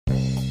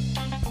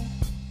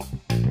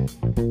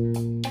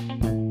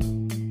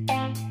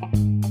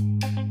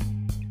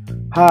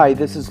Hi,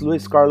 this is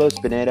Luis Carlos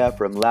Pineda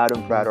from Loud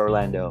and Proud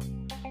Orlando.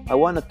 I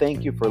want to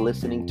thank you for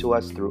listening to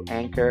us through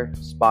Anchor,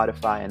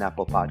 Spotify, and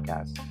Apple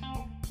Podcasts.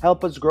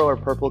 Help us grow our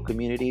Purple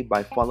community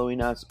by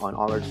following us on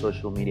all our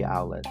social media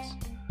outlets.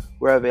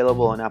 We're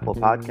available on Apple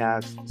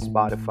Podcasts,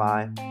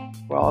 Spotify.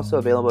 We're also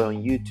available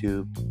on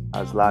YouTube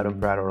as Loud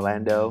and Proud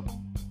Orlando.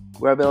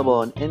 We're available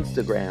on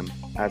Instagram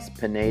as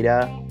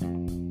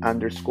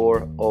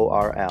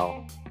Pineda_ORL.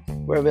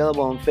 We're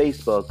available on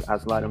Facebook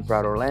as Loud and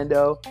Proud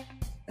Orlando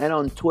and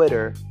on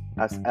Twitter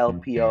as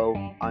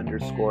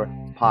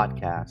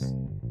LPO_podcast.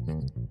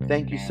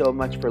 Thank you so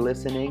much for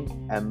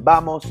listening, and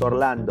vamos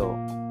Orlando!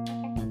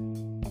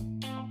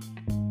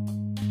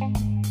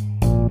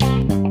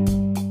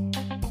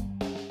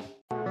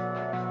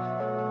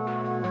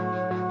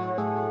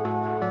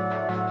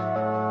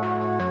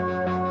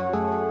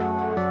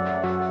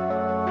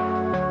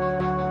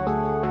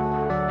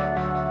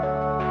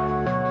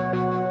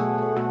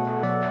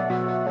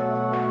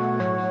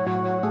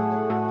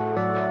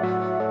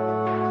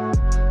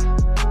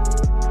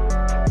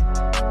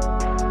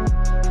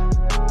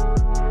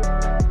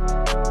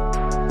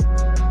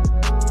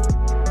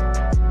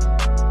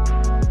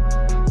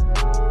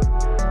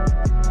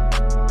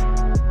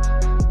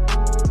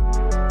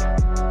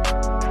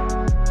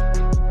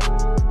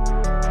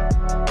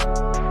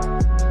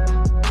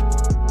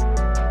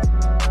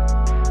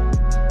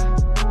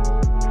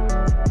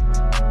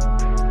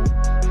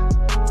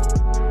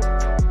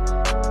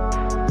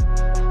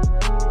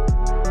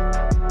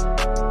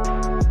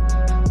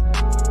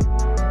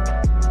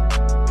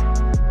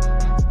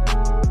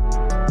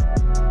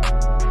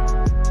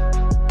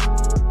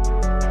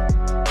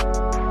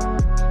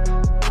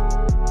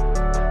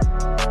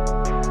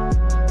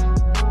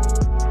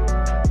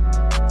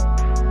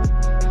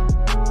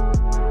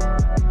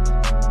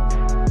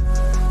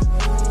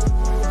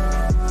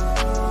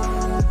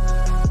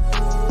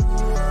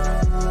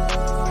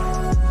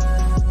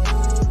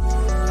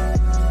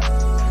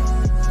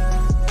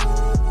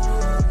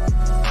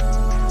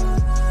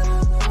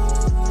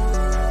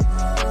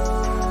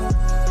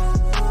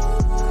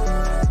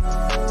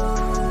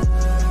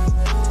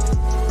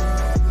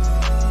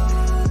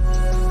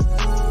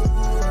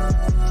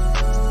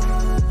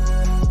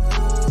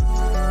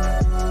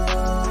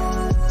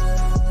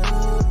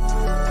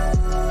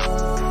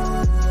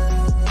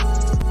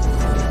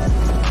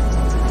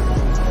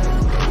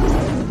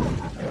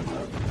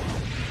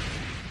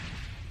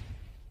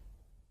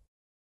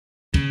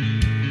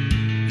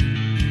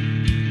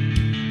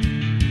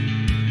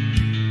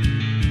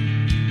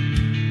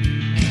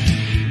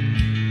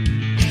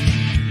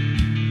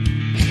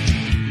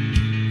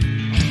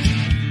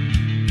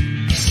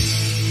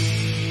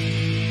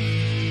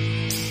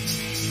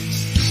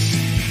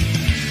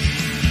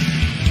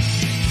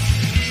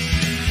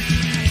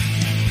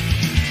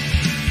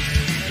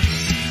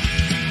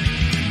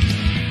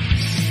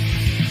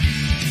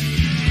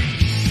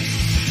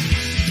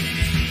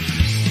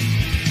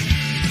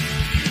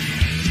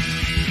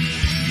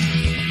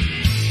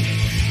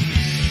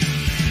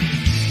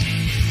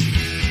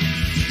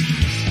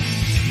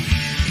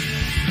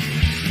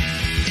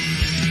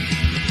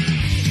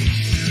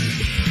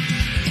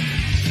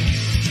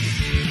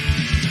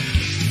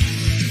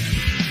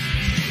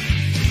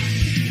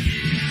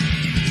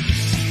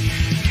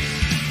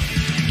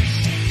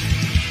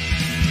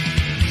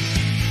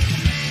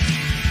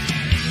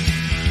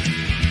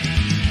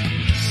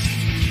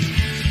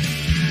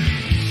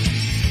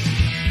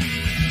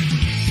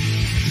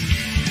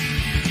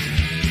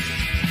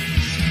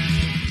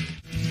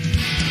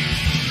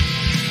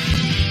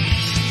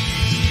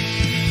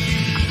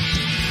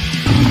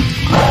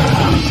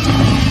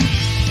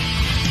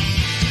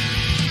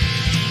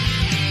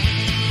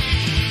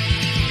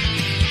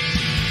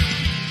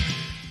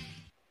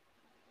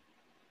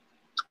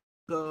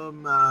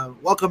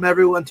 Welcome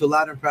everyone to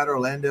Loud and Proud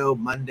Orlando,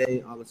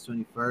 Monday, August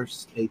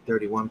 21st,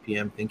 8:31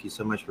 p.m. Thank you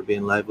so much for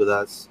being live with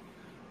us.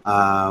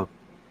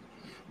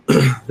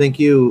 Thank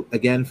you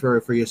again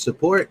for your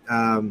support.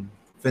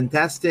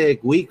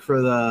 Fantastic week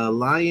for the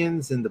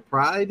Lions and the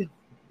Pride.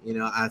 You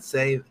know, I'd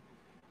say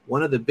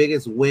one of the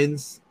biggest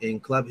wins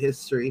in club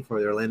history for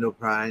the Orlando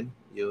Pride.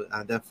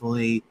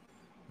 Definitely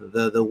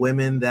the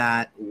women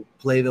that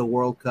play the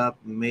World Cup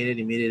made an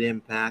immediate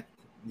impact.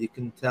 You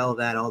can tell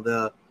that all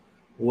the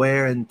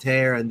wear and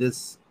tear and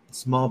this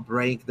small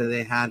break that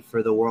they had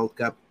for the World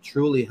Cup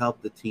truly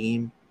helped the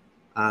team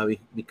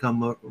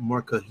become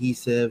more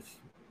cohesive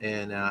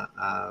and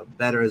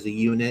better as a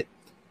unit.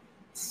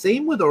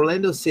 Same with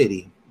Orlando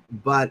City.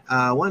 But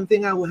one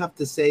thing I would have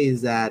to say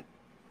is that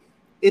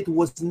it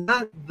was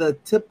not the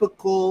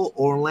typical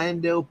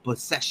Orlando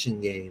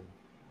possession game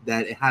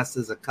that it has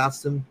us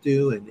accustomed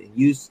to and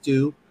used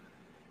to.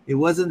 It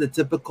wasn't the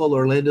typical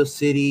Orlando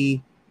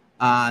City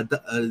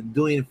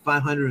doing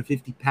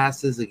 550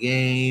 passes a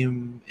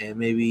game and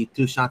maybe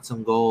 2 shots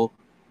on goal.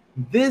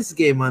 This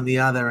game, on the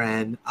other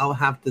end, I'll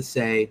have to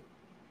say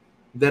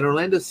that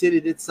Orlando City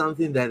did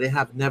something that they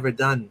have never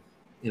done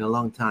in a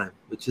long time,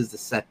 which is the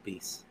set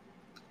piece.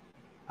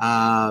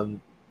 Um,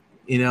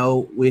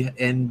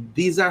 and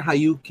these are how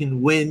you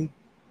can win.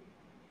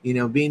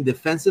 Being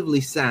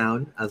defensively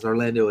sound as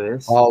Orlando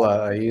is. Paula,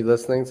 are you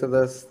listening to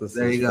this? This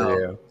There is you for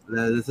go.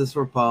 you. This is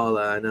for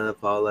Paula. I know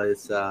that Paula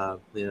is,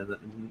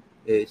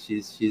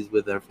 she's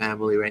with her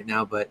family right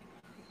now, but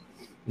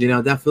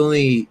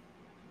definitely,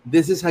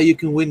 this is how you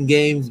can win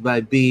games by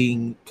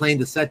playing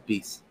the set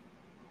piece.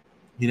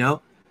 Uh,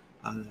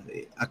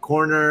 a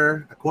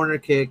corner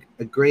kick,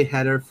 a great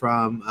header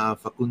from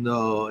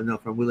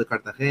from Willie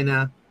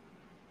Cartagena,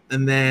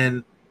 and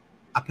then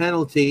a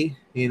penalty,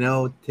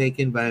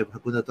 taken by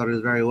Facundo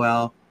Torres very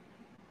well,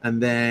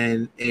 and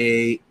then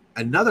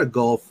another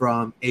goal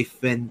from a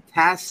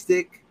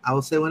fantastic, I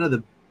will say, one of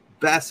the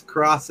best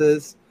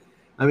crosses.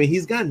 I mean,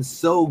 he's gotten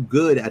so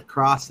good at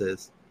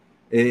crosses.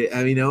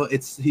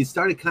 He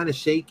started kind of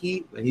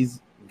shaky, but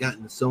he's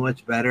gotten so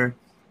much better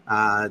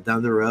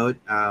down the road.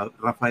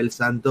 Rafael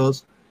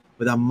Santos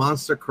with a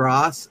monster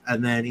cross,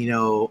 and then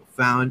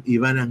found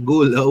Ivan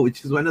Angulo,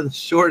 which is one of the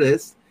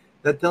shortest.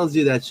 That tells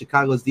you that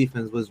Chicago's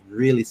defense was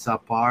really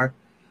subpar.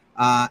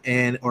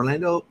 And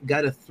Orlando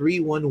got a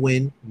 3-1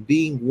 win,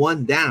 being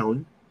one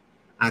down,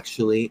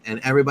 actually, and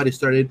everybody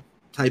started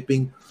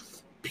typing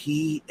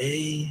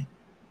PAPI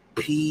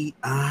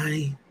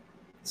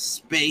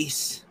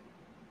space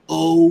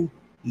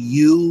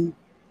OUT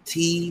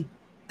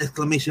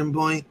exclamation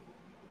point.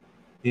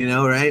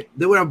 Right?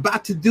 They were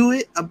about to do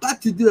it,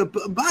 about to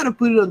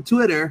put it on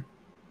Twitter,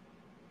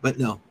 but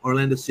no,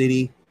 Orlando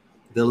City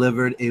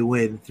delivered a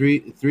win,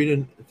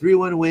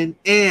 3-1 win,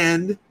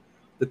 and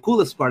the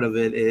coolest part of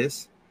it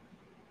is,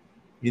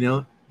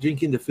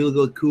 drinking the field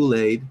goal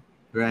Kool-Aid,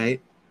 right?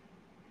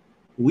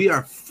 We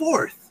are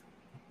fourth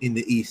in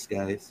the East,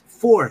 guys.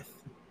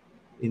 Fourth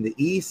in the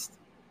East,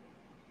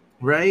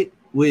 right?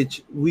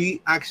 Which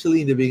we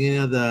actually, in the beginning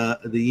of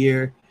the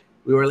year,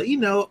 we were like,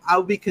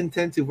 I'll be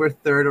content if we're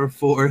third or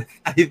fourth.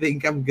 I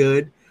think I'm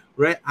good,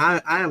 right?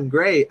 I am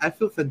great. I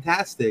feel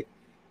fantastic.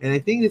 And I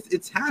think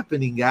it's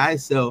happening,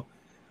 guys. So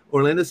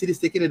Orlando City is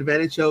taking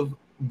advantage of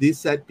these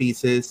set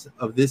pieces,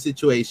 of these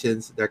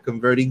situations. They're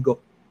converting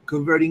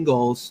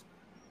goals.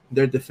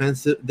 They're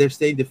defensive. They're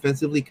staying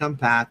defensively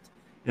compact,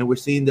 and we're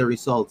seeing the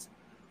results.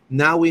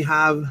 Now we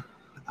have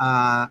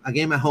a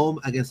game at home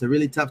against a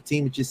really tough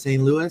team, which is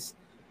St. Louis.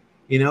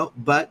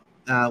 But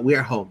we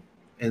are home,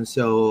 and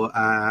so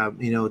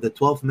the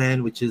 12th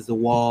man, which is the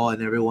wall,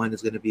 and everyone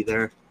is going to be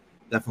there,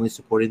 definitely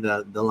supporting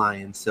the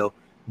Lions. So,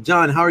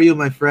 John, how are you,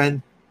 my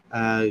friend?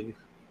 A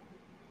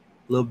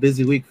little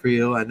busy week for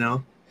you, I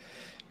know.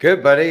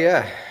 Good, buddy.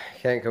 Yeah,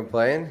 can't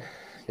complain.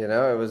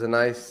 It was a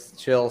nice,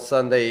 chill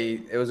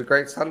Sunday. It was a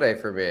great Sunday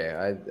for me.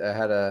 I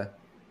had a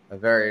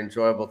very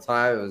enjoyable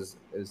time.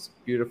 It was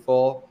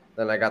beautiful.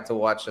 Then I got to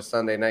watch a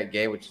Sunday night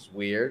game, which is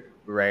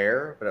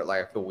rare, but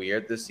I feel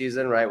weird this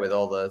season, right? With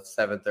all the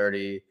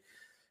 7:30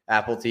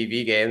 Apple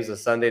TV games, the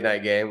Sunday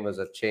night game was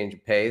a change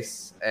of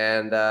pace.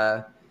 And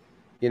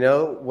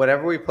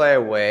whenever we play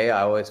away,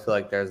 I always feel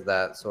like there's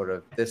that sort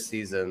of, this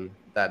season,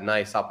 that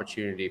nice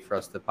opportunity for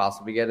us to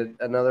possibly get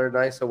another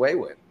nice away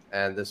win.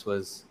 And this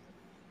was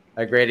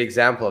a great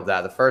example of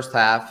that. The first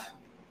half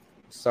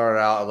started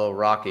out a little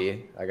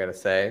rocky, I got to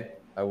say.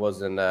 I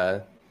wasn't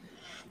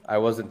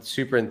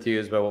super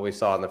enthused by what we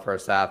saw in the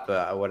first half,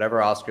 but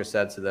whatever Oscar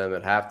said to them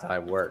at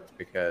halftime worked,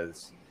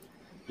 because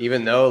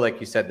even though, like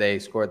you said, they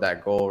scored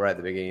that goal right at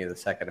the beginning of the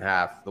second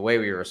half, the way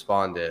we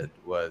responded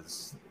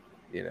was,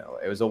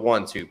 it was a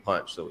 1-2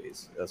 punch,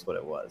 Luis. That's what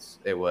it was.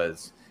 It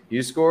was,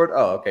 you scored?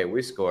 Oh, okay,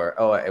 we score.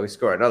 Oh, we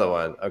score another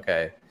one.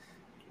 Okay.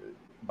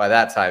 By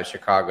that time,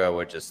 Chicago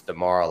would just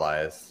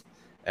demoralize.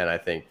 And I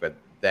think, but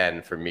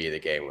then for me, the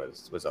game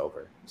was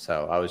over.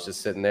 So I was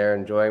just sitting there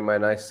enjoying my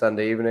nice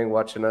Sunday evening,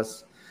 watching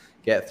us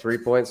get 3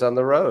 points on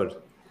the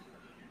road.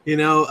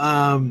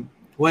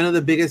 One of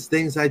the biggest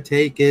things I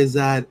take is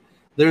that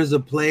there's a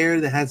player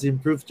that has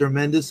improved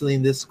tremendously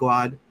in this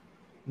squad.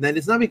 And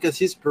it's not because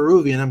he's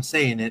Peruvian, I'm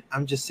saying it.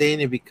 I'm just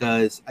saying it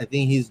because I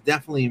think he's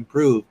definitely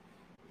improved.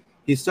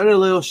 He started a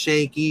little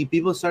shaky.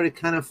 People started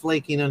kind of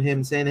flaking on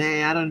him, saying,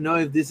 hey, I don't know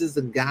if this is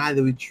the guy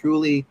that we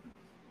truly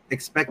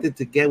expected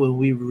to get when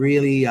we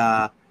really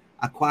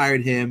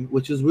acquired him,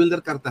 which was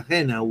Wilder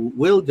Cartagena.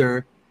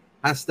 Wilder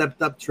has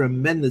stepped up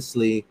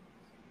tremendously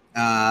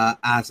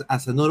as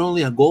not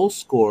only a goal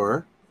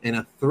scorer and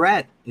a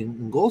threat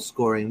in goal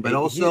scoring, but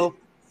also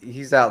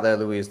he's out there,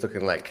 Luis,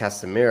 looking like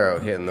Casemiro,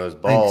 hitting those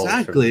balls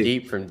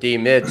from D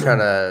mid, trying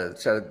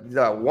to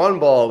that one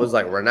ball was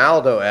like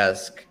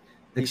Ronaldo-esque.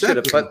 He should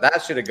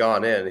have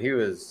gone in. He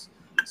was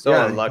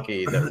so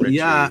unlucky that Richie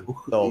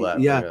stole that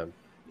from him.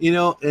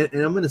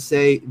 And I'm going to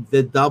say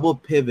the double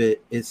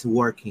pivot is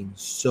working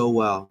so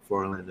well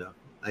for Orlando.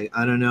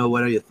 I don't know.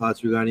 What are your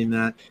thoughts regarding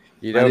that?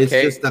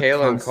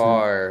 Kalen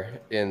Carr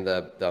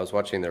I was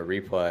watching the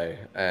replay,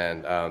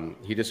 and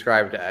he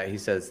described, he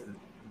says,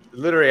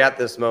 literally at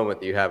this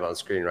moment that you have on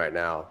screen right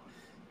now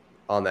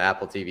on the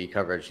Apple TV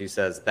coverage, he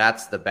says,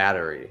 that's the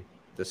battery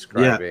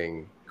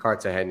describing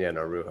Cartagena and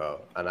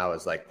Araujo. And I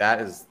was like,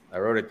 I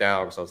wrote it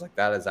down because I was like,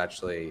 that is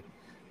actually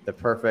the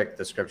perfect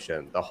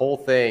description. The whole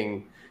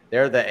thing,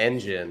 they're the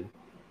engine,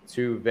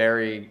 two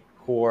very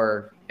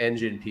core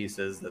engine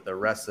pieces that the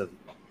rest of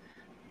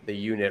the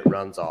unit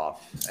runs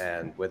off.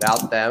 And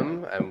without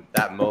them, and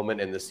that moment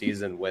in the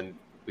season when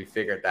we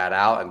figured that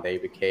out and they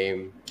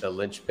became the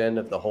linchpin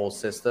of the whole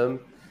system,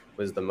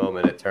 was the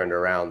moment it turned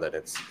around. That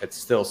it's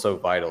still so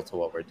vital to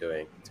what we're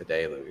doing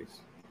today,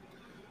 Luis.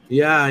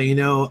 Yeah,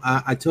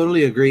 I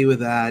totally agree with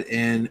that,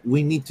 and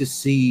we need to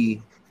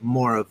see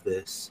more of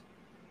this.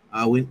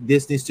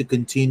 This needs to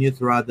continue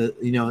throughout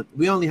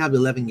we only have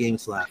 11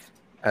 games left.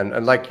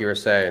 And like you were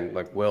saying,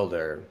 like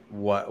Wilder,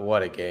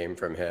 what a game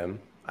from him.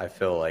 I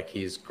feel like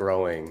he's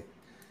growing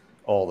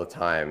all the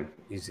time.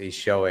 He's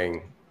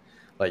showing,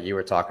 like you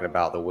were talking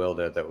about, the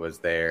Wilder that was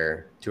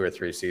there 2 or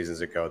 3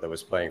 seasons ago that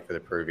was playing for the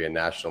Peruvian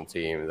national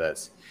team.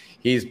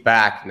 He's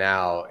back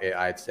now,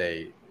 I'd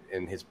say,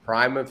 in his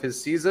prime of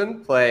his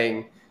season,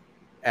 playing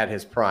at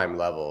his prime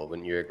level.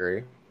 Wouldn't you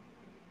agree?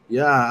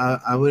 Yeah,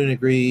 I wouldn't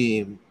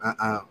agree.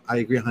 I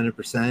agree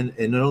 100%.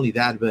 And not only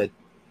that, but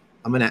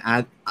I'm going to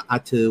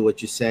add to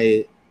what you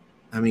say.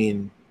 I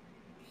mean,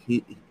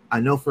 I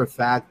know for a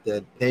fact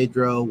that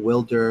Pedro,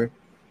 Wilder,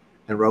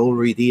 and Raul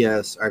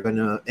Ruidiaz are going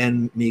to,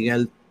 and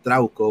Miguel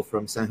Trauco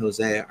from San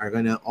Jose are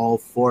going to, all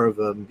 4 of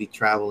them, be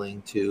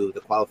traveling to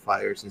the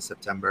qualifiers in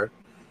September.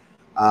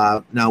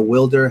 Now,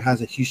 Wilder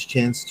has a huge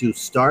chance to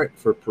start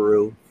for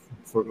Peru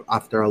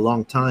after a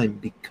long time,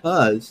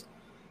 because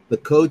the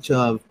coach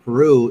of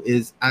Peru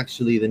is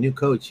actually the new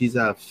coach. He's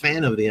a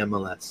fan of the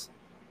MLS.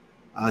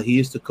 He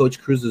used to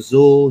coach Cruz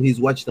Azul. He's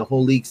watched the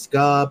whole League's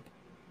Cup.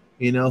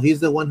 He's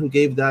the one who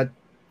gave that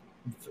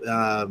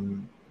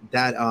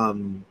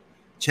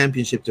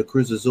championship to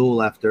Cruz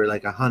Azul after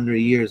like 100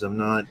 years of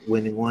not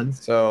winning one.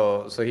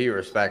 So he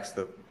respects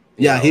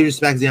he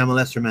respects the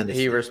MLS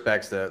tremendously. He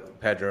respects that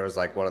Pedro is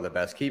like one of the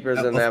best keepers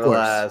in the MLS,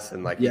 course.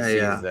 And like he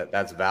sees that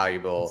that's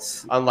valuable.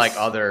 Unlike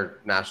other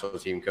national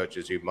team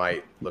coaches who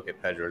might look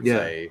at Pedro and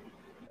say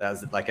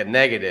that's like a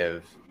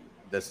negative,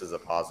 this is a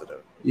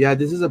positive. Yeah,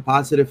 this is a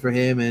positive for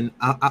him, and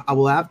I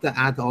will have to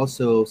add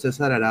also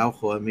Cesar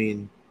Araujo. I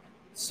mean,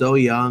 so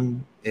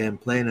young and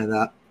playing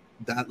at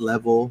that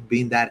level,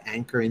 being that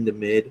anchor in the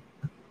mid,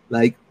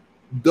 like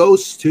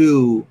those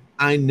two,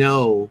 I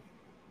know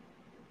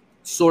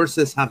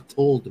sources have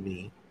told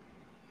me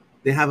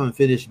they haven't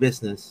finished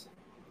business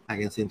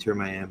against Inter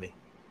Miami.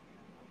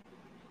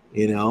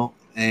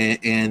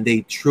 And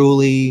they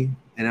truly,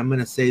 and I'm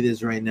gonna say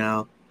this right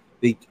now,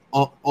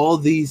 all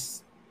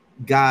these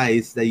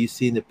guys that you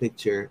see in the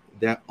picture,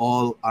 they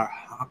all are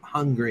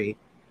hungry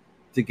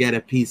to get a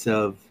piece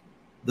of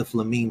the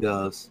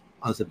Flamingos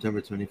on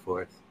September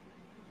 24th.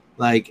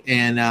 I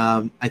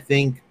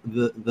think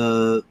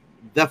the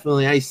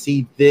definitely I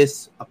see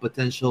this a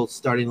potential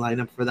starting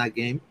lineup for that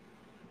game,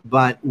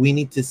 but we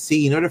need to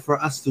see, in order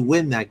for us to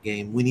win that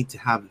game, we need to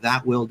have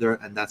that Wilder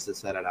and that's the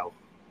set it out.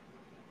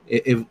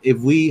 If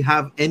we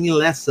have any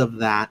less of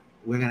that,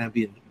 we're gonna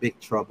be in big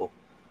trouble,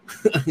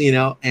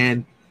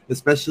 and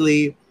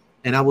especially.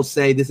 And I will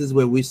say this is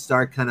where we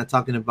start kind of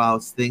talking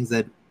about things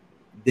that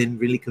didn't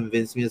really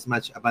convince me as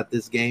much about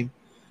this game.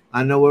 I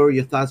don't know, what were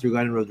your thoughts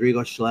regarding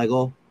Rodrigo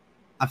Schlegel?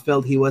 I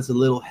felt he was a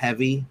little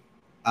heavy,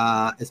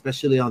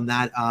 especially on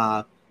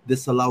that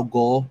disallowed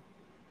goal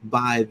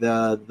by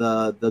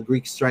the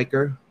Greek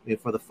striker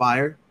for the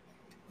Fire.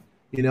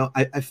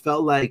 I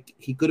felt like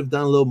he could have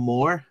done a little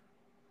more.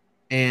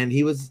 And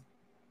he was,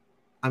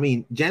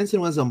 Jansen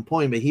was on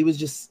point, but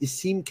it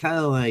seemed kind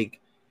of like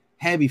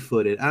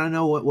heavy-footed. I don't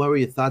know, what were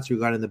your thoughts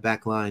regarding the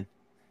back line?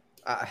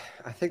 I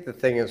think the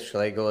thing with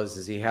Schlegel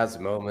is he has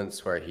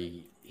moments where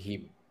he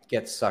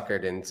gets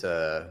suckered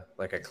into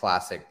like a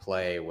classic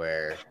play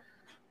where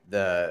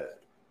the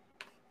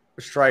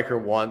striker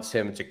wants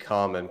him to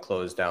come and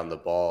close down the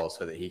ball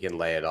so that he can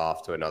lay it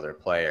off to another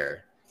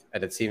player.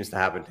 And it seems to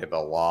happen to him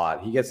a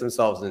lot. He gets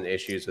himself in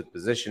issues with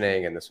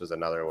positioning, and this was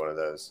another one of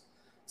those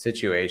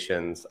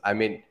situations.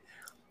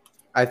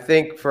 I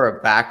think for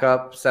a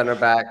backup center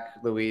back,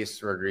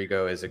 Luis,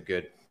 Rodrigo is a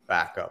good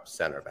backup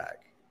center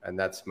back. And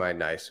that's my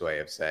nice way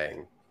of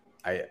saying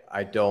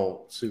I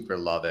don't super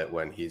love it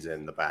when he's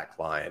in the back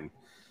line.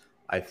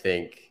 I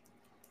think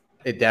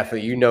it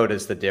definitely, you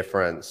notice the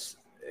difference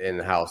in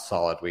how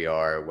solid we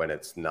are when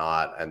it's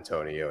not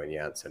Antonio and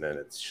Jansen and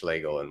it's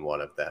Schlegel and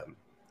one of them.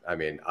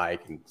 I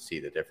can see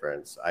the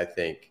difference. I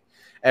think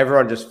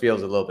everyone just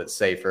feels a little bit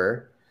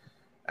safer.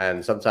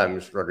 And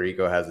sometimes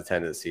Rodrigo has a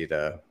tendency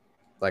to,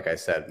 like I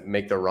said,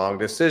 make the wrong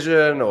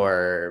decision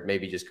or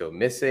maybe just go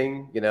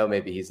missing.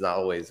 Maybe he's not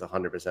always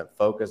 100%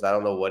 focused. I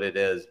don't know what it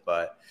is,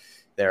 but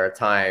there are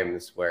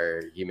times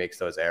where he makes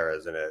those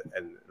errors and it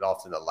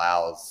often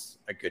allows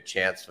a good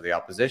chance for the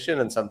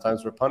opposition. And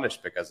sometimes we're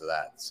punished because of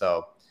that.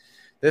 So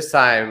this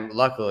time,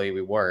 luckily,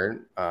 we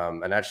weren't.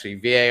 And actually,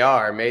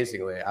 VAR,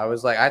 amazingly,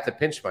 I had to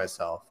pinch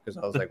myself because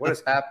I was like, what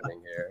is happening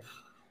here?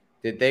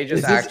 Did they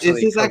just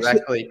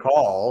correctly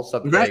call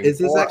something? Right? Is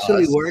this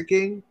actually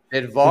working?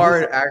 Did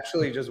VAR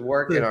actually just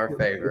work in our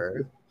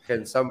favor?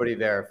 Can somebody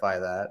verify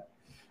that?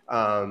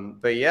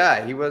 But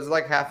yeah, he was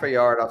like half a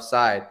yard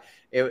offside.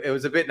 It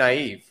was a bit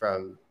naive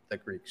from the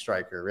Greek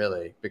striker,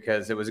 really,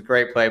 because it was a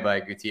great play by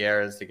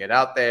Gutierrez to get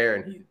out there.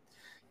 And he,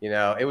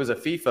 it was a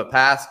FIFA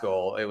pass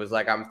goal. It was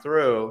like, I'm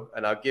through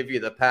and I'll give you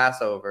the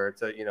pass over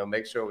to,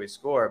 make sure we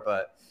score.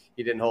 But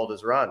he didn't hold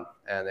his run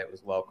and it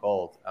was well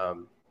called.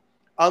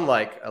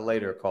 Unlike a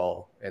later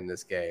call in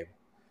this game,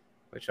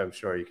 which I'm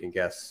sure you can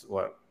guess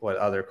what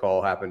other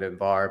call happened in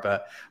VAR.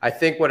 But I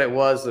think what it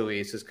was,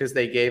 Luis, is because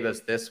they gave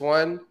us this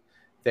one.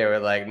 They were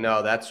like,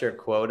 no, that's your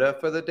quota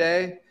for the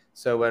day.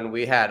 So when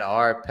we had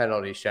our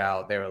penalty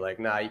shout, they were like,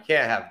 nah, you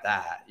can't have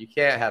that. You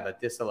can't have a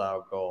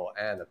disallowed goal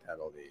and a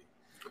penalty.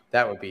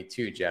 That would be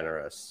too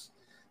generous.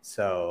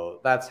 So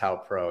that's how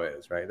pro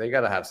is, right? They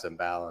got to have some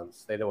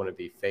balance. They don't want to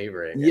be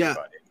favoring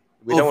anybody.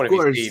 We don't want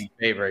to be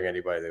favoring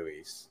anybody,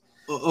 Luis.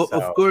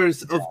 Of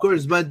course.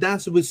 But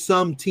that's with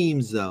some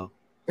teams, though.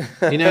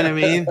 You know what I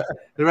mean?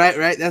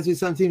 Right. That's with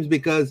some teams,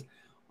 because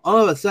all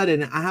of a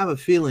sudden I have a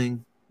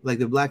feeling, like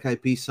the Black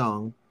Eyed Peas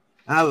song,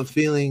 I have a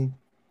feeling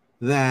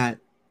that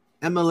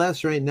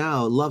MLS right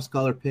now loves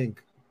color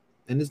pink.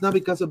 And it's not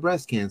because of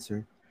breast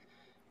cancer.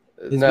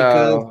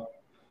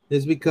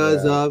 It's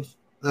because of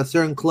a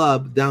certain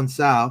club down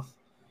south,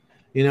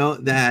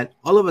 that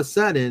all of a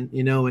sudden,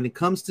 when it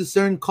comes to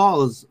certain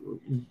calls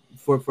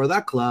for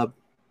that club,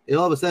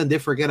 all of a sudden they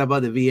forget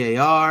about the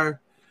VAR.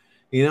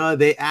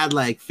 They add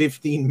like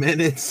 15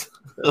 minutes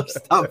of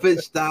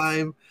stoppage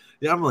time.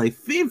 I'm like,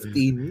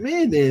 15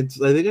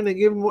 minutes? Are they gonna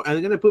give more? Are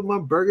they gonna put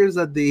more burgers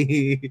at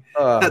the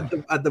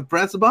at the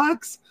press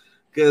box?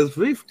 Because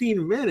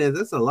 15 minutes,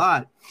 that's a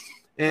lot.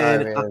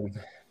 And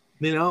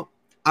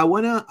I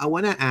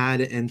wanna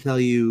add and tell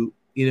you,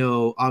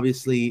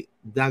 obviously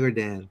Dagger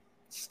Dan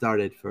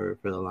started for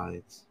the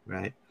Lions,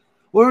 right?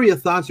 What were your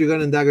thoughts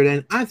regarding Dagger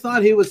Dan? I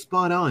thought he was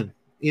spot on.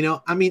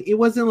 It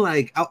wasn't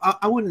like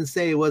I wouldn't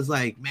say it was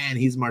like, man,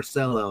 he's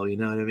Marcelo, you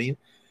know what I mean?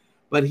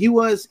 But he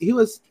was, he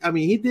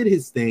did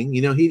his thing,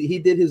 he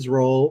did his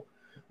role.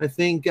 I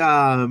think,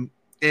 and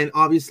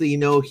obviously,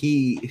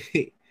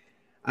 that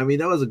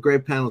was a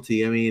great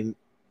penalty.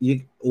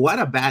 What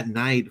a bad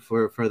night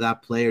for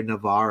that player,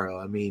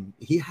 Navarro.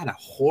 He had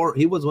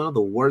he was one of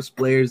the worst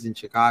players in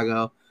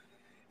Chicago.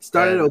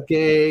 Started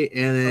okay,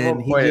 and then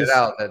he pointed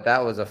out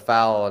that was a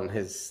foul on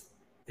his.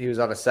 He was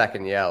on a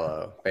second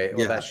yellow.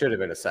 Well, that should have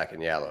been a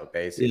second yellow,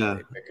 basically. Yeah,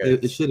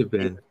 because it should have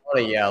been. On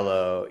a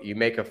yellow, you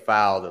make a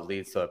foul that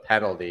leads to a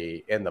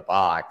penalty in the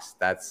box.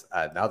 That's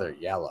another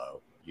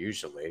yellow,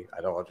 usually.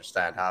 I don't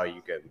understand how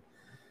you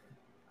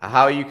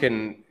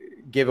can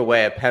give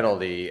away a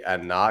penalty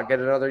and not get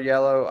another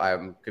yellow.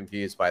 I'm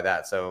confused by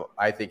that. So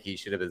I think he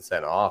should have been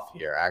sent off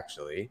here,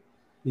 actually.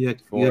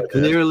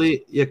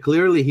 Clearly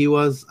he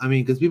was.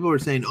 Because people were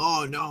saying,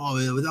 "Oh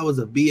no, that was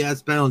a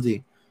BS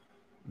penalty."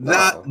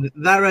 That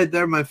right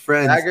there, my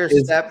friend. Dagger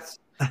stepped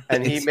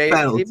and he made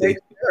sure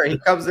he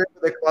comes in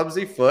with a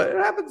clumsy foot. It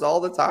happens all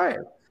the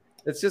time.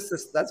 It's just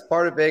that's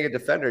part of being a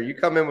defender. You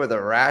come in with a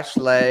rash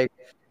leg,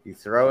 you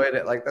throw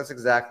it like that's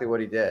exactly what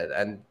he did.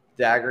 And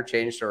Dagger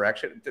changed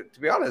direction. To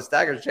be honest,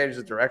 Dagger changed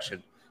the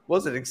direction.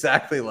 Wasn't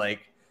exactly like,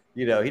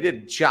 he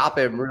didn't chop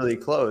him really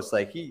close.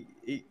 Like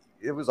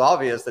it was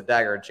obvious that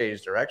Dagger had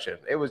changed direction.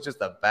 It was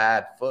just a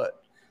bad foot.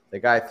 The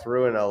guy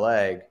threw in a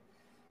leg.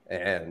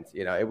 And,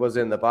 it was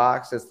in the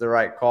box. It's the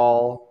right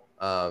call.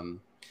 And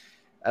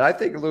I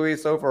think,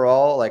 Luis,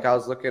 overall, like I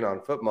was looking on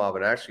FootMob,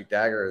 and actually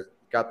Dagger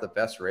got the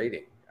best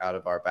rating out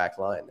of our back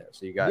line there.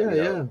 So you got,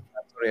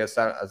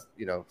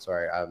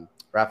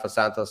 Rafa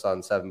Santos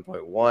on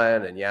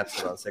 7.1 and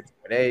Janssen on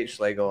 6.8,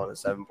 Schlegel on a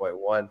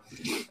 7.1,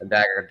 and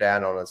Dagger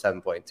Dan on a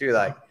 7.2.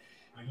 Like,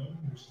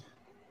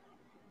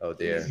 oh,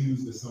 dear. Who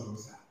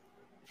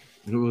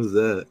was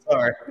that?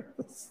 Sorry.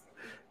 The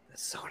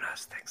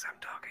Sonos thinks I'm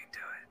talking to it.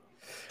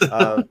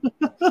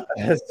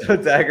 So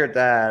Dagger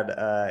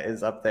Dad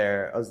is up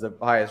there as the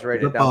highest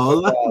rated.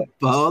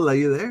 Paul, are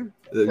you there?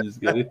 I'm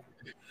just kidding.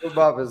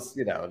 Bob is,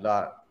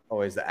 not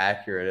always the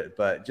accurate,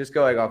 but just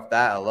going off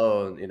that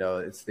alone,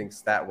 it's think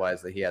stat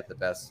wise that he had the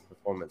best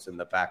performance in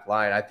the back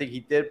line. I think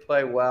he did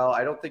play well.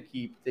 I don't think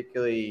he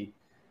particularly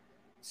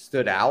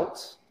stood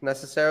out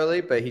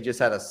necessarily, but he just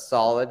had a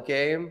solid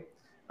game.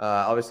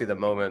 Obviously, the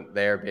moment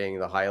there being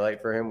the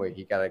highlight for him where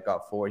he kind of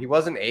got forward. He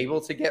wasn't able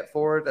to get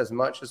forward as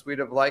much as we'd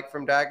have liked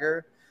from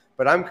Dagger,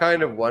 but I'm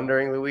kind of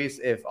wondering, Luis,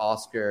 if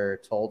Oscar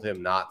told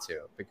him not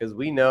to, because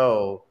we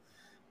know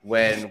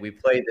when we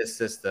play this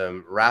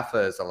system, Rafa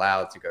is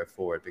allowed to go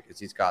forward because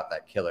he's got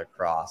that killer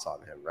cross on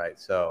him, right?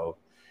 So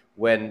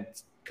when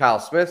Kyle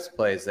Smith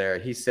plays there,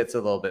 he sits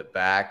a little bit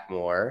back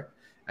more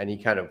and he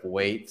kind of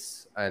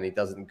waits and he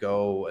doesn't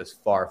go as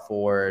far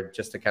forward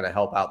just to kind of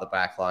help out the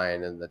back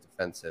line and the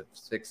defensive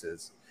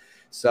sixes.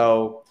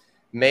 So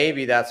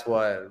maybe that's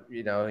what,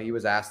 he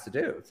was asked to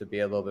do, to be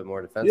a little bit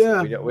more defensive.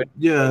 Yeah. We don't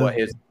know what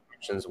his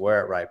options were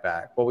at right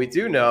back. What we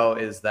do know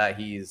is that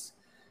he's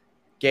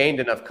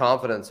gained enough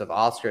confidence of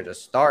Oscar to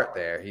start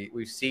there.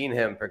 We've seen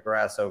him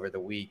progress over the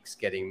weeks,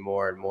 getting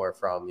more and more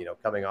from,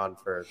 coming on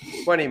for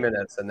 20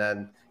 minutes and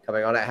then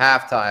coming on at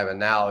halftime, and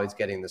now he's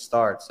getting the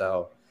start.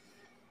 So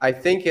I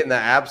think in the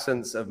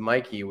absence of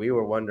Mikey, we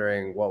were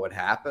wondering what would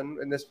happen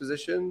in this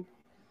position.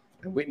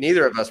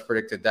 neither of us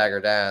predicted Dagger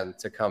Dan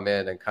to come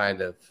in and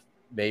kind of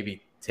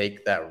maybe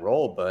take that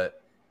role,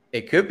 but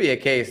it could be a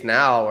case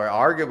now where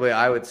arguably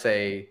I would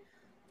say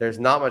there's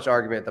not much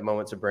argument at the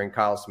moment to bring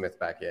Kyle Smith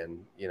back in.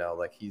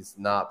 Like he's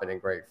not been in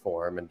great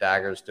form, and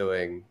Dagger's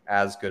doing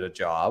as good a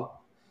job.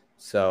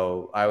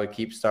 So I would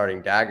keep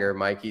starting Dagger.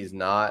 Mikey's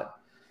not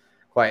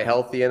quite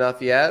healthy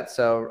enough yet.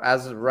 So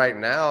as of right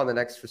now, in the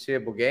next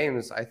foreseeable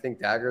games, I think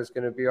Dagger is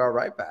going to be our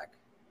right back.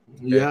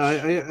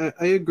 Yeah,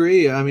 I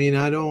agree. I mean,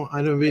 I don't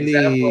really.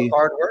 Example of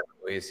hard work,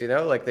 Luis.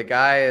 Like the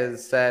guy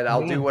has said,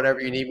 "I'll do whatever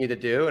you need me to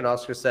do," and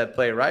Oscar said,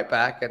 "Play right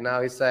back," and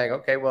now he's saying,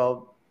 "Okay,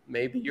 well,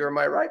 maybe you're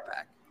my right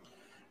back."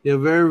 Yeah,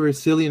 very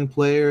resilient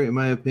player, in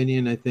my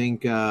opinion. I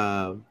think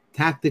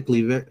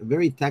tactically,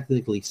 very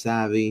tactically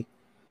savvy.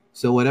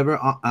 So whatever,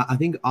 I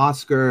think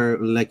Oscar,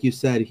 like you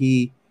said,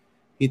 he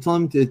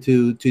told him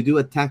to do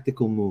a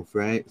tactical move,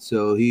 right?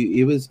 So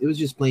it was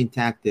just plain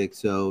tactics.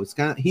 So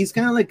he's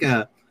kind of like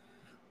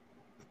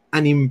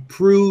an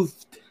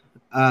improved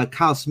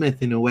Kyle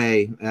Smith in a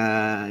way,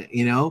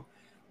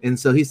 and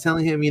so he's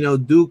telling him,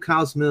 do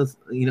Kyle Smith,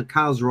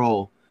 Kyle's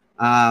role.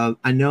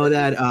 I know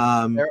that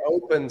they're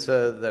open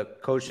to the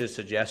coach's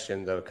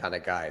suggestion, though, kind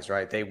of guys,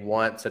 right? They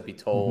want to be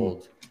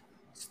told,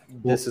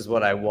 this is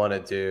what I want to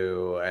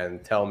do,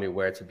 and tell me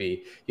where to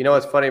be.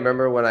 It's funny.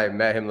 Remember when I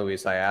met him,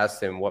 Luis, I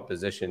asked him, what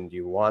position do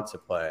you want to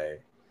play?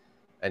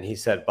 And he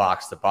said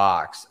box to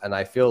box. And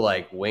I feel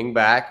like wing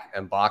back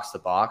and box to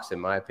box, in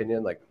my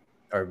opinion,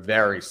 are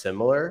very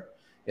similar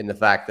in the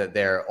fact that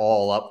they're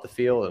all up the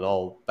field and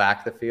all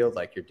back the field.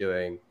 Like you're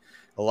doing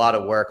a lot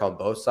of work on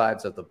both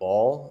sides of the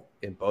ball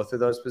in both of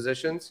those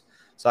positions.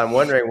 So I'm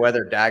wondering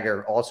whether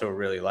Dagger also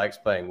really likes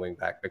playing wing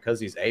back because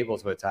he's able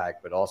to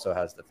attack, but also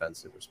has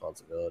defensive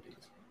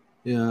responsibilities.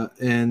 Yeah,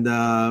 and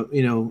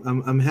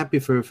I'm happy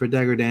for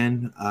Dagger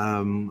Dan.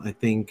 I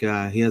think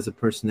he has a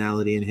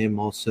personality in him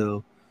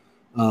also.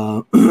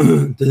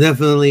 To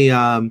definitely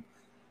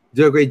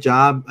do a great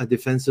job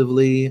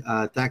defensively,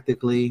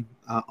 tactically.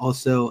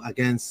 Also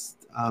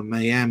against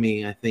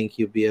Miami, I think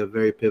he'll be a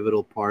very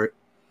pivotal part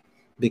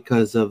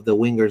because of the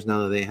wingers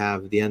now that they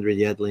have DeAndre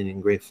Yedlin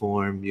in great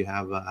form. You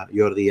have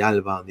Jordi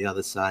Alba on the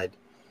other side.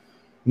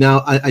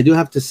 Now, I do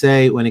have to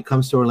say, when it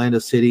comes to Orlando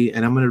City,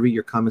 and I'm going to read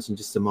your comments in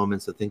just a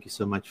moment, so thank you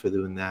so much for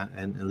doing that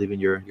and leaving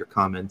your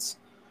comments.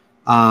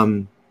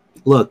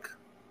 Look,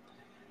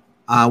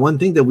 one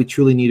thing that we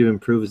truly need to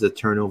improve is the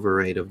turnover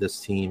rate of this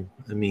team.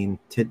 I mean,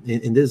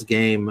 in this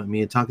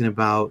game, talking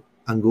about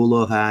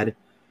Angulo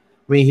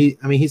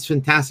he's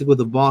fantastic with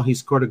the ball. He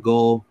scored a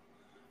goal,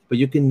 but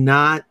you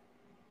cannot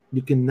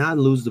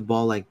lose the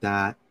ball like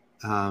that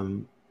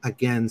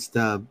against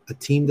a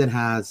team that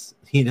has,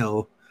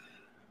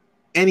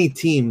 any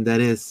team that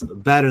is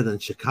better than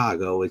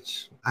Chicago,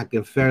 which I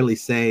can fairly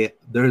say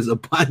there's a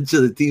bunch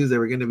of the teams that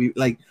we're going to be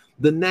like.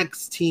 The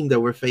next team that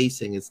we're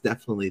facing is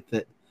definitely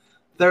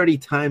 30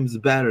 times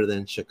better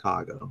than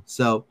Chicago.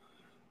 So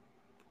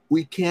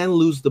we can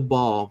lose the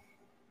ball.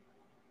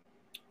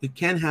 We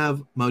can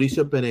have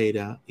Mauricio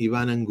Pereira,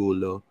 Ivan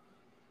Angulo,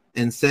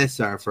 and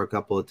Cesar for a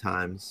couple of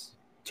times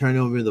turn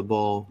over the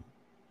ball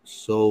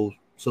so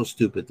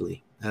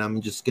stupidly. And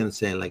I'm just going to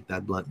say it like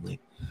that bluntly.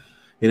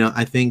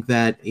 I think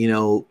that,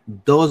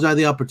 those are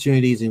the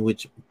opportunities in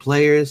which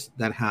players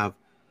that have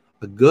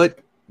a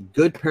good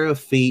pair of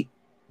feet,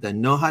 that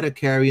know how to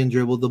carry and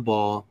dribble the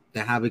ball,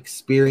 that have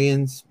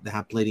experience, that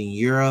have played in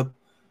Europe,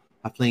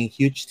 have played in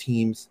huge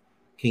teams,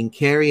 can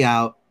carry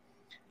out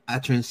a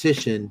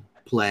transition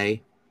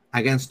play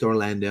against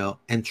Orlando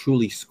and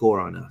truly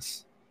score on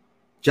us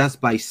just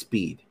by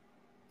speed.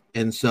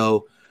 And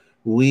so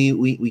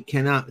we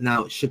cannot.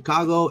 Now,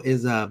 Chicago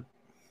is a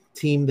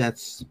team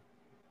that's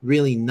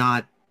really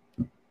not,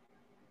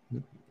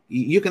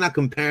 you cannot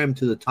compare them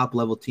to the top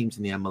level teams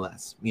in the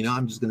MLS.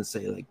 I'm just going to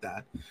say it like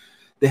that.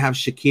 They have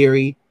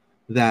Shaqiri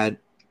that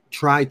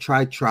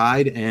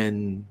tried,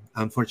 and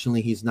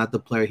unfortunately he's not the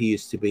player he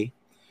used to be.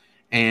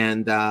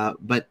 And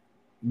but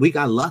we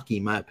got lucky,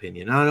 in my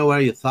opinion. I don't know, what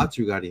are your thoughts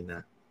regarding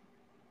that?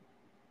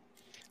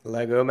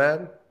 Lego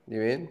man, you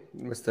mean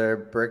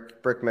Mr.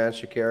 Brickman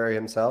Shaqiri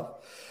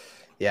himself?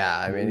 Yeah,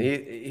 I mean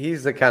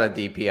he's the kind of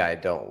DP I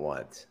don't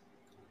want.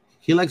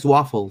 He likes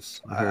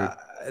waffles.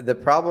 The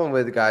problem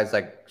with guys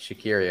like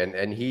Shaqiri,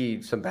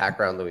 and some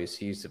background, Luis,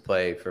 he used to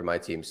play for my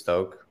team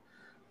Stoke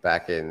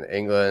back in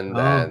England,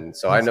 and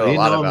so I know a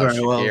lot about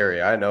Shaqiri.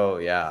 Well. I know,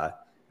 yeah.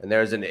 And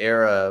there's an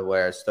era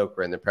where Stoke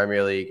were in the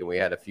Premier League, and we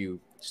had a few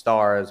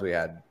stars. We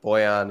had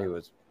Bojan, who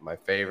was my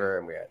favorite,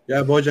 and we had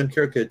Bojan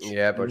Krkic.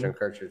 Yeah, Bojan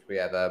Krkic. We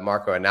had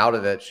Marko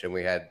Arnautovic, and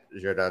we had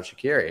Xherdan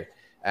Shaqiri.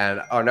 And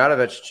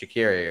Arnautovic and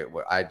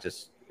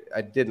Shaqiri,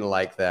 I didn't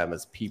like them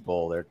as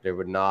people. They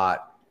were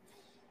not.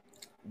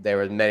 There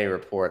were many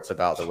reports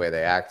about the way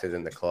they acted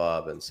in the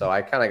club, and so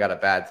I kind of got a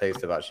bad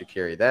taste about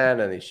Shaqiri then.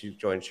 And he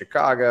joined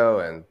Chicago,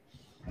 and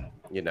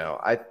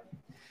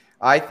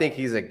I think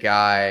he's a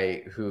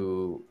guy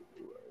who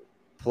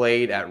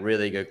played at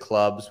really good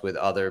clubs with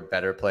other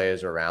better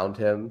players around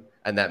him,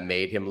 and that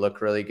made him look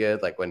really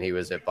good, like when he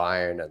was at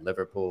Bayern and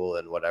Liverpool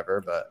and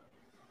whatever. But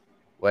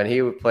when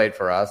he played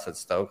for us at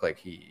Stoke, like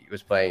he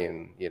was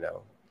playing,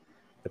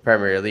 the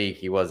Premier League,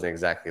 he wasn't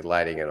exactly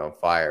lighting it on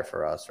fire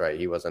for us, right?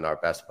 He wasn't our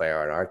best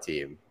player on our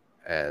team.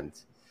 And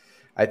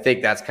I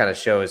think that's kind of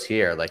shows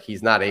here. Like,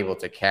 he's not able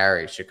to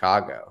carry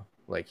Chicago.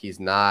 Like, he's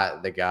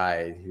not the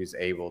guy who's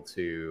able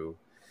to,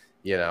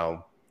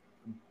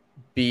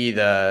 be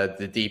the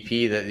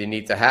DP that you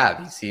need to have.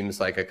 He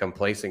seems like a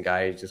complacent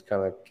guy who just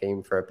kind of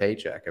came for a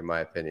paycheck, in my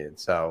opinion.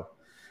 So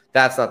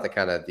that's not the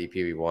kind of DP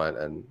we want.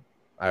 And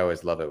I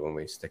always love it when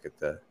we stick at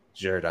the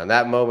Jordan.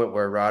 That moment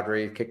where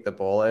Rodri kicked the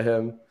ball at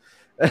him,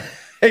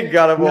 and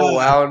got him all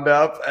wound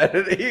up,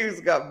 and he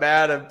got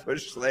mad and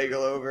pushed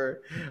Schlegel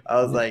over.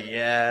 I was like,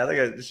 yeah, look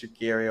at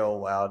Shaqiri all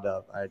wound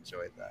up. I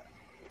enjoyed that.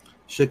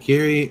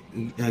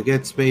 Shaqiri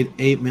gets paid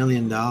 $8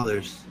 million.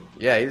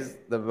 Yeah, he's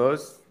the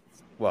most.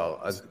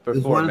 Well,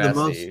 before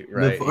Messi,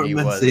 right? Before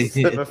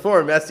Messi. Was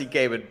before Messi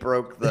came and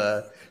broke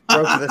the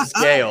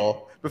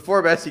scale.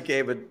 Before Messi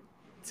came and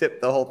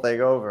tipped the whole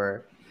thing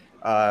over,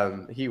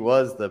 he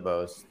was the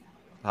most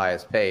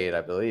highest paid,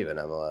 I believe, in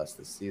MLS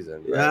this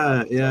season.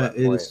 Right? Yeah,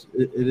 it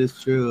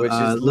is true. Which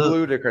is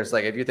ludicrous.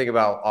 Like, if you think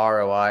about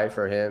ROI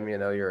for him,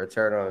 your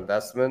return on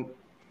investment,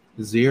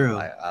 0.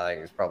 I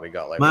think he's probably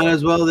got like might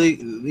as well. They,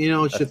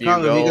 a Chicago. few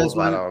goals, you guys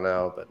wanna, I don't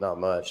know, but not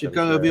much.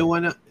 Chicago, if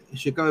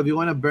you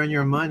want to burn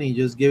your money,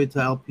 just give it to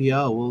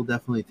LPL. We'll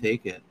definitely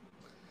take it.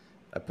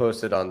 I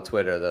posted on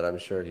Twitter that I'm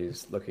sure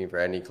he's looking for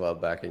any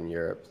club back in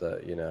Europe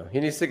that, he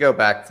needs to go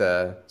back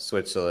to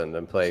Switzerland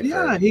and play.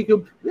 He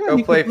could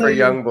play for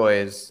young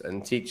boys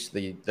and teach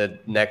the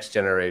next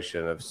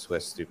generation of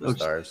Swiss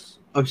superstars.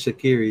 Of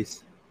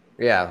Shaqiri's.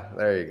 Yeah,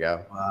 there you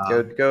go.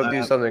 Wow. Go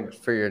do something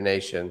for your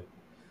nation.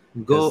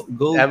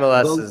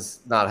 MLS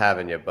is not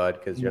having you, bud,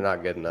 because you're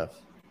not good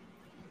enough.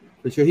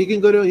 For sure, he can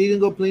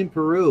go play in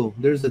Peru.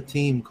 There's a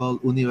team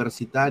called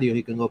Universitario.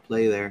 He can go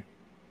play there.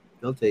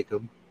 They'll take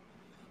him.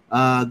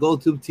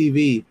 GoalTube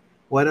TV.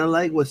 What I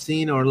like was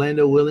seeing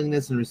Orlando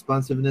willingness and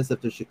responsiveness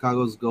after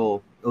Chicago's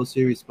goal. OC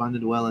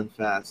responded well and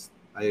fast.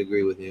 I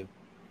agree with you,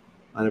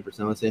 100%.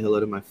 I want to say hello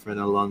to my friend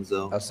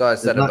Alonso. That's what I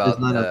said about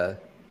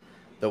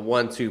the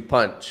 1-2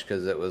 punch,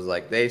 because it was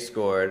like they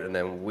scored and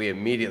then we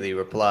immediately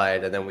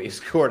replied and then we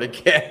scored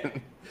again.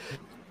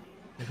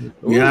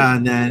 Yeah,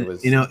 and then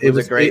it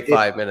was a great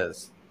 5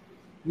 minutes.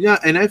 Yeah,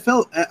 and I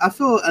felt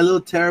a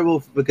little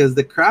terrible because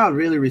the crowd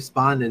really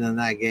responded in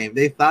that game.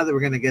 They thought they were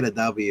gonna get a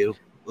W.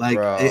 Like,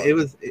 bro, it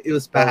was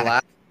bad. The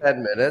last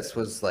 10 minutes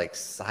was like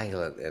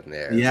silent in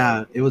there.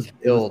 Yeah, it was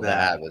killed the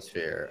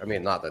atmosphere. I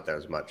mean, not that there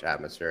was much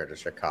atmosphere in a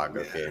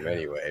Chicago game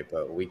anyway,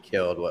 but we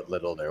killed what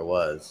little there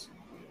was.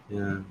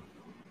 Yeah.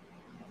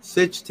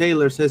 Sitch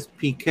Taylor says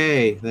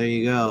PK. There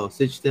you go.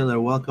 Sitch Taylor,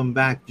 welcome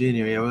back,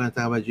 Junior. Yeah, we're gonna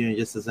talk about Junior in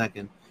just a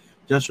second.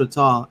 Joshua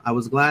Tall, I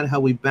was glad how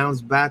we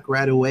bounced back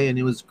right away, and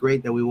it was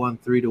great that we won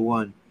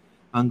 3-1.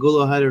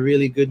 Angulo had a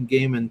really good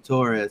game, and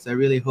Torres. I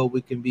really hope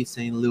we can beat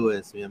St.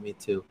 Louis. Yeah, me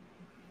too.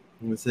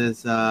 And it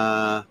says,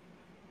 let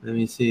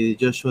me see,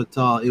 Joshua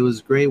Tall. It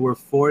was great. We're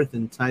 4th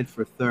and tied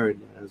for 3rd.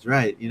 That's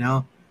right.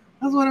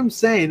 That's what I'm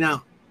saying.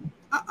 Now,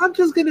 I'm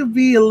just gonna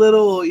be a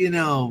little,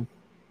 I'm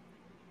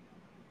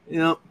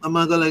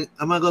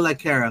gonna go like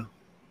Kara.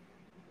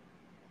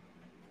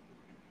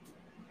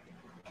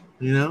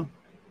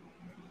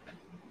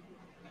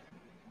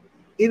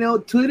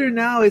 Twitter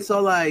now, it's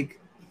all like,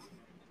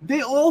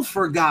 they all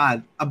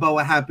forgot about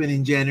what happened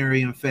in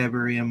January and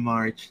February and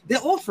March. They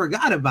all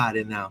forgot about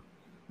it now.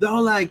 They're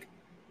all like,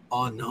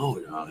 oh,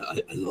 no,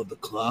 I love the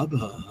club.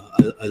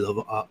 I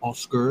love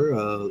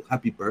Oscar.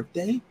 Happy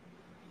birthday,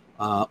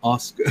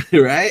 Oscar,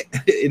 right?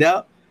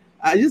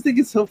 I just think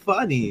it's so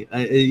funny,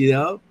 but,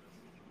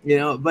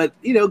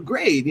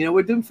 great.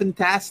 We're doing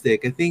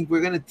fantastic. I think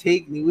we're going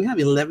to we have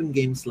 11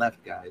 games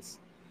left, guys.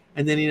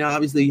 And then,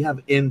 obviously you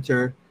have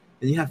Inter.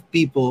 And you have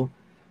people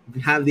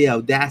have the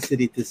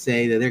audacity to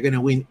say that they're going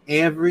to win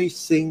every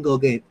single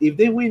game. If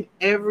they win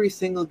every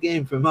single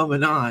game from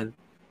moment on,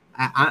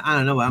 I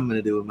don't know what I'm going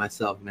to do with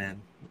myself,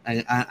 man.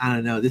 I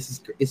don't know.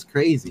 It's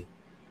crazy.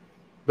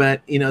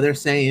 But, they're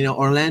saying,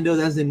 Orlando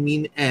doesn't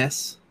mean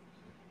S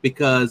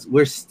because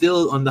we're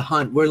still on the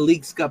hunt. We're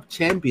Leagues Cup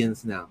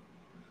champions now.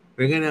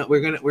 We're gonna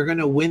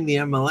win the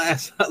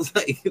MLS. I was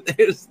like,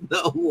 there's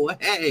no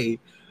way.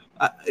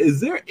 Is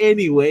there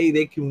any way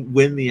they can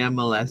win the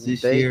MLS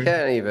this year? They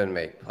can't even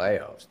make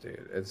playoffs,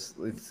 dude.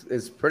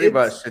 It's pretty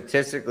much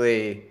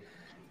statistically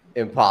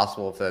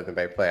impossible for them to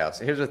make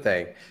playoffs. Here's the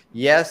thing.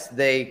 Yes,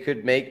 they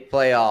could make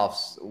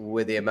playoffs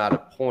with the amount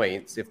of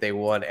points if they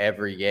won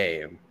every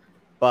game,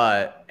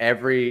 but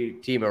every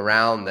team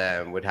around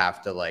them would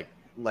have to like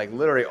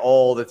literally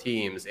all the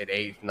teams in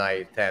 8th,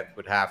 9th, 10th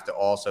would have to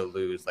also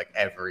lose like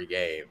every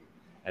game.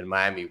 And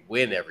Miami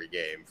win every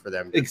game for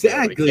them.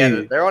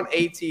 Exactly. They're on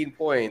 18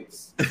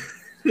 points.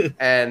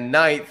 And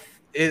 9th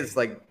is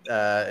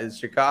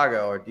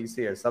Chicago or DC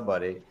or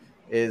somebody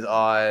is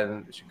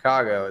on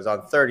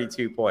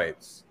 32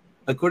 points.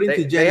 According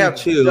to Jenny they have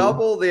Chu,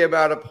 double the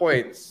amount of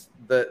points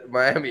that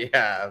Miami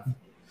have.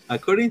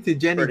 According to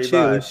Jenny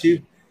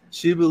Chu,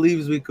 she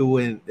believes we could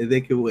win. They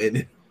could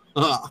win.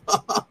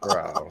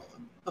 Bro.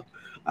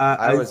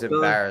 I was spelled,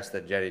 embarrassed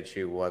that Jenny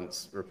Chu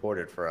once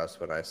reported for us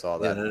when I saw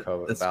that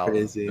that's about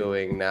crazy.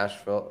 booing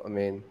Nashville. I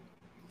mean,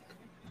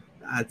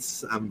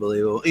 That's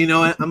unbelievable. You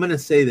know what? I'm gonna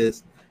say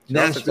this. she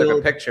also took a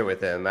Nashville, picture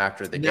with him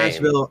after the game,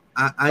 Nashville.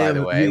 I by the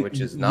am way, you. which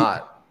is You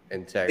not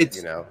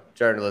it's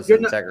journalism you're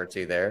not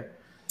integrity there.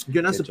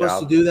 you're not Good supposed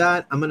to job. do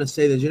that. I'm gonna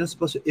say this. You're not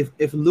supposed to.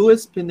 If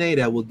Luis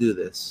Pineda will do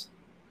this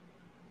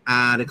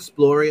at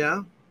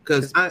Exploria,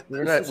 because We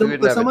would never some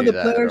of do the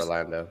that in players,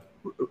 Orlando.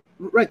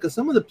 right? Because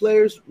some of the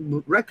players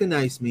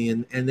recognize me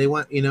and they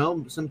want,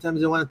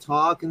 sometimes they want to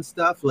talk and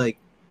stuff. Like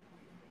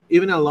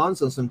even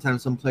Alonso,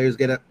 sometimes some players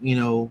get up,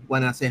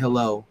 want to say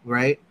hello,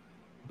 right?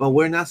 But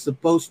we're not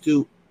supposed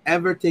to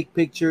ever take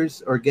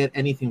pictures or get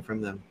anything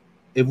from them.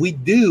 If we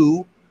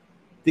do,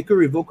 they could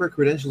revoke our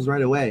credentials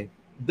right away.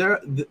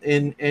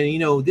 And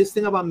this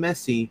thing about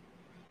Messi,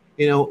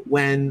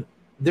 when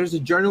there's a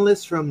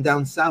journalist from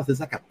down south, it's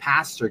like a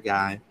pastor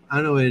guy. I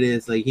don't know what it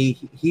is. Like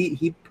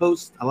he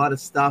posts a lot of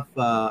stuff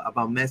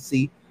about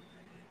Messi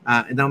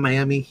and now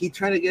Miami. He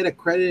tried to get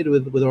accredited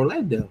with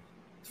Orlando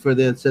for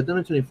the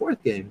September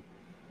 24th game,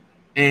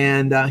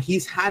 and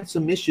he's had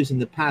some issues in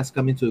the past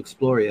coming to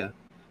Exploria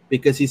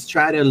because he's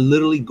tried to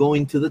literally go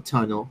into the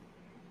tunnel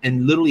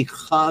and literally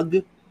hug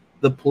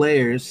the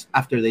players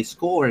after they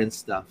score and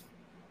stuff.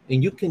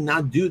 And you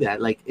cannot do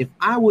that. Like if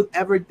I would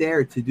ever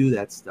dare to do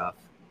that stuff,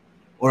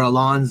 or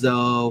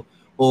Alonso,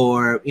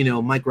 or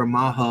Mike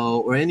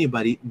Ramajo, or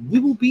anybody, we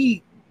will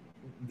be.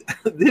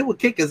 They will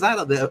kick us out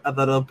of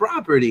the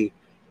property.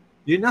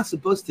 You're not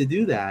supposed to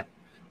do that.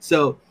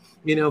 So,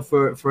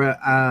 for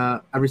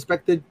a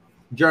respected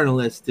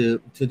journalist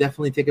to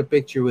definitely take a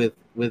picture with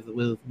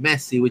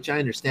Messi, which I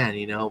understand,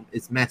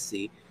 it's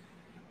Messi,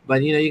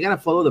 but you got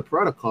to follow the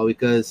protocol,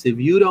 because if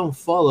you don't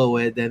follow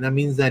it, then that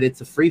means that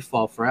it's a free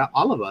fall for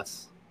all of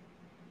us.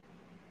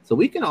 So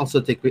we can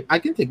also I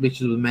can take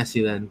pictures with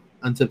Messi then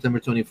on September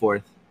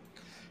 24th.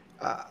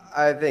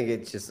 I think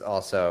it's just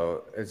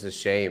it's a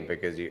shame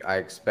because I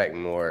expect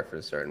more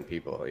for certain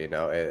people.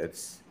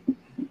 It's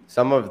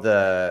some of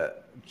the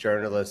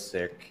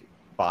journalistic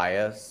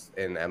bias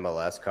in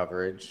MLS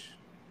coverage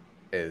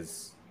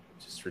is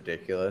just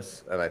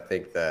ridiculous. And I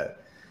think that,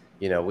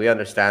 we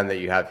understand that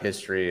you have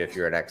history if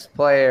you're an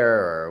ex-player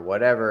or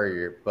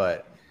whatever,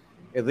 but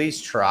at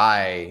least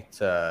try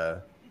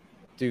to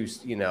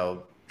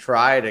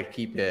try to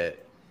keep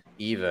it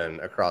even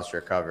across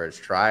your coverage.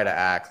 Try to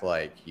act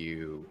like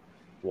you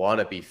want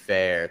to be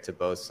fair to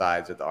both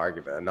sides of the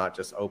argument and not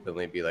just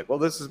openly be like, well,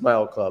 this is my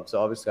old club, so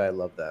obviously I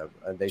love them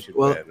and they should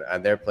win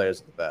and their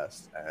players are the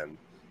best. And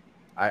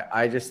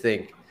I just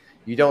think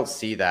you don't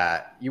see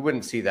that. You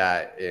wouldn't see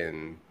that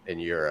in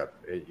Europe.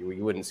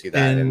 You wouldn't see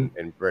that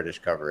in British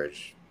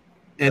coverage.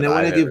 And I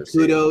want to give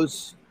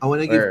kudos.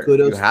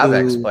 You have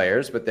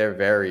ex-players, but they're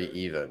very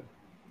even.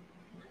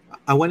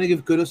 I want to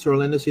give kudos to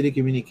Orlando City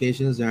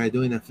Communications. They are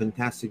doing a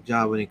fantastic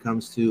job when it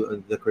comes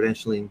to the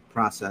credentialing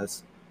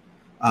process.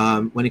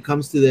 When it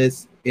comes to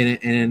this,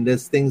 and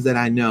there's things that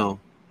I know,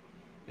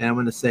 and I'm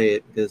going to say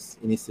it because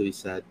it needs to be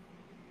said.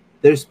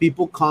 There's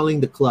people calling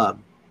the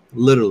club,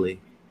 literally.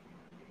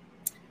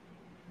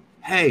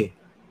 Hey,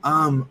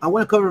 I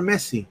want to cover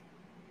Messi.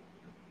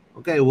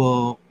 Okay,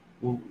 well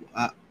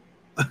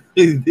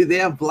they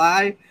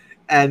apply,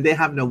 and they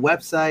have no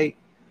website,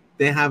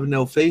 they have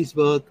no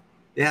Facebook,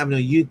 they have no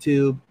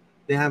YouTube,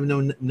 they have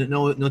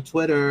no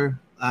Twitter,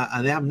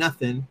 they have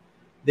nothing.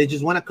 They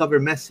just want to cover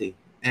Messi,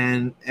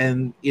 and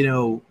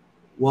go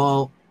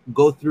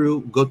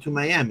to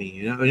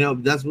Miami.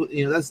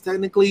 That's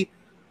technically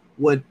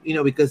what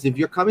because if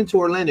you're coming to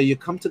Orlando, you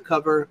come to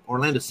cover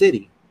Orlando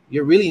City.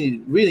 You're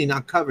really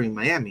not covering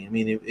Miami. I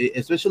mean,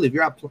 especially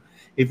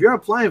if you're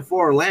applying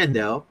for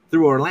Orlando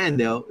through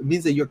Orlando, it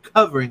means that you're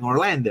covering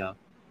Orlando.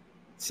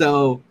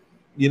 So,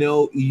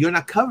 you're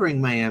not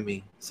covering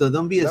Miami. So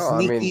don't be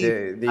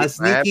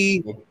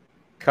sneaky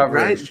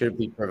coverage right? should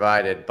be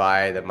provided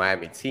by the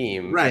Miami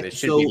team. Right. And it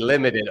should be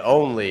limited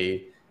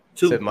only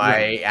to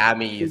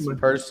Miami's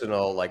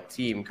personal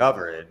team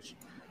coverage.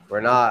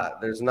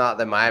 There's not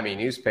the Miami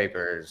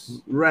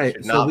newspapers. Right.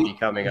 Should not be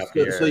coming up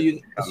here.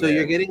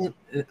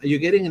 You're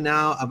getting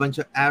now a bunch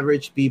of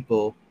average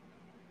people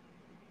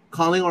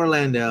calling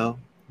Orlando,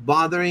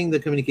 bothering the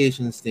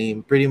communications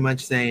team, pretty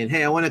much saying,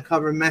 "Hey, I want to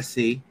cover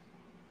Messi,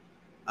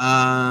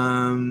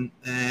 and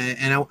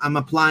I'm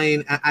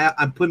applying.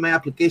 I put my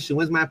application.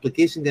 When's my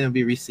application going to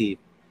be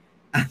received?"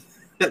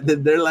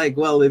 They're like,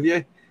 "Well,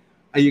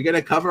 are you going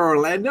to cover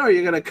Orlando or are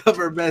you going to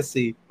cover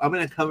Messi?" "I'm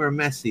going to cover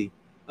Messi."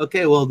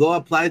 "Okay, well, go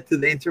apply to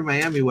the Inter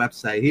Miami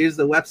website. Here's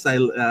the website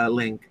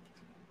link."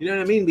 You know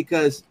what I mean?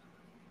 Because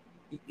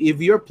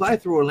if you apply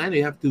through Orlando,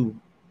 you have to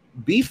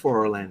be for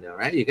Orlando,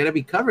 right? You got to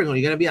be covering, or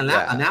you got to be an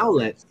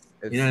outlet.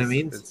 You know what I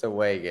mean? It's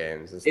away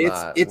games.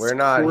 We're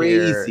not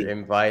crazy. Here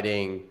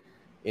inviting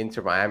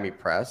Inter Miami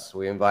press.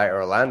 We invite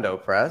Orlando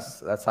press.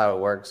 That's how it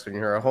works when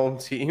you're a home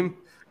team.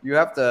 You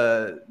have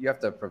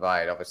to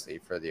provide, obviously,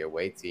 for the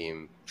away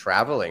team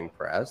traveling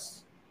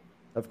press,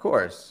 of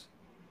course.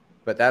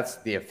 But that's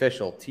the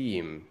official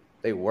team.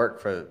 They work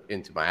for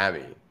Inter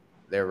Miami.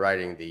 They're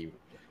writing the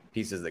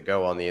pieces that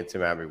go on the Inter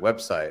Miami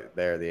website.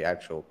 They're the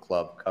actual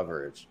club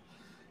coverage.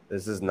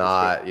 This is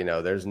not,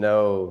 there's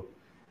no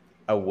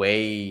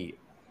away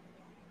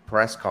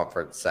press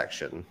conference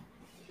section,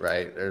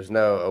 right? There's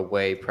no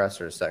away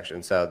presser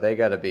section. So they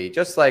got to be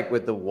just like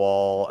with the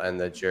wall and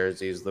the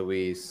jerseys,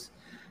 Luis,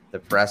 the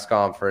press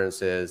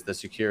conferences, the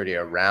security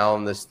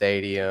around the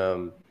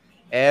stadium,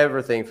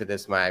 everything for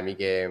this Miami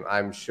game.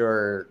 I'm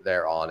sure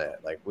they're on it.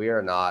 Like, we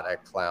are not a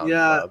clown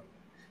club.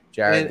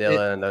 Jared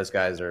Dillon and those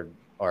guys are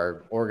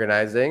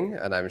organizing,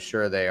 and I'm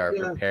sure they are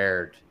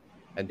prepared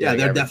and doing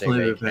they're everything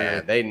definitely they prepared.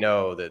 can. They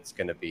know that it's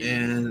going to be.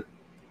 And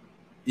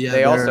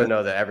they also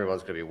know that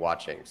everyone's going to be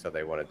watching, so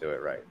they want to do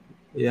it right.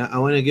 Yeah, I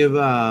want to give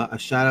a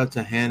shout out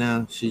to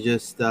Hannah. She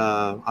just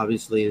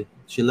obviously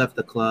she left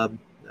the club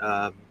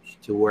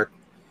to work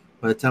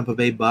for the Tampa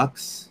Bay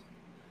Bucks.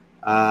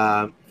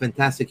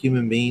 Fantastic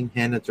human being,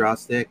 Hannah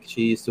Drostick.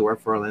 She used to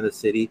work for Orlando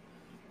City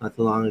not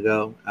too long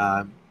ago.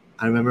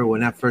 I remember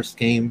when I first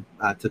came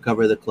to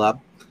cover the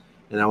club,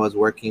 and I was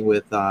working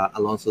with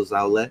Alonso's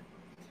Outlet.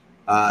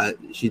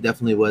 She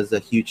definitely was a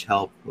huge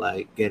help,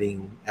 like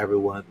getting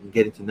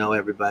to know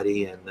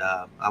everybody, and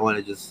I want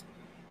to just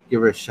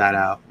give her a shout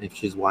out if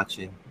she's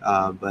watching.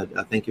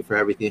 But thank you for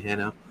everything,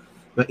 Hannah.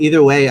 But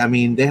either way, I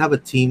mean, they have a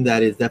team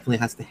that definitely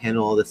has to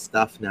handle all this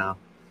stuff now,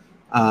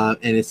 and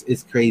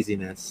it's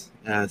craziness.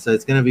 So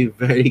it's gonna be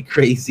very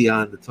crazy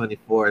on the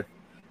 24th.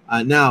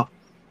 Now,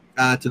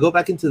 to go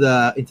back into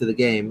the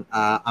game,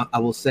 I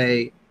will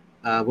say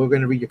we're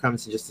gonna read your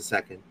comments in just a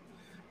second.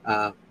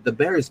 The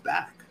Bear is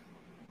back.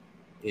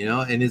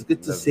 And it's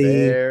good to see.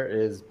 The Bear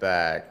is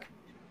back.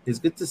 It's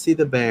good to see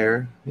the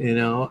Bear,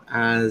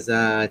 as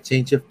a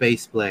change of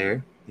pace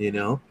player,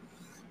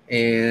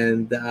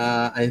 and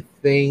I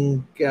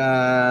think,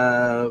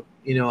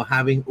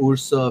 having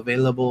Urso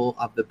available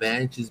off the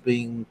bench is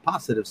being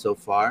positive so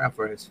far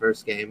for his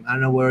first game. I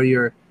don't know, what are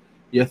your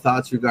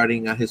thoughts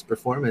regarding his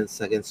performance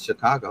against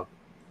Chicago?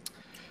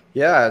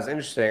 Yeah, it's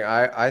interesting.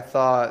 I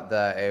thought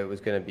that it was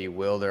going to be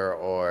Wilder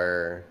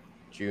or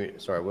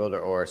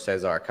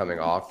Cesar coming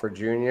off for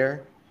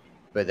Junior,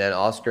 but then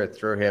Oscar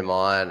threw him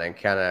on, and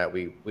kind of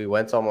we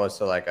went almost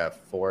to like a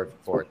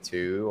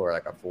 4-4-2 or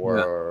like a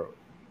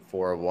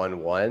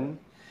 4-4-1-1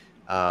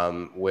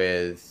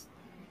 with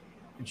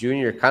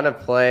Junior kind of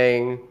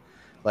playing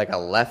like a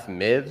left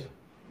mid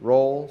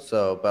role.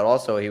 So, but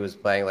also he was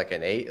playing like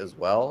an 8 as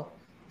well.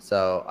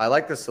 So I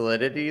like the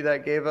solidity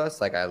that gave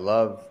us. Like, I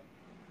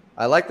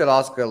like that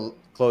Oscar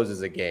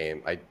closes a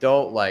game. I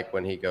don't like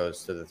when he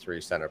goes to the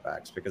 3 center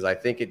backs, because I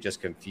think it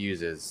just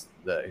confuses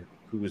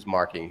who's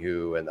marking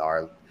who and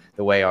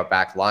the way our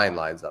back line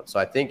lines up. So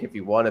I think if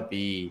you want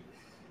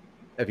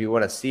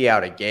to see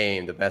out a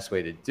game, the best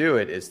way to do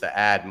it is to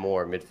add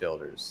more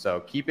midfielders.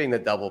 So keeping the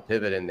double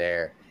pivot in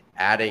there,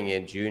 adding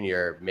in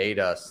Junior, made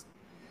us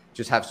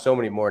just have so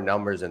many more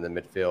numbers in the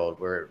midfield,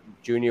 where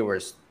Junior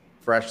was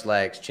fresh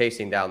legs,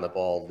 chasing down the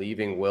ball,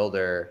 leaving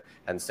Wilder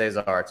and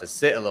Cesar to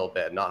sit a little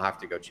bit and not have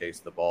to go chase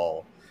the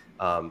ball.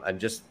 And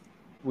just,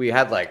 we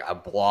had like a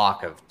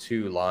block of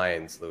 2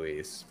 lines,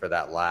 Luis, for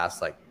that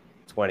last like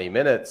 20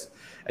 minutes,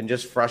 and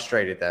just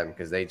frustrated them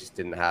because they just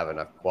didn't have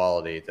enough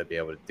quality to be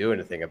able to do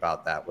anything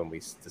about that when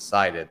we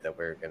decided that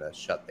we were going to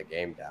shut the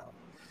game down,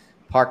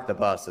 park the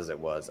bus as it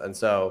was. And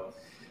so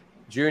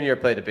Junior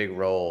played a big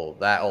role.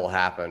 That all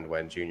happened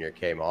when Junior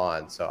came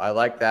on. So I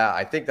like that.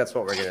 I think that's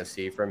what we're going to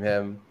see from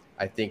him.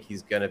 I think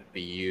he's going to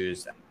be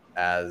used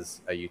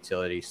as a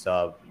utility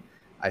sub.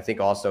 I think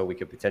also we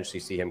could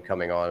potentially see him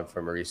coming on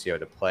for Mauricio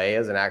to play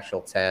as an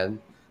actual 10,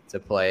 to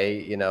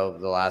play, the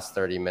last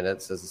 30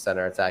 minutes as a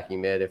center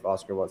attacking mid if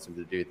Oscar wants him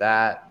to do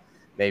that.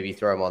 Maybe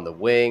throw him on the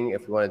wing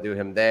if we want to do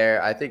him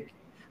there. I think,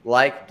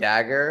 like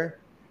Dagger,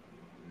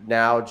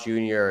 now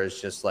Junior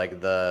is just like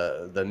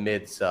the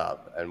mid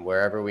sub, and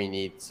wherever we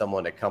need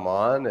someone to come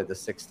on at the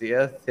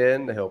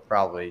 60th he'll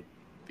probably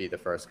be the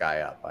first guy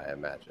up, I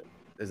imagine.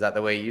 Is that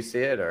the way you see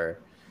it, or?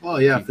 Oh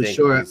yeah, for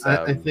sure.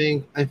 I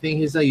think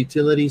he's a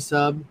utility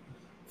sub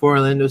for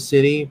Orlando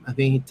City. I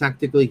think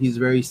tactically he's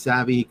very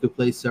savvy. He could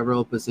play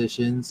several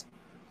positions,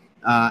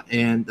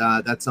 and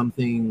that's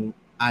something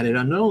added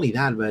on. Not only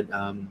that, but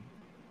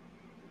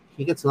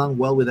he gets along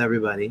well with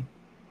everybody,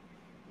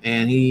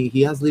 and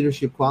he has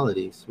leadership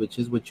qualities, which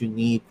is what you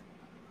need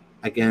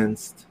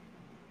against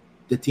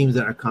the teams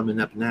that are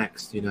coming up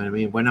next. You know what I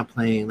mean? We're not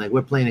playing like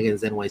we're playing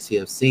against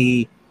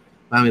NYCFC.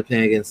 We're going to be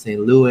playing against St.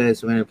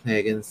 Louis. We're going to play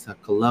against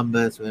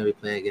Columbus. We're going to be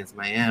playing against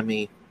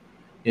Miami.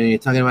 You're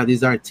talking about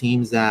these are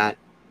teams that,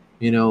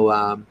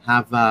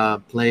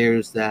 have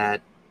players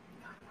that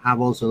have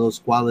also those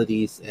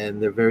qualities,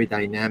 and they're very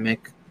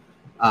dynamic,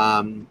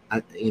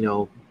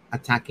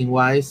 attacking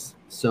wise.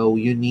 So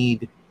you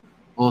need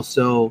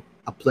also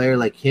a player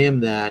like him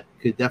that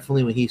could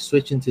definitely, when he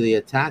switch into the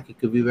attack, he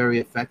could be very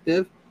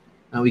effective.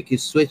 And we could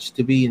switch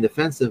to be in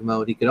defensive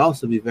mode. He could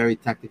also be very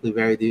tactically,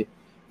 very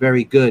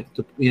good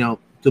to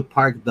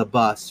park the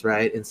bus,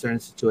 right, in certain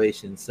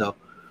situations. So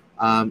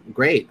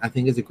great. I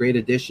think it's a great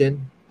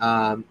addition.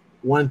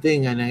 One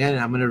thing, and again,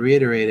 I'm going to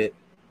reiterate it,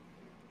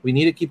 we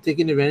need to keep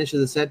taking advantage of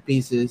the set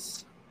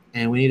pieces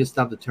and we need to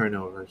stop the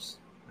turnovers.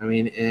 I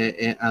mean,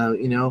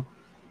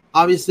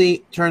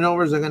 obviously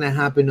turnovers are going to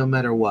happen no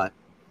matter what,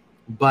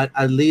 but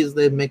at least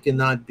they make it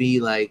not be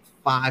like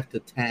 5 to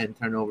 10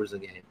 turnovers a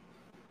game.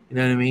 You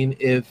know what I mean?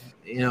 If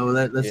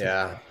let's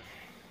that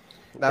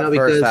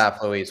first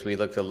half, Luis, we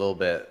looked a little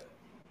bit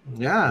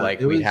like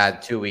we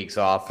had 2 weeks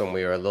off and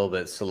we were a little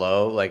bit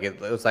slow. Like it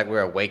was like we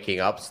were waking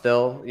up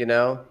still.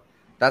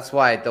 That's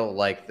why I don't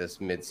like this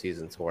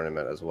midseason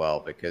tournament as well,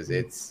 because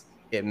it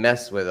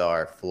messed with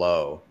our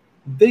flow.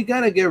 They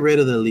gotta get rid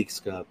of the Leagues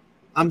Cup.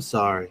 I'm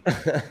sorry.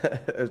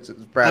 It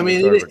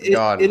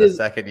is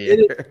second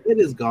year. It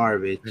is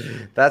garbage.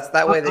 That's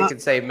that way they can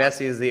say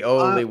Messi is the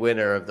only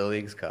winner of the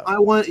Leagues Cup. I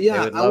want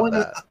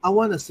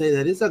to say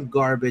that it's a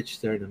garbage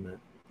tournament.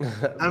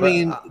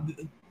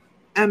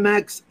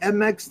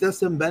 MX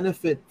doesn't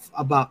benefit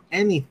about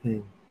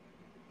anything.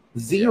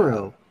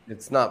 Zero. Yeah,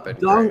 it's not been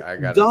great, I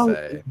gotta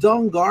say.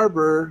 Don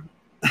Garber,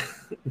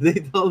 they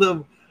told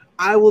him,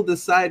 I will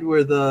decide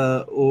where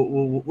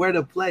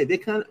to play.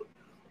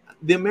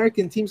 The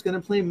American team's gonna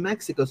play in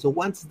Mexico. So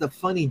what's the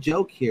funny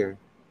joke here?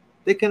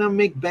 They cannot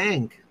make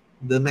bank,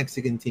 the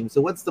Mexican team. So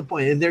what's the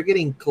point? And they're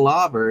getting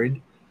clobbered,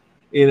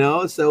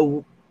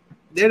 so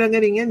they're not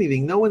getting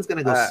anything. No one's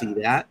gonna go see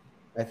that.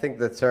 I think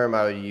the term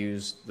I would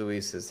use,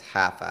 Luis, is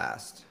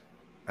half-assed.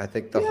 I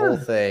think the whole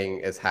thing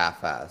is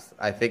half-assed.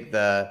 I think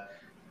the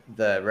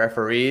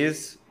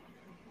referees,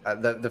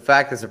 the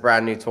fact it's a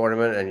brand new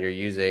tournament and you're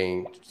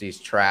using these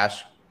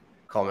trash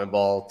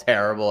CONMEBOL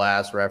terrible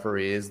ass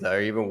referees that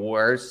are even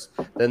worse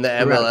than the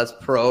MLS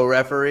Pro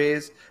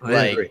referees.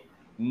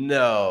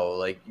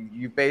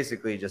 You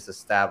basically just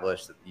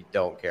established that you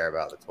don't care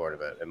about the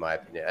tournament, in my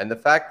opinion. And the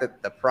fact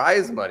that the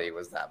prize money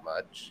was that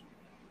much,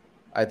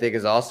 I think,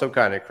 is also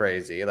kind of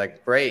crazy.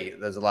 Like, great,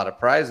 there's a lot of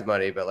prize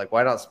money, but like,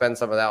 why not spend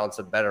some of that on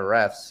some better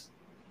refs?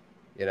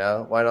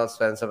 Why not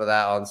spend some of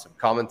that on some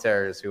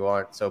commentators who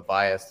aren't so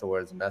biased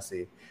towards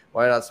Messi?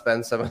 Why not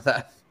spend some of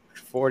that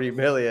 $40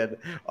 million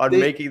on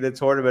making the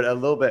tournament a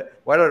little bit?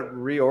 Why not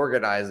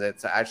reorganize it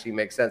to actually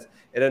make sense?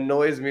 It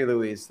annoys me,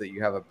 Luis, that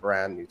you have a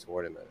brand new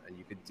tournament and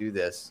you could do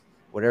this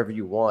whatever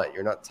you want.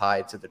 You're not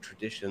tied to the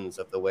traditions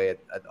of the way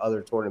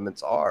other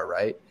tournaments are,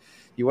 right?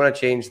 You want to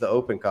change the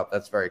Open Cup,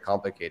 that's very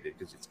complicated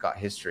because it's got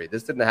history.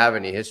 This didn't have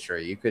any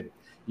history. You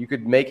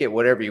could make it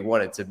whatever you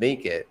wanted to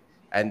make it,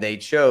 and they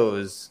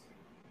chose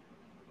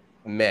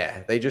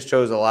they just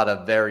chose a lot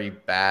of very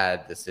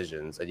bad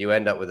decisions, and you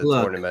end up with a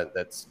tournament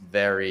that's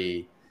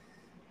very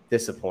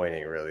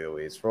disappointing, really,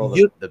 Luis. For all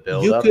the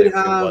build-up, it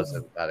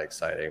wasn't that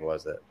exciting,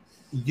 was it?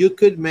 You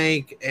could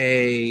make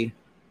a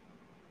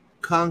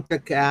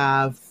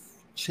CONCACAF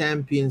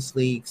Champions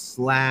League /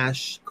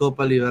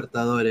 Copa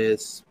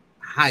Libertadores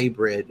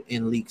hybrid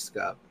in Leagues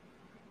Cup.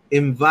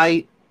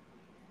 Invite,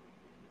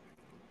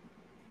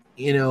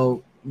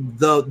 the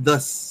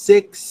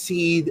 6th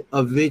seed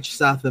of each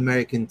South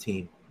American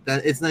team.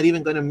 That it's not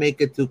even going to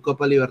make it to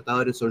Copa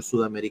Libertadores or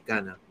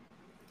Sudamericana,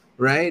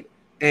 right?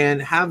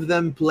 And have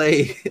them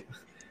play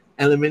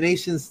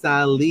elimination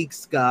style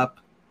Leagues Cup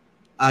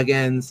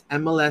against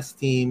MLS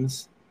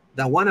teams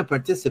that want to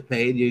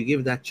participate. You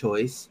give that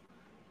choice,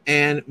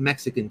 and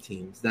Mexican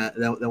teams that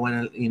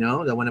want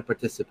to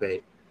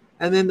participate,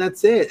 and then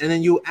that's it. And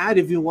then you add,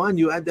 if you want,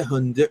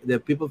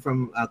 the people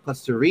from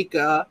Costa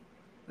Rica.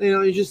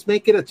 You just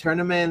make it a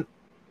tournament.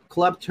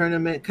 Club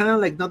tournament, kind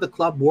of like not the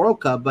Club World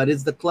Cup, but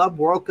it's the Club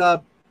World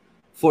Cup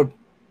for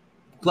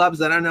clubs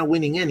that are not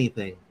winning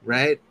anything,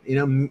 right?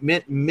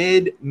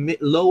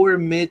 Lower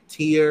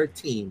mid-tier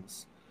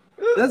teams.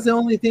 That's the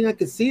only thing I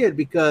could see it,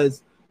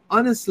 because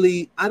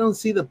honestly, I don't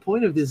see the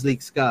point of this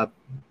Leagues Cup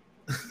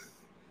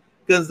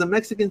because the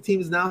Mexican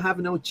teams now have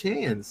no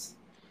chance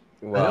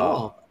at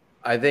all.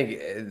 I think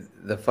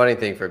the funny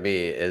thing for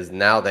me is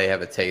now they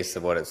have a taste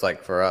of what it's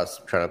like for us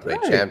trying to play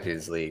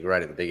Champions League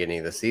right at the beginning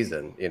of the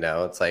season.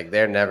 It's like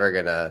they're never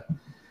going to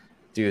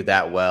do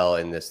that well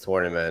in this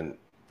tournament,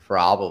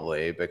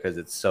 probably because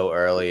it's so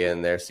early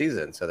in their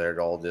season. So they're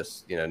all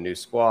just, new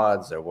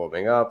squads. They're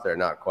warming up. They're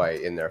not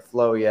quite in their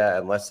flow yet,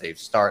 unless they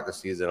start the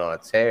season on a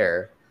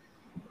tear.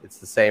 It's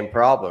the same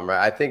problem,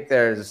 right? I think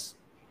there's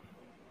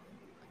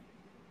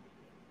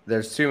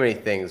too many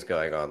things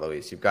going on,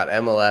 Luis. You've got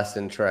MLS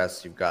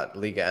interest, you've got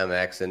Liga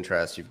MX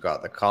interest, you've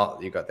got the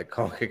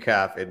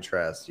CONCACAF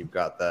interest, you've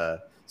got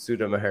the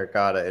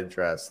Sudamericana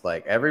interest.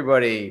 Like,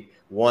 everybody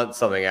wants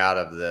something out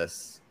of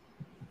this,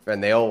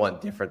 and they all want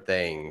different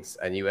things,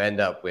 and you end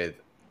up with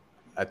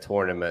a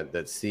tournament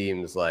that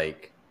seems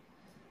like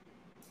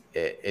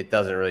it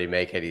doesn't really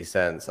make any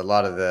sense. A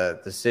lot of the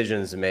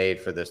decisions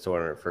made for this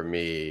tournament for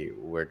me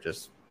were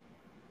just,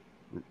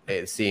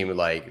 it seemed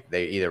like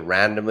they either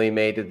randomly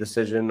made a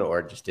decision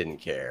or just didn't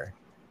care.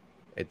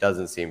 It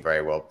doesn't seem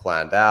very well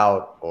planned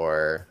out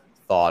or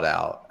thought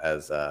out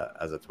as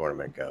a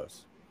tournament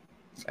goes.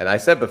 And I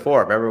said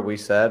before, remember we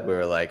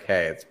were like,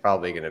 hey, it's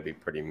probably going to be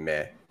pretty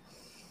meh.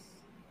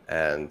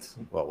 And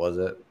what was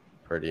it?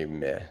 Pretty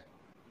meh.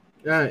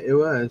 Yeah, it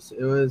was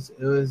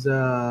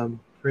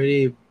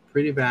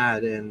pretty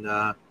bad. And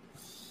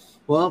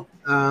Well,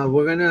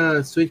 we're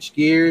gonna switch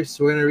gears.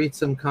 We're gonna read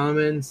some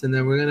comments, and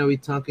then we're gonna be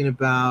talking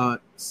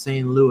about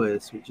St.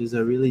 Louis, which is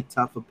a really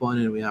tough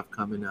opponent we have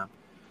coming up.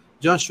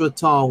 Joshua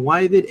Tall,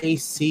 why did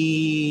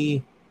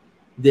AC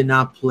did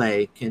not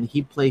play? Can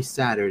he play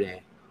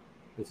Saturday?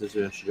 This is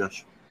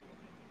Josh.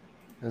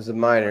 It was a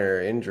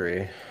minor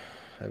injury,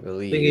 I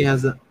believe. I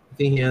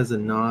think he has a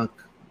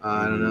knock.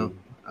 I don't know.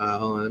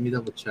 Hold on, let me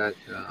double check.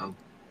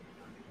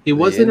 He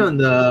wasn't on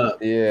the.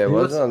 Yeah, it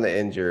wasn't on the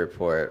injury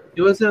report.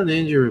 He wasn't on the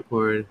injury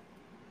report.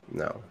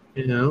 No.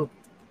 You know.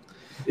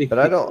 But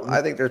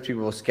I think there's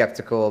people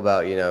skeptical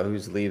about,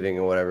 who's leaving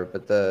and whatever,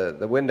 but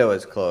the window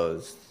is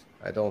closed.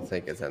 I don't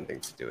think it's anything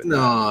to do with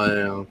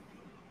that.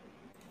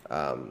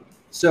 No.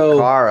 So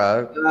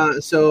Kara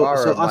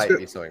Oscar might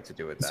be something to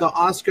do with that. So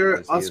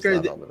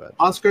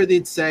Oscar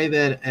did say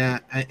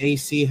that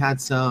AC had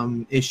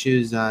some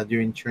issues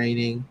during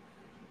training.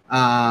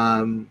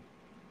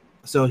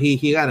 So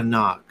he got a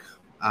knock,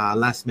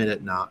 last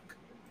minute knock,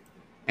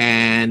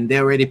 and they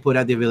already put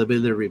out the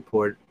availability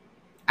report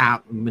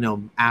out,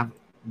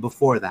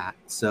 before that.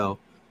 So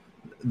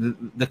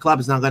the club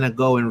is not going to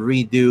go and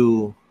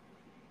redo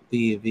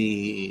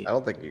the. I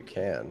don't think you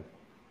can.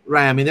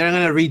 Right. I mean, they're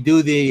going to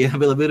redo the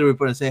availability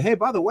report and say, hey,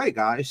 by the way,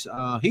 guys,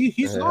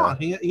 he's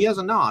not. He has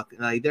a knock.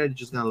 Like, they're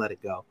just going to let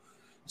it go.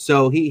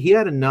 So he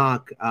had a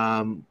knock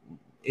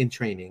in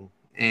training,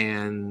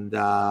 and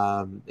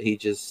he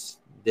just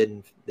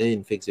didn't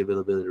fix the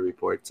availability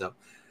report. So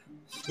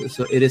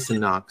it is a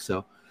knock.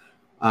 So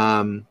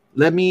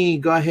let me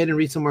go ahead and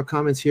read some more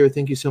comments here.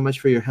 Thank you so much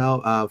for your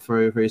help,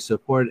 for your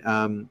support.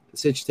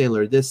 Sitch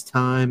Taylor, this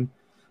time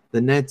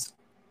the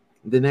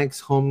next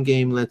home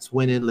game, let's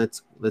win it.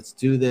 Let's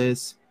do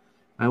this.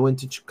 I went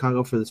to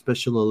Chicago for the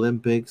Special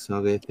Olympics.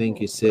 Okay,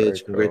 thank you, Sitch.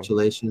 Cool.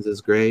 Congratulations,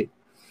 that's great.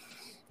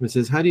 It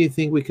says, how do you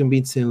think we can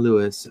beat St.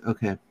 Louis?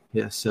 Okay,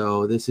 yeah.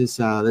 So this is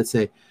let's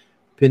say,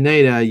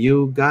 Pineda,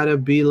 you gotta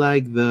be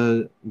like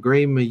the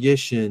Gray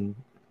Magician.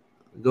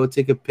 Go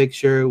take a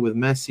picture with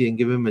Messi and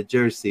give him a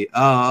jersey.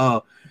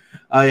 Oh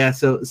yeah.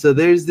 So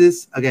there's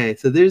this. Okay,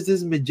 so there's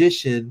this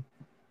magician.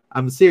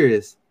 I'm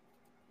serious.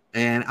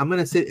 And I'm going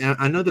to say,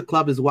 I know the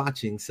club is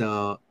watching.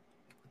 So,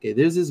 okay,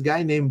 there's this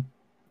guy named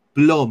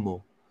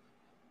Plomo,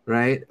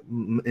 right?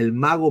 El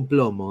Mago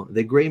Plomo,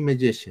 the great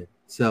magician.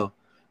 So,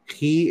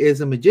 he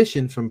is a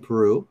magician from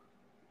Peru.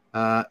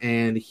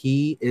 And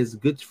he is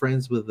good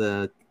friends with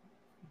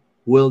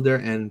Wilder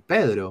and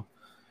Pedro.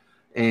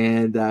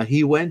 And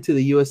he went to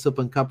the U.S.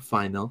 Open Cup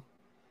final.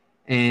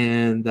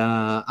 And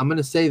I'm going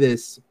to say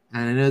this,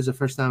 and I know it's the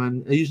first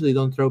time. I usually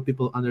don't throw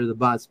people under the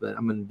bus, but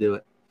I'm going to do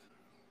it.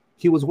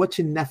 He was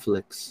watching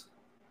Netflix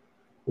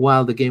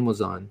while the game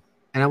was on,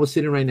 and I was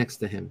sitting right next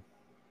to him,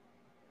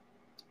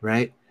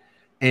 right?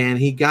 And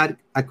he got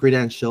a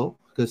credential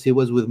because he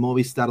was with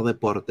Movistar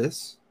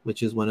Deportes,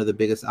 which is one of the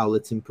biggest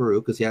outlets in Peru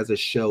because he has a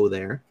show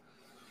there.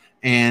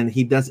 And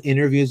he does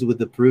interviews with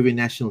the Peruvian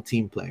national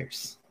team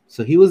players.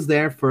 So he was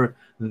there for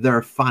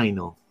their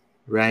final,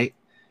 right?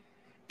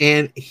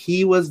 And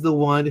he was the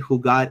one who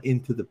got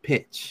into the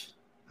pitch.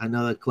 I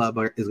know the club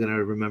is going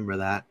to remember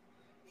that.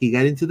 He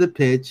got into the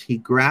pitch. He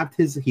grabbed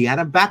he had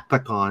a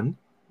backpack on.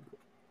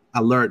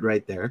 Alert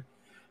right there.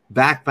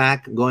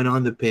 Backpack going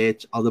on the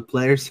pitch. All the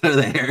players are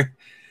there.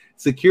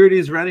 Security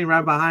is running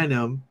right behind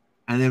him.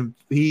 And then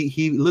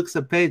he looks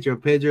at Pedro.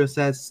 Pedro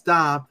says,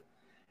 stop.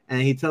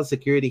 And he tells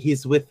security,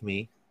 he's with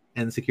me.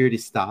 And security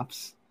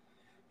stops.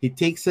 He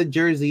takes a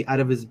jersey out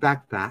of his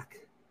backpack.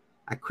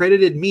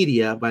 Accredited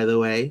media, by the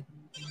way.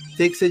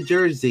 Takes a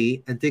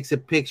jersey and takes a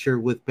picture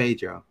with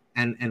Pedro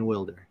and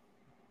Wilder.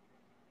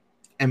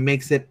 And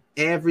makes it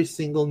every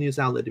single news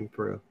outlet in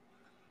Peru.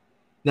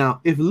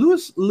 Now, if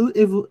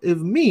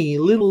me,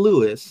 little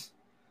Louis,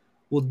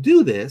 will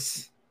do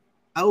this,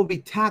 I will be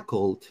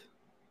tackled,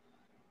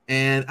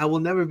 and I will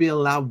never be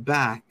allowed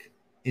back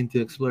into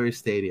Explorer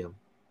Stadium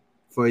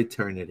for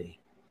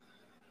eternity.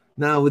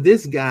 Now, with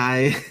this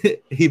guy,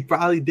 he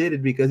probably did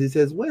it because he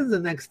says, "When's the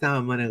next time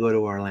I'm gonna go to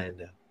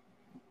Orlando?"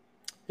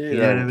 You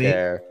know what I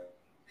mean?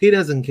 He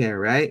doesn't care,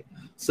 right?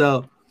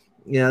 So.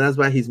 Yeah, that's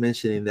why he's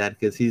mentioning that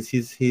because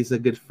he's a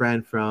good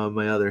friend from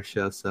my other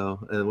show. So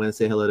I want to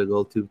say hello to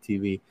GoldTube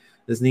TV.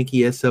 The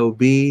Sneaky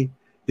SOB.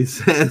 He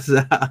says,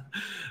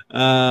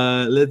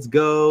 "Let's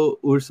go."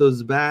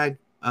 Urso's back.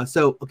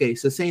 So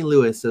St.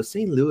 Louis. So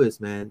St. Louis,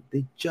 man,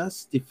 they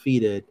just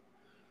defeated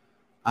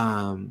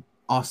Austin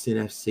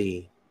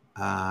FC.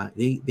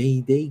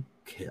 They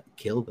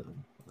killed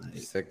them. Like,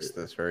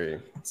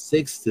 6-3.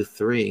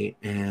 6-3,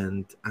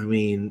 and I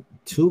mean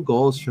 2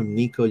 goals from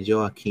Nico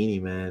Joaquini,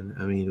 man.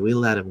 I mean, we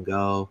let him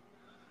go,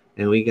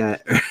 and we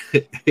got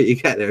you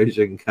got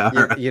Erjan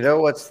Kara. You know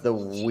what's the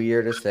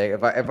weirdest thing?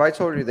 If I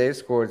told you they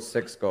scored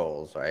 6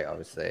 goals, right?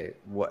 Obviously,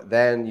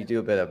 then you do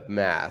a bit of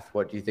math.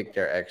 What do you think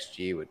their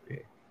XG would be?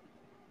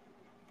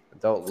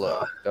 Don't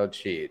look. Don't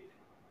cheat.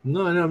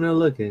 No, I'm not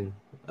looking.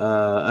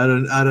 I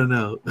don't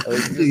know.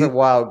 This is a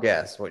wild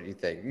guess. What do you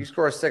think? You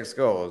score 6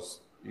 goals.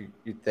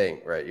 You'd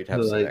think, right? You'd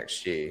have some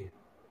XG.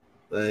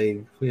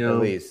 Like, at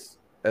least.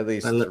 at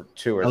least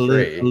two or at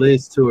three. At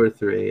least 2 or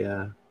 3,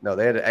 yeah. No,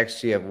 they had an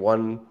XG of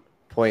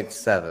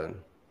 1.70.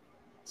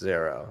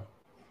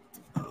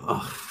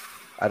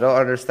 I don't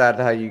understand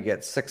how you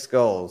get 6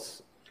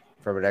 goals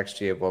from an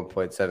XG of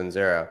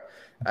 1.70.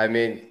 I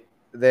mean,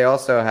 they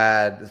also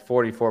had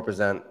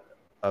 44%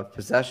 of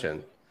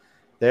possession.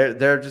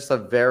 They're just a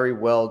very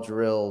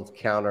well-drilled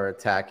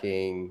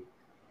counter-attacking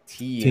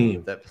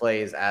team that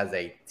plays as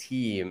a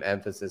team,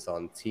 emphasis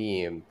on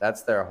team.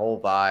 That's their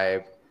whole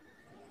vibe.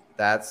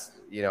 That's,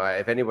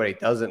 if anybody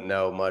doesn't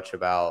know much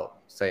about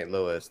St.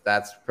 Louis,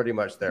 that's pretty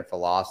much their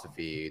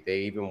philosophy.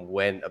 They even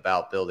went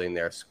about building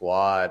their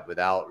squad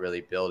without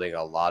really building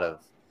a lot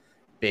of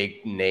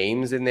big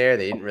names in there.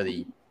 They didn't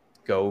really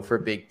go for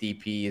big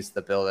DPs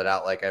to build it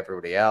out like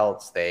everybody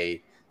else.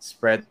 They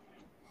spread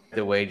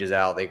the wages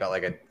out. They got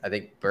I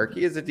think Berkey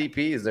is a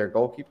DP, is their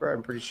goalkeeper,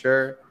 I'm pretty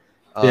sure.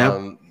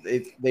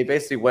 They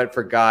basically went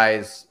for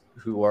guys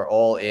who are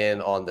all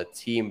in on the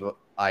team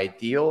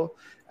ideal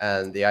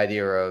and the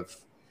idea of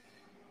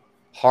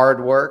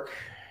hard work,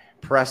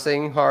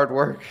 pressing hard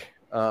work,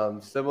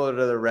 similar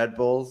to the Red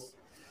Bulls,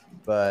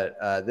 but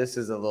this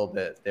is a little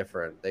bit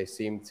different. They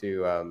seem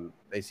to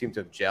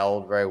have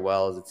gelled very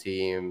well as a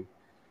team,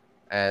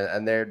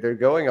 and they're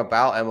going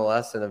about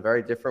MLS in a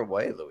very different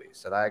way,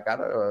 Luis. And I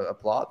gotta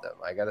applaud them.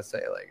 I gotta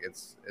say,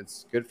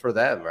 it's good for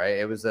them, right?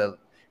 It was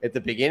at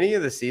the beginning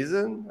of the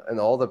season and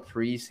all the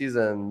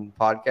preseason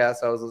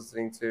podcasts I was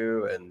listening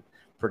to and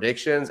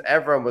predictions,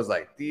 everyone was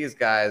like, these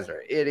guys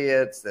are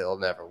idiots. They'll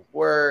never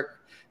work.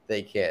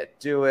 They can't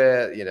do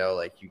it. You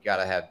got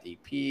to have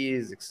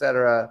DPs,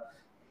 etc.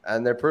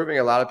 And they're proving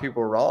a lot of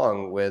people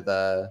wrong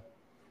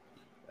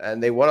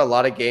and they won a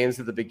lot of games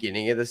at the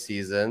beginning of the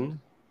season.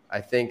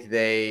 I think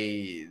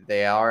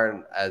they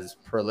aren't as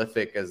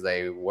prolific as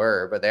they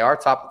were, but they are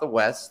top of the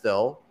West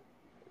still.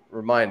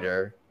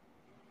 Reminder,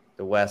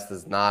 the West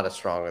is not as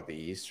strong as the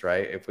East,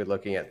 right? If we're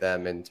looking at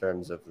them in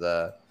terms of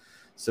the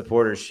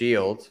Supporters'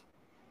 Shield,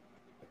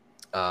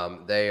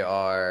 they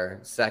are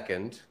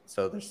second,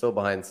 so they're still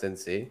behind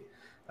Cincy.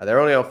 They're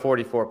only on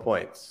 44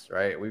 points,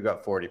 right? We've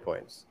got 40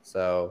 points.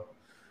 So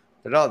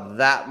they're not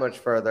that much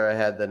further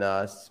ahead than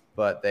us,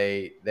 but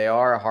they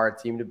are a hard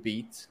team to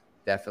beat,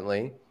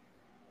 definitely.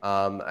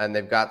 And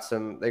they've got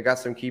some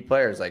key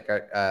players like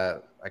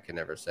I can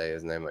never say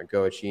his name, like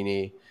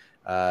Goachini,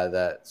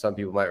 that some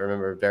people might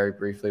remember very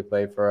briefly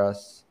played for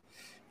us.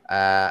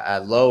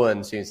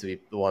 Lowen seems to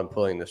be the one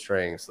pulling the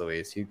strings,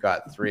 Luis. He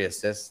got 3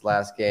 assists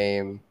last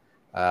game.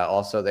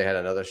 Also, they had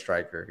another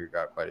striker who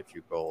got quite a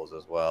few goals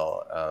as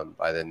well,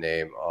 by the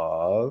name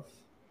of,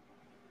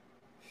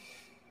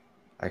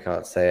 I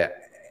can't say it,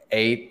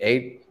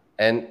 Adirian,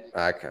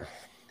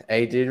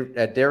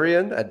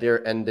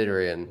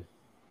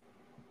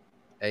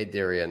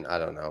 I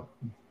don't know.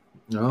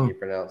 No. How do you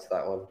pronounce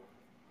that one?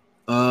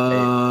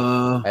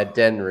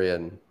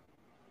 Adeniran.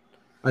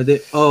 Are they?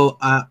 Oh,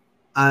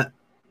 I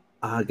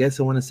guess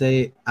I want to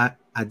say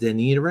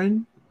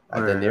Adeniran.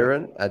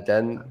 Adeniran.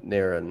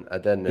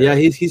 Yeah,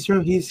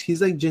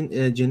 he's like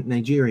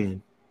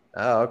Nigerian.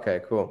 Oh,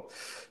 okay, cool.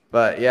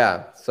 But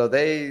yeah, so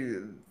they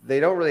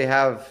don't really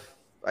have.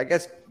 I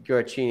guess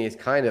Gioacchini is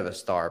kind of a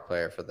star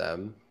player for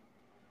them,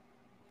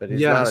 but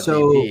he's not a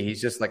DP.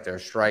 He's just like their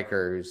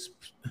striker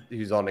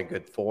who's on a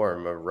good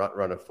form, a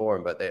run of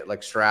form. But they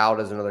like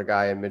Stroud is another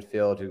guy in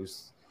midfield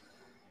who's,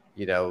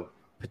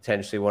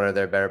 potentially one of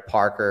their better.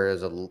 Parker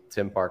is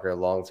Tim Parker, a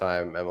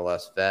longtime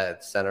MLS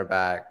vet, center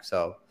back.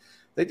 So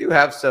they do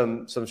have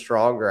some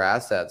stronger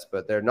assets,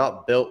 but they're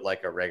not built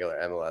like a regular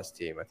MLS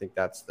team. I think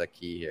that's the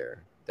key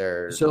here.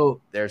 They're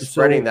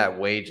spreading that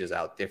wages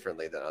out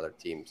differently than other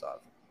teams have.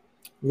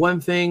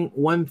 One thing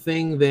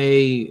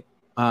they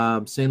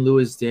St.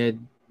 Louis did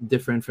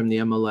different from the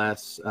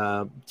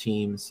MLS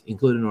teams,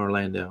 including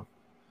Orlando,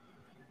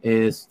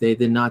 is they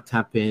did not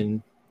tap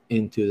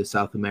into the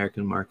South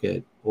American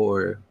market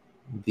or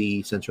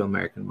the Central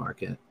American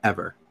market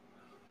ever.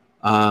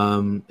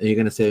 And you're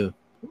gonna say,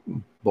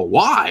 but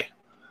why?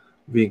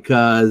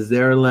 Because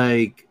they're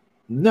like,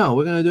 no,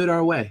 we're gonna do it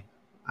our way.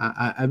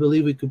 I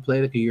believe we could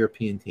play like a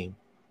European team,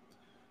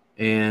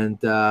 and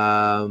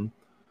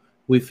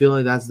we feel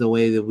like that's the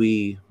way that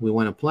we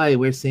want to play.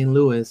 We're St.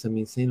 Louis. I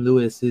mean, St.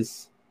 Louis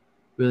is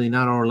really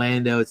not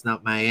Orlando. It's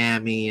not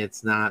Miami.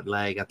 It's not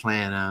like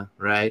Atlanta,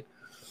 right?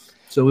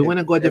 So we want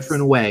to go a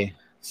different way.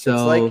 So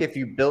it's like if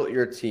you built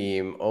your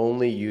team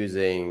only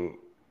using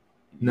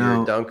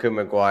your Duncan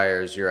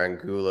McGuire's, your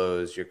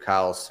Angulos, your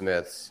Kyle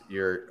Smiths,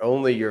 your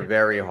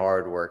very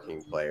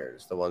hardworking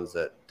players, the ones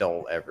that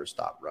don't ever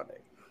stop running.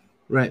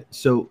 Right.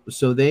 So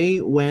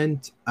they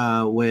went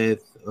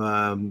with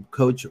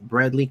Coach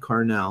Bradley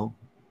Carnell.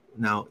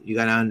 Now you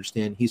got to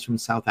understand he's from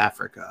South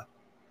Africa,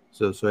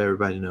 so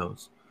everybody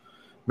knows.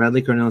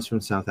 Bradley Carnell is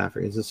from South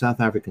Africa. He's a South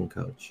African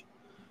coach.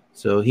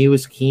 So he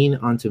was keen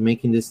onto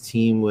making this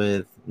team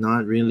with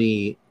not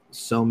really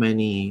so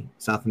many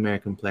South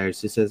American players.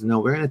 He says, no,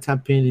 we're going to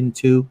tap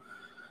into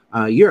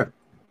Europe.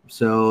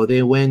 So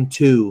they went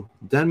to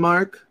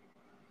Denmark.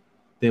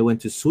 They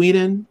went to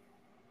Sweden.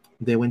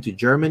 They went to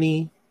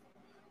Germany.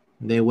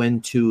 They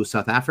went to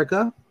South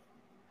Africa,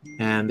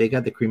 and they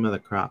got the cream of the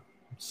crop.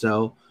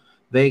 So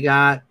they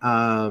got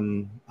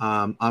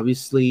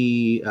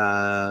obviously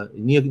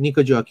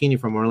Nico Gioacchini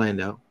from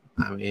Orlando,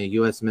 a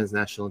U.S. men's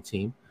national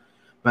team.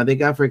 But they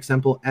got, for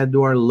example,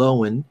 Edouard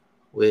Lowen,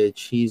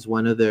 which he's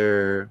one of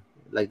their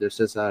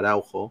Cesar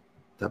Araujo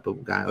type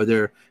of guy, or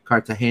their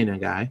Cartagena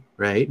guy,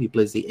 right? He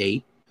plays the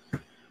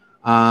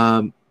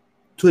 8.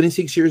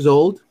 26 years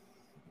old,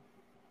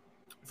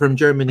 from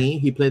Germany.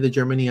 He played the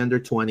Germany under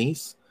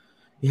 20s.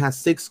 He has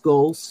 6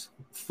 goals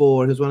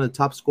he's one of the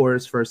top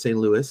scorers for St.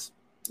 Louis,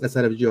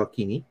 outside of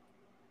Gioacchini.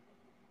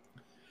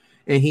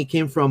 And he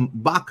came from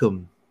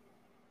Bochum.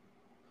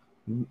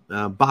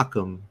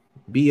 Bochum.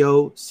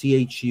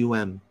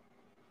 Bochum.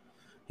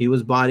 He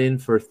was bought in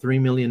for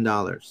 $3 million.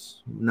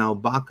 Now,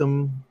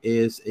 Bochum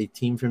is a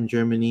team from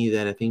Germany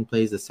that I think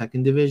plays the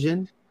 2nd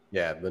division.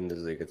 Yeah,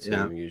 Bundesliga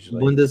team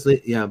usually.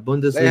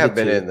 Bundesliga. They have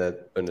been in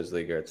the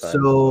Bundesliga at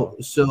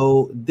times.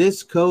 So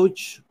this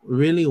coach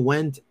really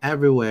went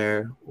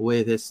everywhere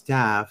with his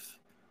staff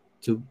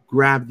to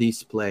grab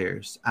these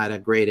players at a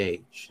great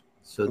age.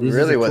 So this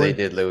really, what they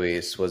did,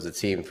 Luis, was a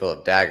team full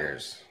of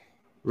daggers.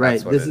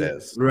 That's what it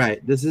is.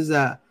 Right. This is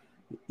a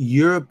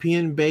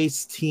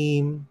European-based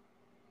team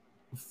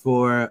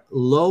for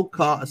low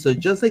cost. So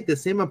just like the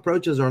same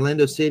approach as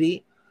Orlando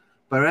City,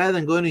 but rather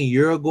than going to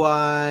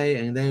Uruguay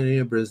and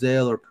then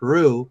Brazil or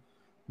Peru,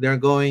 they're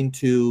going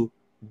to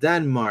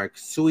Denmark,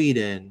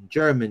 Sweden,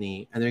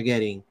 Germany, and they're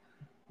getting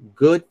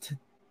good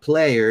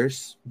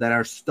players that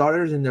are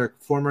starters in their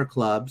former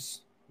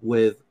clubs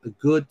with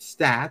good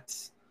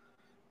stats,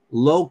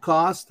 low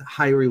cost,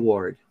 high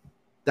reward.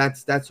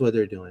 That's what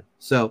they're doing.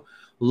 So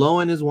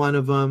Lowen is one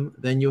of them.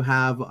 Then you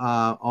have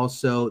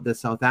also the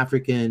South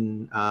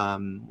African,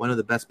 one of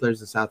the best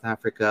players in South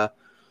Africa,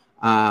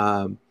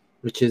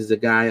 which is the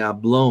guy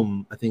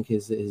Blom, I think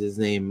is his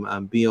name,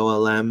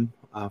 Bolm.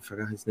 I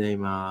forgot his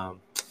name.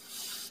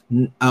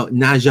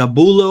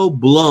 Najabulo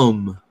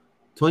Blom,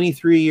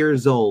 23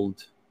 years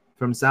old,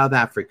 from South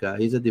Africa.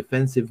 He's a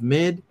defensive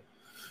mid,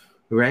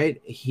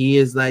 right? He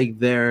is like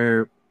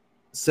their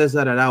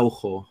Cesar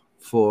Araujo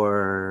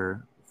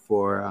for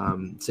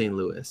St.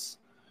 Louis.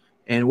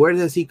 And where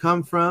does he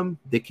come from?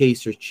 The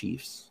Kaiser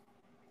Chiefs.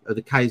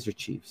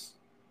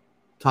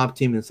 Top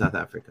team in South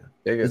Africa.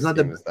 Biggest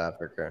team in South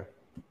Africa.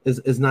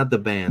 It's not the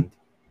band,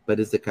 but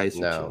it's the Kaiser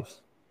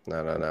Chiefs.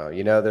 No.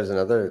 You know, there's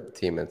another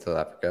team in South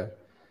Africa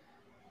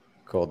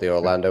called the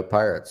Orlando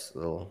Pirates.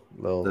 Little.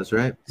 That's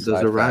right.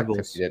 Those are rivals.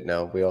 If you didn't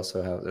know, we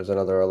also have. There's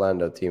another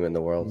Orlando team in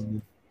the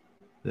world.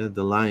 They're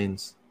the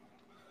Lions.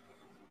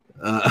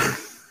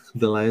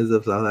 The Lions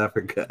of South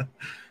Africa.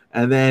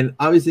 And then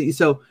obviously,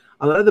 so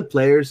a lot of the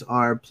players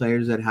are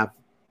players that have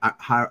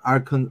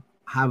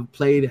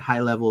played high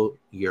level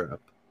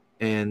Europe,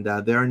 and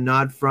they're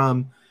not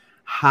from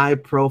high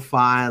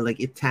profile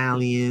like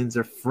Italians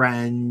or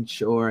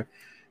French or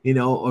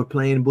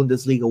playing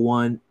Bundesliga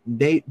 1.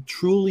 They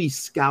truly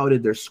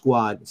scouted their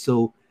squad,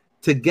 so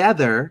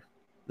together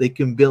they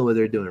can build what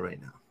they're doing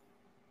right now.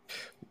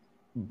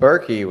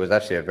 Berkey was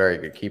actually a very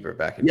good keeper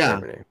back in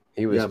Germany.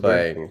 He was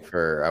playing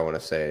for, I want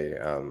to say,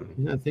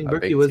 I think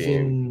Berkey was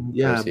in.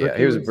 Yeah,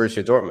 he was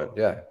Borussia Dortmund.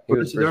 Yeah, he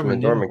was Borussia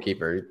Dortmund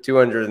keeper.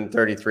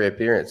 233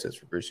 appearances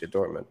for Borussia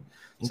Dortmund.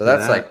 So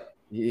that's like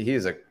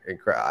he's I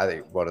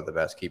think one of the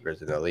best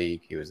keepers in the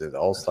league. He was in the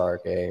All-Star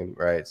game,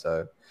 right?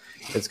 So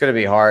it's going to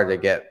be hard to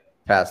get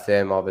past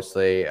him.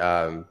 Obviously,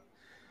 I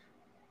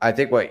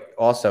think what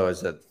also is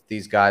that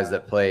these guys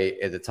that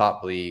play in the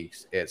top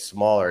leagues at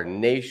smaller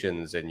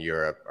nations in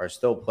Europe are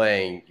still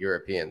playing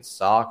European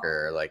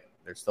soccer, like.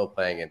 They're still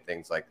playing in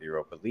things like the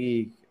Europa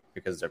League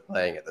because they're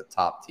playing at the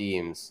top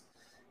teams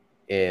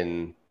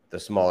in the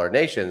smaller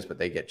nations, but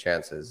they get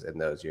chances in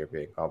those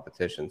European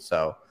competitions.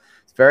 So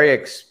it's very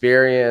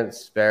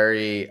experienced,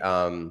 very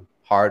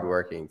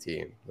hardworking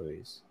team,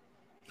 Luis.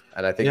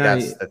 And I think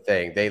that's the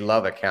thing. They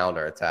love a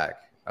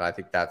counterattack. And I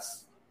think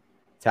that's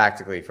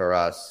tactically for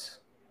us,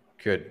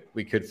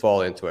 we could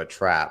fall into a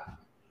trap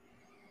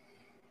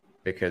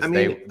because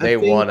they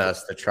want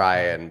us to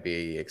try and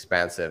be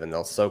expansive, and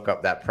they'll soak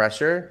up that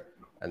pressure.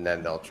 And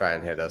then they'll try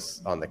and hit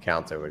us on the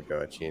counter with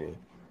Gioacchini.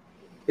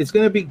 It's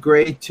going to be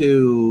great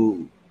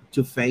to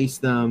face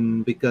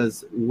them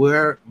because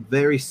we're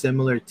very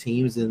similar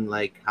teams in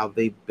like how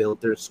they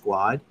built their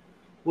squad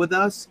with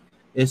us.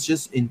 It's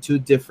just in 2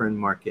 different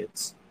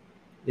markets.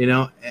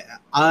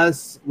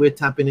 We're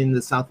tapping in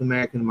the South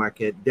American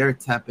market. They're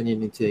tapping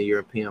into the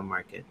European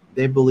market.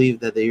 They believe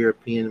that the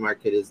European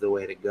market is the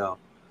way to go.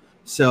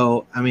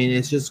 So, I mean,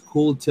 it's just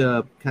cool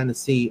to kind of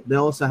see. They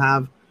also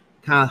have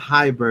Kyle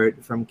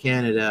Hybert from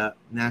Canada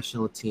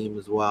national team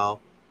as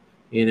well.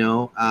 He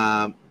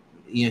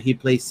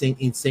plays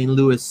in St.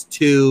 Louis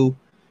too.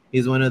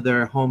 He's one of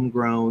their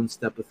homegrowns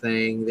type of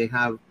thing. They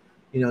have,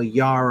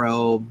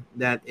 Yaro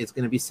that is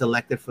going to be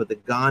selected for the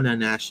Ghana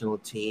national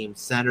team,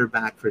 center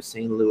back for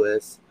St.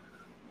 Louis.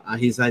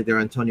 He's like their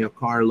Antonio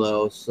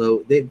Carlos.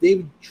 So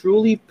they've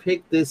truly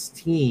picked this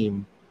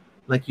team,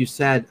 like you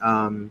said,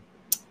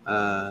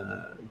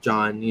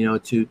 John,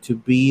 to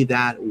be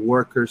that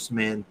workers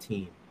man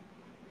team.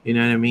 You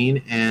know what I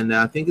mean? And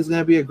I think it's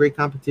going to be a great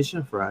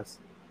competition for us.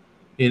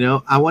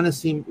 I want to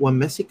see what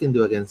Messi can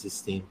do against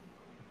this team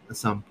at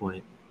some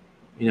point.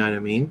 You know what I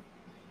mean?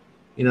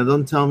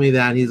 Don't tell me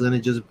that he's going to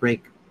just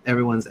break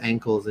everyone's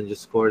ankles and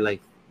just score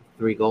like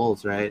 3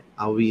 goals, right?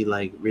 I'll be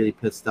like really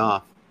pissed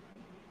off.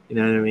 You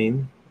know what I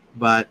mean?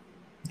 But,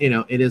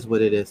 it is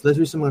what it is. Let's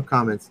read some more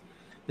comments.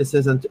 It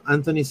says,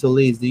 Anthony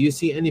Solis, do you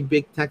see any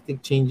big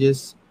tactic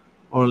changes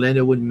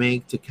Orlando would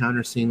make to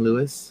counter St.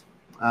 Louis?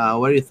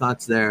 What are your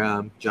thoughts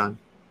there, John?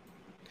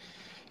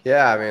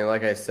 Yeah, I mean,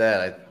 like I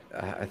said,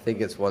 I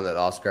think it's one that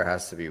Oscar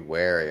has to be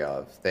wary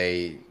of.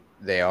 They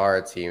are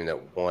a team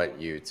that want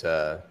you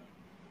to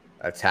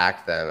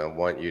attack them and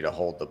want you to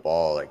hold the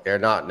ball. Like, they're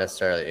not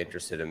necessarily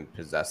interested in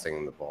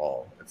possessing the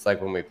ball. It's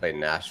like when we played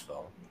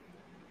Nashville.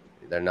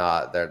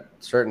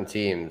 Certain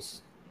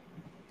teams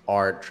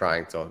aren't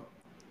trying to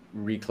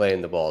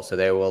reclaim the ball. So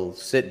they will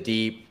sit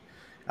deep,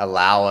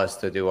 allow us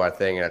to do our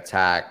thing and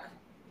attack,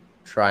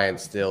 try and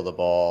steal the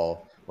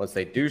ball. Once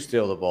they do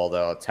steal the ball,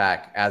 they'll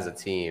attack as a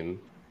team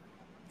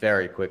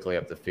very quickly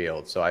up the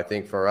field. So I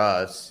think for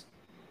us,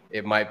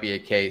 it might be a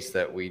case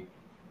that we,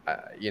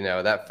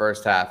 that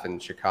first half in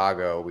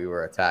Chicago, we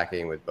were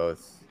attacking with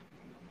both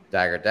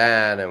Dagger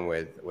Dan and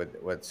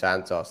with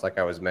Santos. Like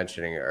I was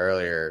mentioning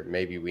earlier,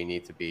 maybe we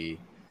need to be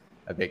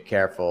a bit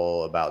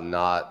careful about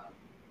not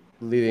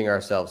leaving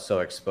ourselves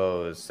so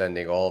exposed,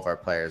 sending all of our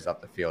players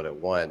up the field at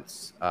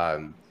once.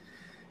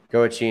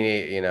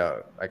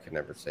 Goachini, I can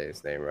never say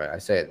his name right. I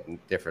say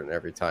it different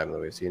every time,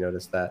 Luis. You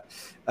notice that?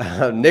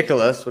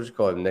 Nicholas, what you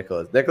call him,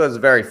 Nicholas? Nicholas is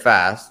very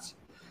fast.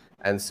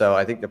 And so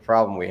I think the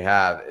problem we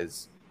have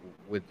is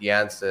with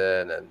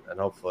Janssen and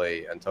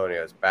hopefully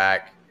Antonio's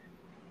back,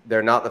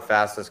 they're not the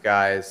fastest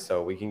guys,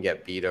 so we can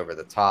get beat over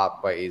the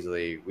top quite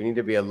easily. We need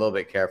to be a little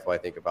bit careful, I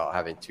think, about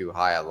having too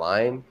high a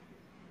line.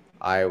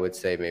 I would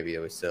say maybe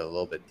we sit a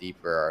little bit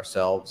deeper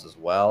ourselves as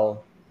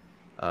well.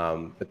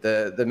 But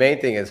the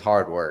main thing is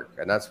hard work,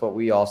 and that's what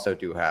we also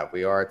do have.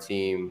 We are a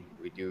team.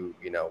 We do,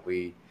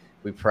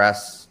 we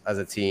press as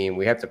a team.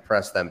 We have to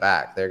press them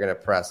back. They're going to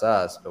press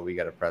us, but we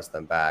got to press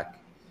them back.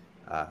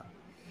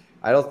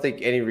 I don't think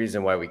any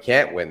reason why we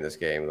can't win this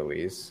game,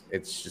 Luis.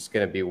 It's just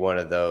going to be one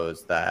of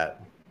those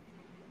that,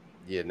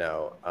 it's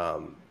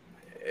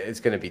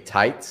going to be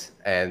tight,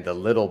 and the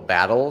little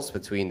battles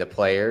between the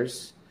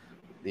players,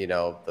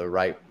 the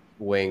right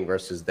wing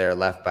versus their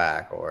left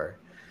back, or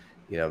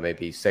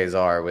maybe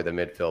Cesar with a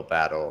midfield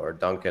battle, or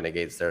Duncan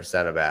against their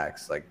center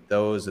backs. Like,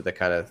 those are the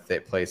kind of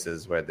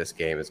places where this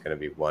game is going to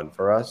be won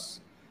for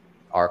us.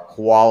 Our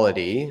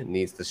quality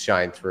needs to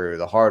shine through.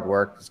 The hard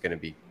work is going to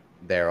be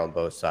there on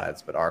both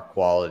sides, but our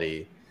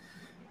quality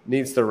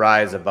needs to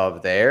rise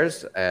above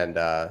theirs, and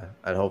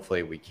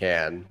hopefully we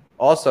can.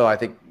 Also, I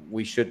think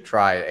we should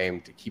try and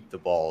aim to keep the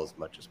ball as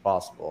much as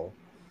possible.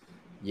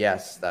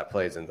 Yes, that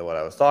plays into what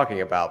I was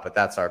talking about, but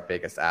that's our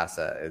biggest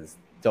asset is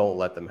don't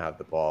let them have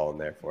the ball, and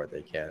therefore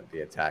they can't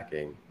be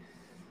attacking.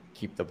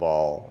 Keep the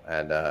ball,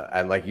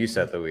 and like you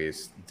said,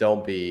 Luis,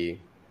 don't be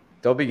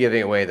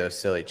giving away those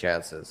silly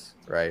chances,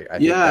 right?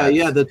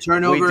 The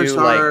turnovers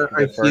are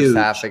the first huge.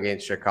 half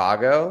against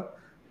Chicago.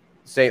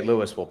 St.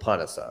 Louis will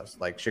punish us.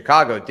 Like,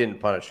 Chicago didn't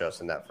punish us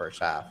in that first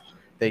half.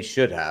 They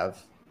should have,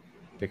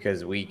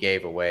 because we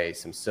gave away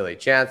some silly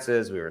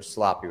chances. We were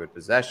sloppy with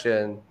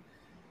possession.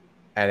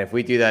 And if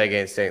we do that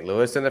against St.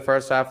 Louis in the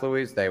first half,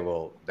 Luis, they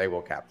will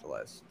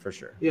capitalize for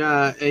sure.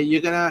 Yeah,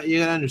 you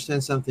gotta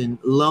understand something.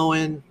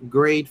 Lowen,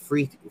 great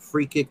free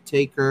kick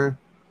taker,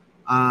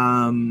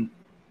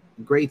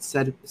 great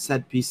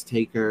set piece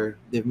taker.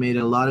 They've made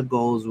a lot of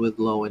goals with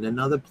Lowen.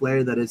 Another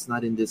player that is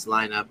not in this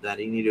lineup that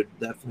you need to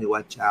definitely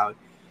watch out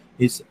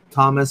is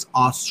Thomas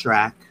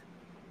Ostrak.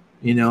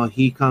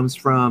 He comes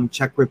from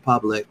Czech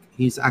Republic.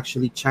 He's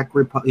actually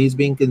He's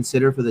being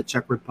considered for the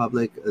Czech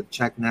Republic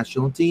Czech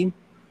national team.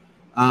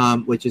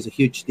 Which is a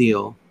huge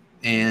deal.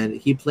 And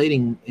he played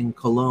in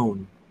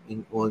Cologne,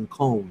 in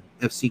Cologne,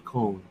 FC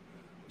Cologne,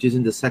 which is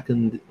in the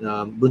second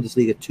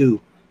Bundesliga 2.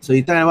 So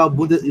you're talking about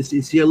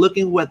you're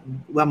looking what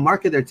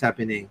market they're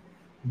tapping in.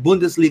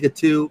 Bundesliga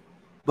 2,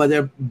 but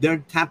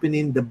they're tapping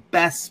in the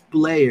best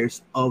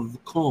players of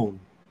Cologne.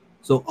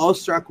 So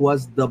Ostrak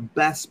was the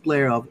best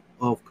player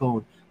of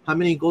Cologne. How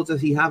many goals does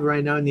he have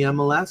right now in the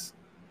MLS?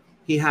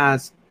 He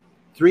has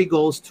 3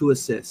 goals, 2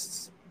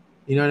 assists.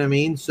 You know what I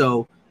mean?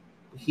 So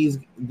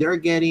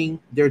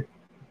they're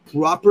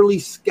properly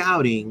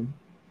scouting,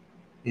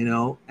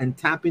 and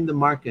tapping the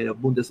market of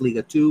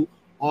Bundesliga 2,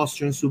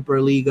 Austrian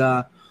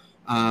Superliga,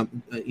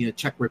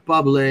 Czech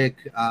Republic,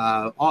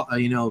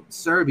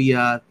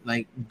 Serbia,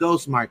 like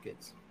those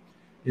markets.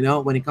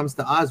 When it comes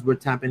to us, we're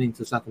tapping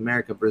into South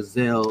America,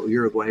 Brazil,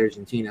 Uruguay,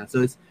 Argentina.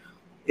 So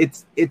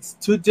it's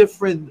 2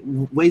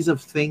 different ways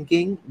of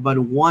thinking, but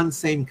one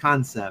same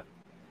concept.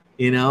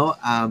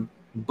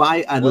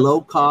 Buy at low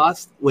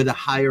cost with a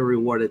higher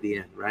reward at the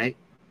end, right?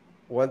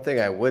 One thing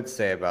I would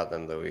say about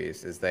them,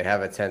 Luis, is they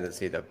have a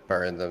tendency to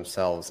burn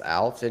themselves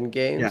out in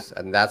games.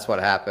 And that's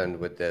what happened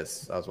with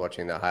this. I was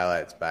watching the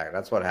highlights back.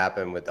 That's what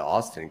happened with the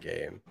Austin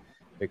game.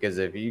 Because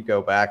if you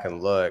go back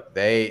and look,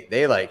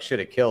 they like should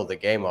have killed the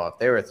game off.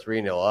 They were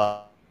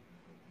 3-0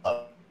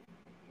 up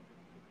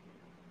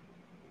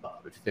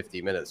with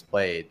 50 minutes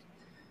played,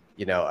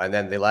 and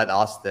then they let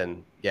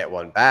Austin get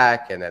one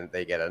back, and then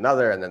they get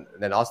another, and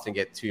then Austin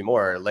get two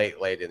more late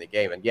in the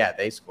game. And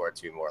they scored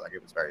two more. Like,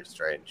 it was very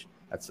strange.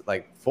 That's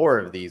like 4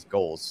 of these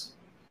goals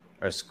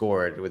are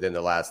scored within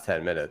the last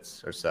 10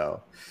 minutes or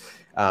so.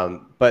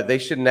 But they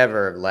should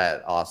never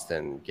let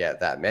Austin get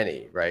that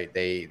many, right?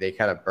 They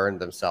kind of burned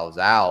themselves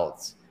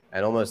out,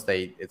 and almost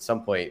at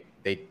some point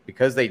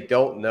because they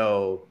don't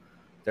know,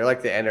 they're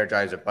like the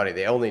Energizer Bunny.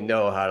 They only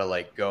know how to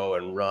like go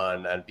and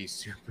run and be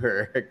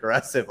super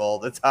aggressive all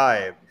the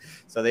time.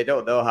 So they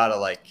don't know how to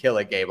like kill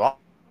a game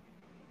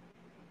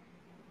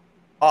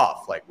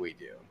off like we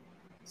do.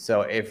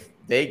 So if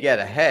they get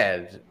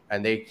ahead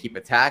and they keep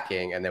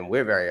attacking, and then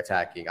we're very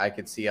attacking, I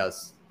could see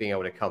us being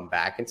able to come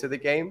back into the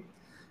game.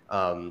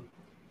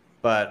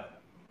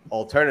 But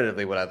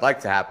alternatively, what I'd like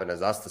to happen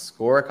is us to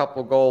score a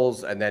couple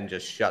goals and then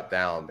just shut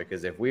down.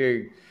 Because if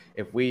we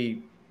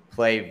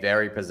play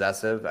very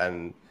possessive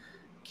and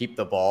keep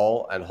the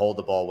ball and hold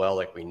the ball well,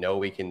 like we know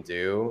we can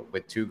do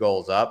with 2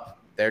 goals up,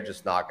 they're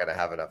just not going to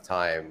have enough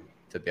time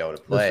to be able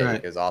to play.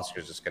 Right. Because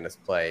Oscar's just going to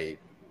play,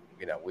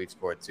 we've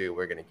scored 2,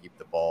 we're going to keep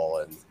the ball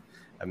and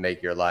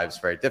make your lives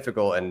very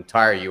difficult and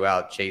tire you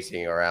out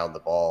chasing around the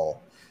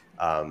ball,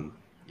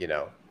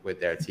 with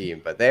their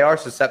team. But they are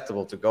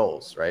susceptible to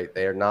goals, right?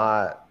 They're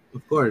not.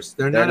 Of course,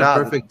 they're not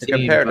a perfect team.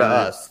 Compared to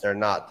us, they're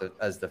not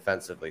as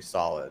defensively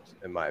solid,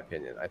 in my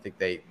opinion. I think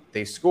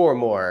they score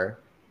more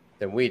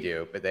than we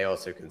do, but they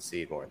also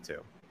concede more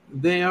too.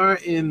 They're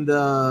in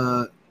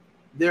the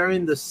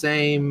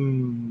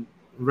same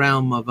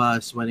realm of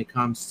us when it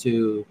comes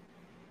to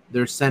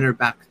their center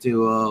back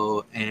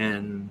duo,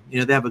 and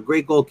they have a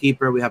great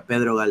goalkeeper. We have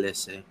Pedro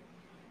Galese.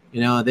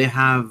 They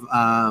have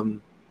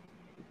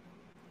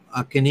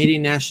a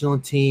Canadian national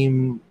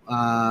team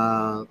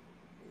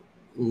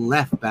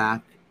left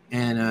back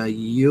and a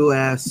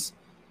U.S.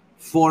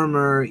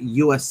 former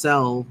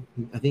USL.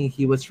 I think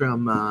he was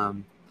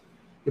from.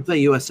 He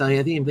played USL.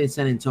 I think he played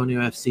San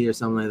Antonio FC or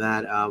something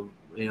like that.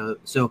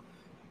 So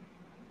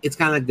it's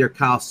kind of like their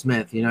Kyle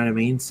Smith. You know what I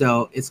mean?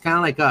 So it's kind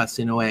of like us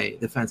in a way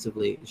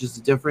defensively. It's just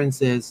the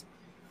difference is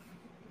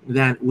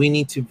that we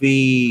need to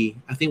be.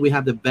 I think we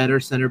have the better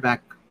center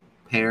back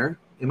pair,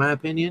 in my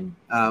opinion,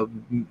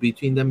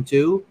 between them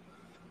two.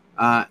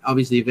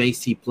 Obviously, if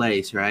AC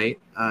plays, right?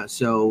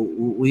 So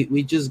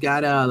we just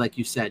gotta, like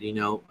you said,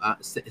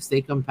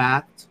 stay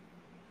compact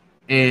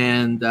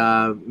and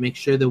make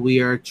sure that we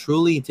are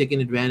truly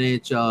taking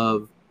advantage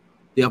of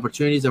the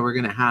opportunities that we're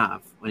gonna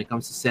have when it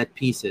comes to set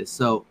pieces.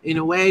 So in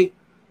a way,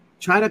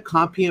 try to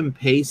copy and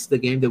paste the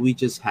game that we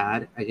just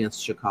had against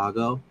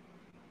Chicago,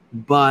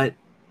 but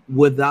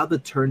without the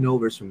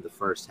turnovers from the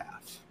first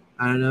half.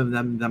 I don't know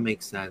if that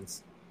makes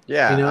sense.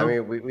 Yeah, I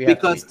mean, we have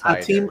because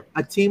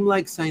a team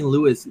like St.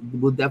 Louis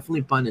will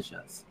definitely punish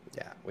us.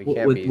 Yeah, we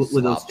can't be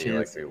sloppy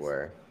like we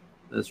were.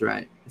 That's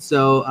right.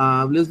 So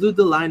let's do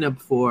the lineup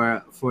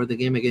for the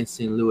game against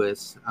St.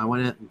 Louis. I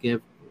want to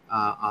give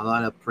a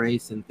lot of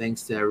praise and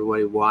thanks to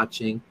everybody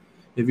watching.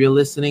 If you're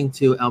listening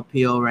to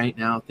LPO right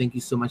now, thank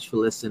you so much for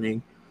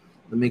listening.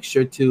 Make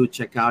sure to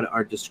check out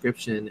our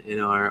description in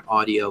our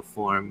audio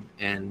form,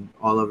 and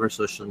all of our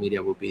social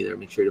media will be there.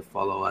 Make sure to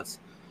follow us.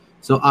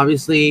 So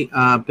obviously,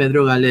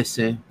 Pedro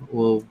Galese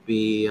will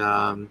be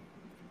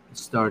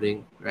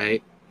starting,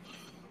 right?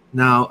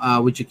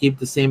 Now, would you keep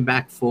the same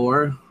back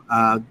 4?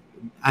 I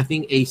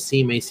think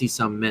AC may see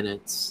some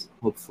minutes,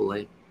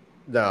 hopefully.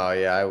 No,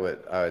 yeah, I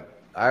would.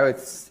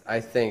 I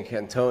think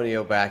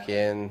Antonio back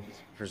in,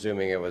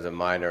 presuming it was a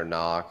minor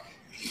knock,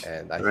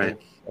 and I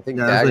think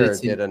Dagger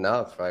did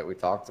enough, right? We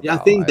talked about. Yeah,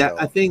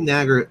 I think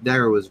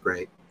Dagger was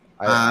great.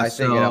 I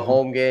think in a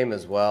home game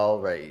as well,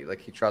 right? Like,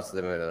 he trusted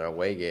them in an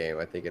away game.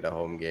 I think in a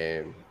home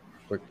game,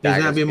 he's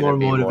gonna be more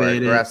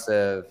motivated, more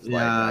aggressive.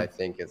 Yeah. Like, I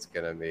think it's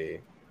gonna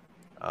be,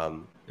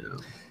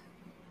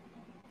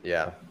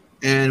 yeah.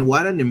 And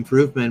what an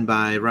improvement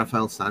by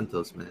Rafael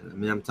Santos, man. I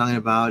mean, I'm talking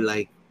about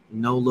like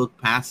no look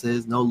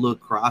passes, no look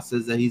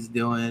crosses that he's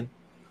doing.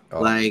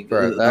 Oh, like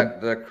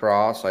the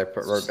cross I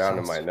wrote down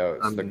in my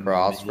notes. The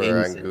cross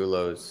for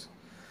Angulo's.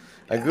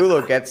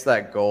 Angulo gets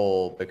that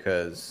goal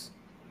because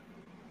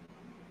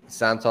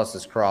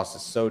Santos's cross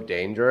is so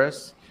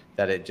dangerous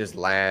that it just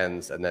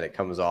lands and then it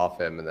comes off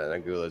him, and then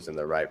Angulo's in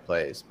the right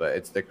place. But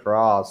it's the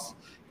cross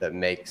that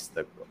makes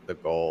the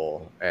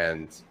goal.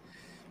 And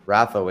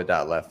Rafa with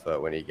that left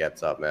foot when he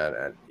gets up, man,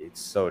 and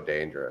it's so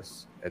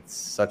dangerous. It's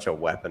such a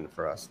weapon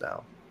for us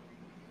now.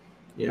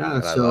 Yeah,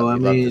 and so I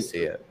mean, love to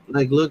see it.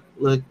 Like, look,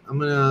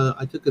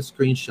 I took a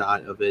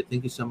screenshot of it.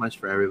 Thank you so much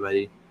for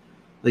everybody.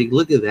 Like,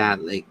 look at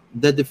that. Like,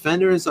 the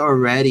defender is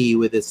already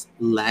with his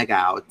leg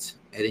out,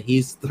 and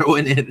he's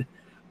throwing it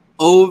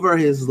over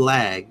his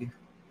leg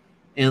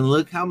and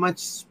look how much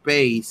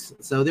space.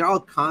 So they're all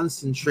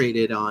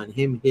concentrated on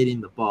him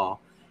hitting the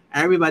ball.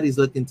 Everybody's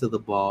looking to the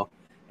ball.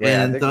 Yeah, I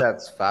And think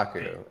that's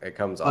Facu. It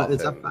comes off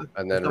it's him,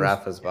 and then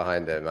Rafa's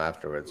behind him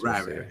afterwards.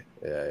 Right, We'll see. right.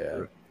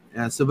 Yeah.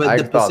 Yeah. So, but I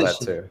the thought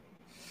position, that too.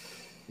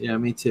 Yeah,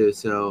 me too.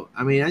 So,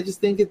 I mean, I just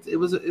think it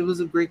was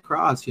a great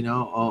cross,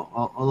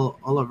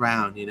 all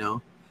around.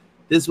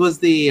 This was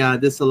the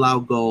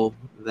disallowed goal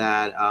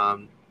that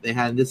they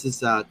had. This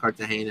is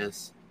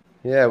Cartagena's.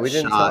 Yeah, we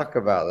didn't shot. talk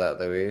about that,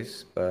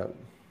 Luis, but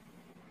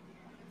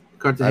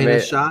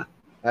Cartagena's shot.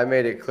 I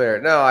made it clear.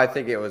 No, I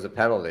think it was a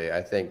penalty.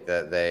 I think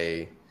that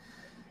they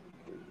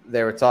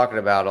were talking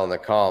about on the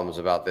comms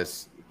about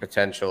this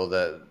potential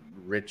that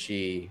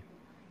Richie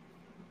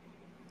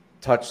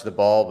touched the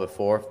ball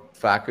before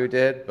Facu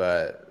did,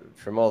 but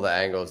from all the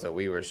angles that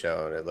we were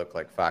shown, it looked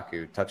like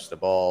Facu touched the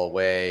ball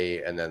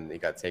away and then he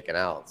got taken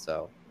out.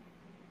 So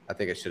I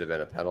think it should have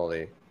been a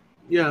penalty.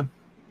 Yeah.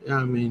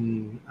 I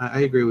mean,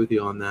 I agree with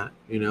you on that.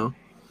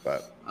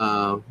 But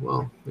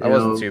well, I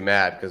wasn't too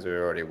mad because we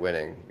were already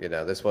winning.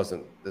 This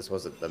wasn't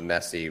the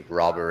messy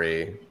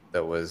robbery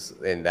that was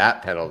in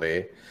that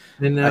penalty.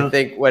 And I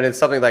think when it's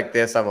something like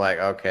this, I'm like,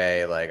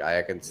 okay, like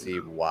I can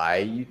see why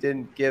you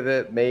didn't give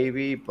it,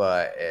 maybe,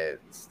 but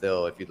it's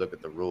still, if you look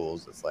at the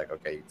rules, it's like,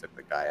 okay, you took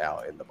the guy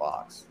out in the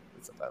box.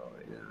 It's a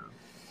penalty. Yeah.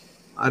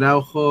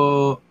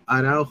 Araujo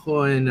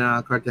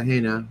and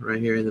Cartagena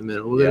right here in the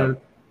middle.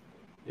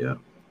 Yeah.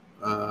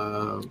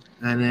 And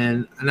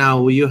then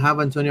now, will you have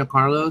Antonio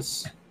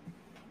Carlos?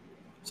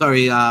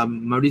 Sorry,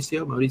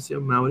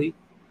 Mauricio.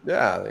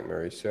 Yeah, I think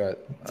Mauricio.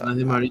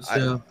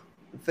 Mauricio.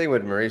 The thing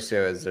with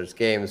Mauricio is there's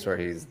games where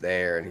he's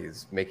there and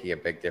he's making a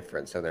big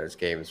difference, and there's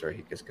games where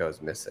he just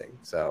goes missing.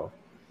 So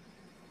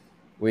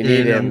we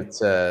need him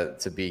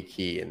to be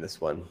key in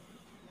this one.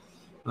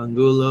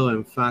 Angulo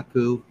and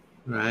Facu,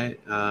 right?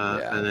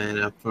 And then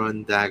up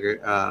front,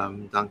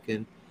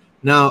 Duncan.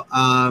 Now,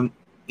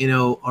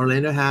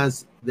 Orlando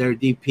has their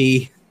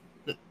DP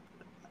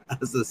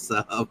as a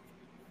sub.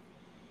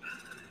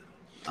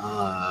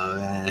 Oh,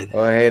 man.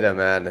 Ojeda,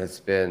 man,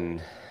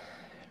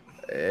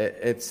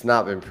 it's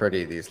not been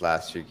pretty these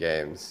last few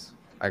games.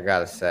 I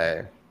gotta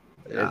say,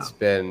 it's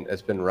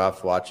been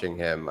rough watching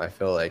him. I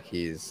feel like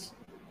he's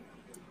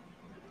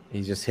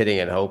just hitting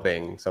and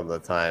hoping some of the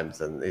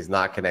times, and he's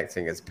not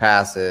connecting his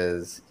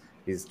passes.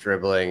 His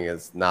dribbling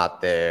is not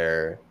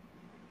there.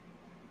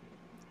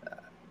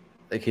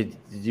 Did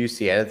you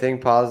see anything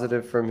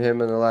positive from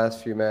him in the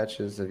last few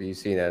matches? Have you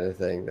seen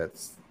anything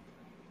that's?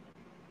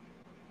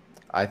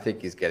 I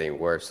think he's getting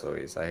worse,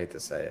 Luis. I hate to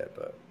say it,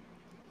 but.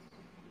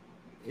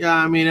 Yeah,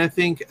 I mean, I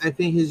think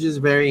he's just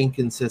very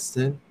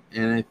inconsistent,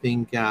 and I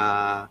think.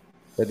 But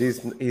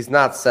he's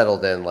not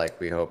settled in like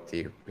we hoped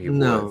he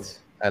would,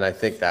 and I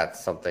think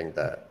that's something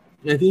that.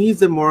 I think he's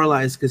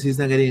demoralized because he's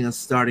not getting a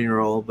starting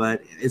role,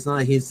 but it's not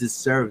like he's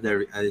deserved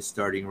a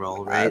starting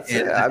role, right?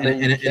 And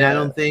I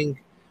don't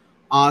think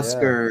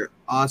Oscar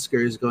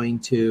is going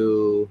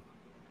to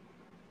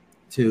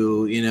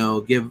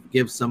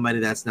give somebody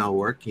that's not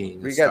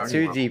working. We got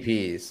two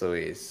DPs,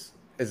 Luis.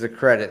 Is a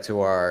credit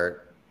to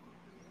our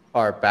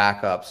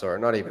backups, or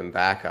not even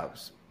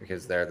backups,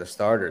 because they're the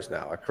starters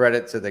now. A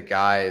credit to the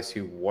guys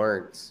who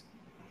weren't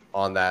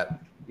on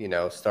that,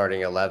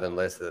 starting 11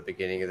 list at the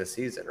beginning of the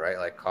season, right?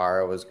 Like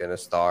Kara was going to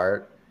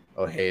start,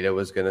 Ojeda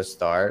was going to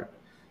start,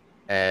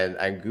 and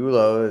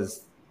Angulo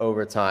is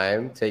over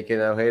time taking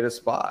Ojeda's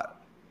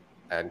spot,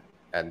 and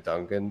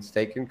Duncan's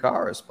taking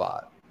Kara's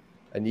spot.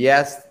 And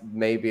yes,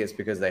 maybe it's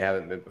because they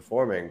haven't been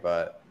performing,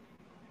 but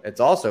it's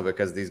also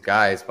because these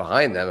guys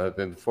behind them have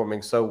been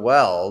performing so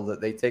well that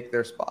they take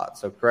their spot.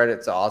 So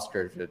credit to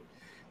Oscar for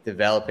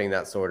developing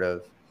that sort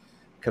of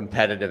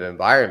competitive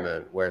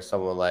environment where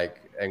someone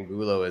like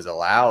Angulo is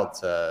allowed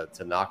to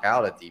knock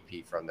out a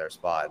DP from their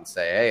spot and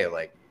say, hey,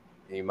 like,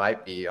 you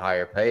might be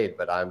higher paid,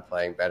 but I'm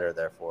playing better,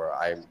 therefore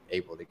I'm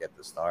able to get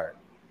the start.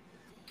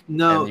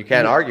 No, and you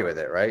can't argue with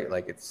it, right?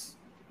 Like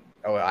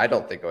I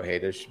don't think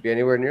Ojeda should be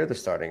anywhere near the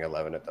starting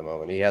 11 at the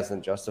moment. He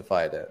hasn't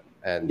justified it.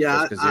 And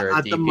just because you're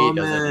a DP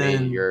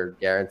doesn't mean you're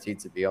guaranteed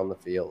to be on the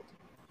field.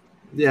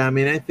 Yeah, I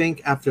mean, I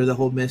think after the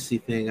whole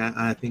Messi thing,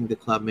 I think the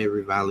club may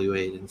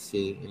reevaluate and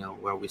see,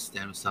 where we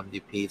stand with some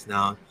DPs.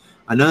 Now,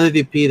 another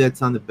DP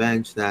that's on the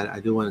bench that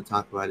I do want to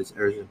talk about is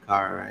Ercan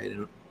Kara, right?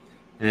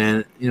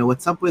 And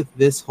what's up with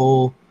this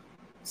whole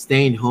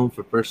staying home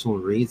for personal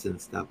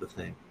reasons type of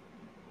thing?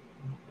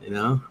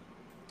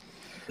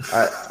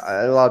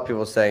 A lot of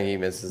people saying he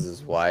misses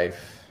his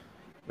wife,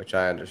 which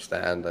I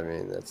understand. I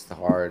mean, it's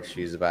hard.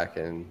 She's back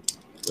in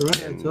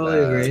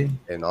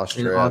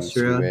Austria. I'm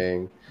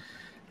assuming.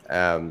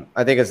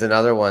 I think it's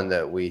another one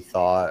that we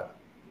thought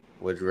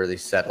would really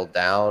settle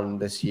down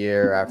this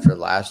year after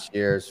last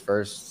year's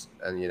first,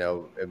 and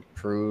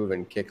improve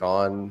and kick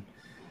on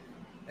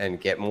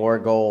and get more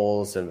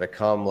goals and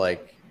become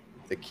like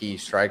the key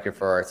striker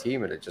for our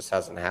team, and it just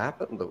hasn't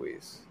happened,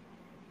 Luis.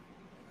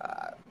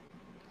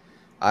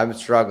 I'm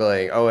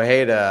struggling.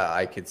 Ojeda,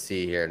 I could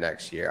see here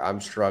next year. I'm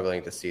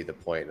struggling to see the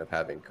point of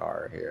having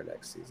Kara here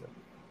next season.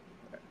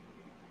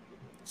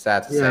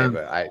 Sad to say,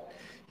 but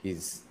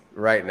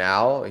right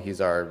now,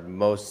 he's our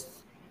most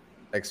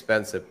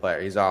expensive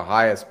player. He's our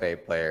highest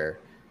paid player.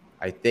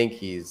 I think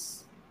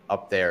he's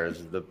up there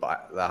as the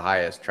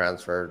highest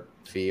transfer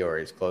fee, or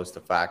he's close to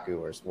Facu,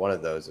 or one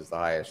of those is the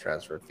highest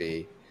transfer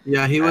fee.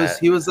 Yeah, he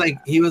was like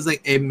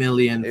 8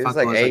 million. He was Facu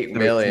like was 8 13.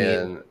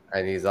 million,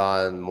 and he's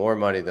on more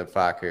money than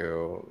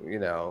Facu. You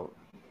know,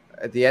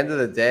 at the end of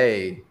the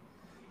day,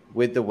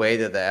 with the way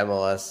that the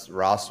MLS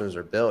rosters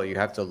are built, you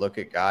have to look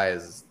at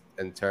guys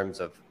in terms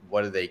of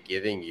what are they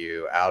giving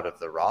you out of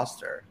the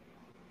roster.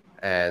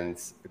 And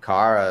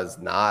Kara is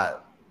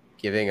not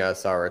giving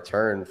us our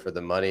return for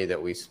the money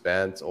that we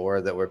spent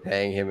or that we're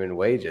paying him in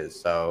wages.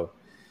 So,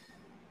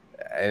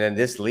 and in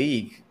this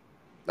league,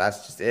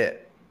 that's just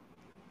it.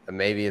 And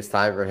maybe it's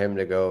time for him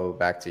to go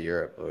back to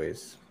Europe,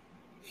 Luis.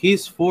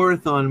 He's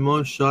fourth on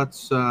most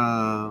shots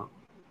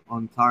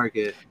on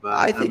target, but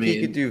I think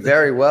he could do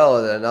very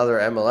well at another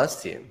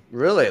MLS team.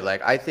 Really,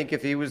 like I think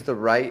if he was the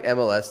right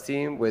MLS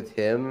team with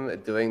him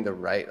doing the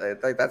right,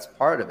 like that's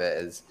part of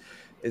it.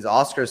 Is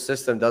Oscar's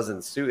system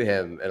doesn't suit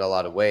him in a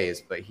lot of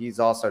ways, but he's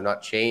also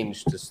not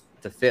changed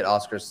to fit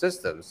Oscar's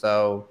system.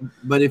 So,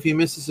 but if he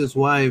misses his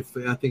wife,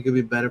 I think it'd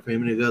be better for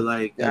him to go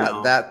like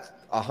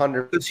that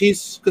 100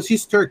 because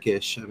he's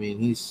Turkish. I mean,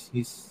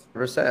 he's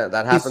percent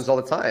that happens all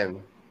the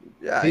time.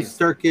 Yeah, he's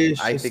Turkish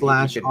 /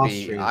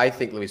 Austrian. I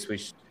think Luis,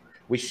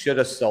 we should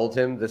have sold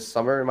him this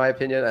summer, in my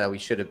opinion, and we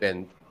should have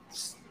been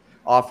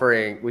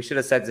offering. We should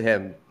have said to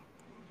him,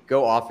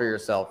 "Go offer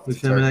yourself to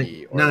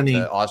Turkey or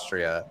to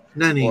Austria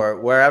or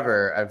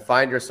wherever, and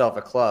find yourself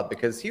a club."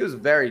 Because he was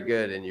very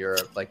good in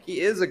Europe. Like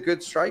he is a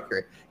good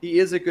striker. He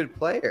is a good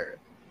player.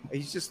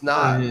 He's just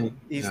not.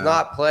 He's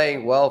not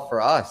playing well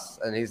for us,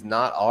 and he's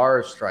not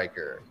our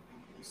striker.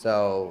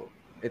 So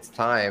it's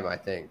time, I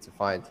think, to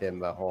find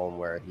him a home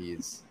where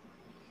he's.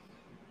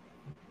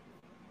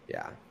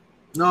 Yeah.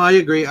 No, I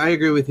agree. I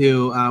agree with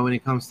you when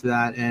it comes to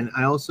that, and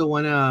I also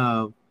want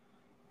to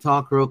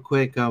talk real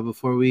quick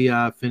before we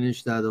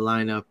finish the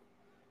lineup.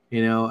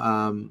 We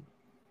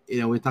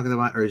talked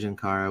about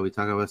Urgent Kara. We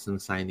talked about some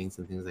signings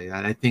and things like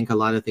that. I think a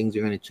lot of things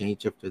are going to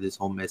change after this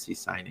whole Messi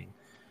signing.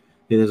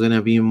 There's going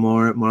to be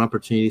more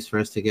opportunities for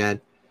us to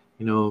get,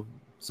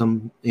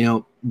 some,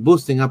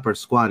 boosting up our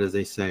squad, as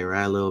they say,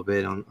 right, a little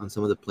bit on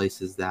some of the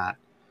places that,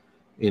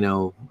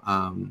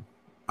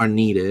 are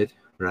needed,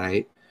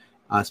 right?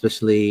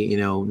 Especially,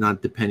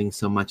 not depending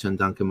so much on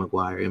Duncan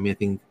Maguire. I mean, I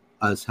think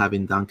us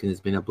having Duncan has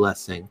been a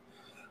blessing,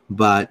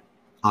 but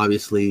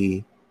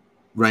obviously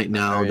right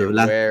now,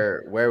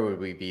 where would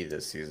we be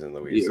this season,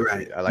 Luis?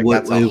 Right. Like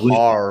that's a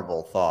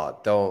horrible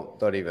thought.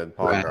 Don't even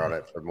ponder on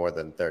it for more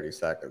than 30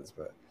 seconds.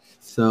 But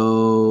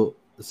so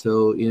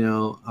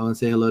I want to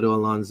say hello to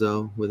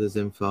Alonso with his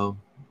info.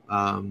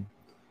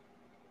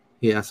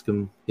 He asked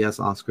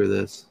Oscar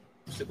this.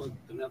 Usted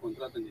termina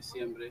contrato en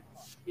diciembre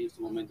y en estos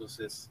momentos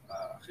es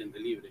agente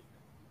libre.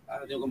 ¿Ha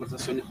tenido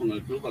conversaciones con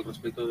el club al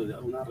respecto de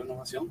una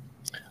renovación?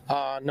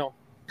 No.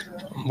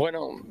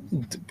 Bueno,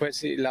 pues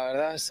sí, la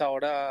verdad hasta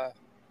ahora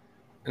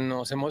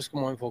nos hemos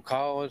como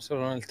enfocado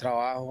solo en el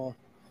trabajo.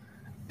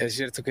 Es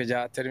cierto que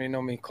ya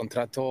termino mi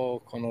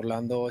contrato con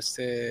Orlando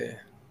este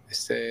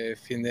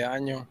fin de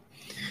año.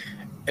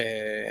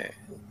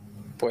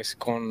 Pues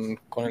con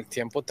el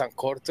tiempo tan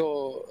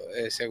corto,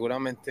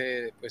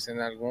 seguramente pues en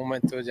algún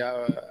momento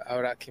ya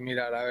habrá que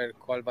mirar a ver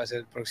cuál va a ser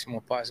el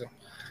próximo paso.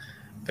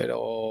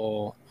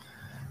 Pero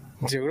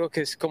yo creo que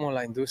es como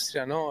la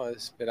industria, ¿no?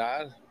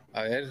 Esperar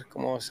a ver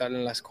cómo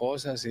salen las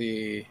cosas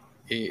y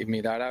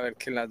mirar a ver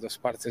que las dos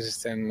partes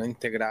estén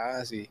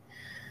integradas y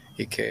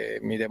que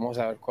miremos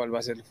a ver cuál va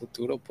a ser el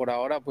futuro. Por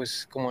ahora,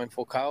 pues como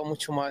enfocado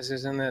mucho más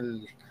es en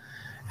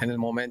el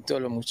momento de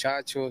los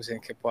muchachos, en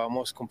que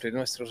podamos cumplir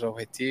nuestros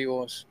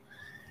objetivos.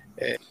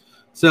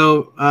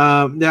 So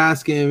they're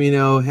asking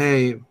him,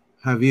 hey,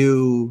 have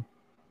you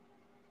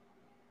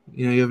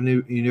have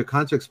your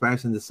contract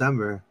expires in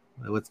December.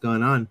 What's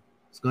going on?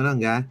 What's going on,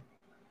 guy?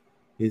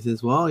 He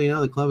says, well,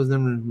 the club has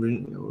never,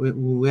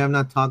 we have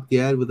not talked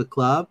yet with the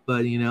club,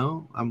 but,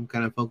 I'm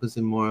kind of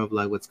focusing more of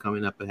like what's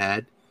coming up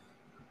ahead.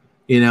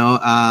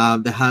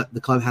 The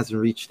club hasn't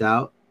reached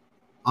out.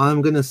 All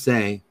I'm going to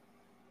say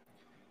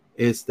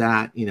is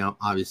that,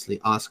 obviously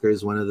Oscar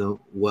is one of the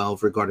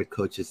well-regarded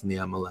coaches in the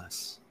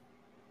MLS.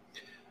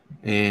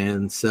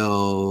 And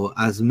so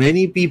as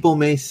many people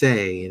may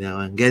say,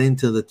 and get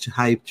into the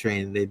hype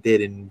train they did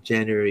in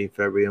January,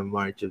 February, and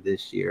March of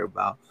this year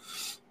about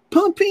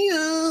pumping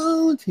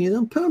out,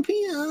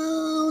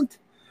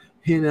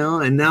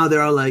 and now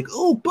they're all like,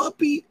 oh,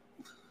 puppy,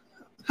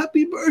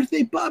 happy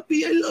birthday,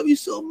 puppy. I love you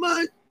so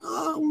much.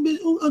 Un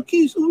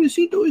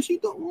besito.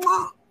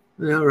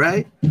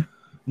 Right?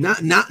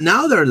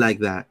 Now they're like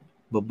that.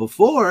 But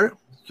before,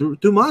 2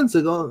 months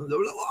ago, they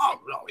were like, oh,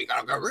 no, we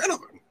got to get rid of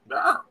him.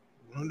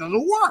 It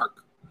doesn't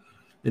work.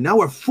 And now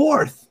we're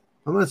fourth.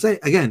 I'm going to say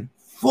again,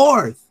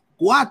 fourth,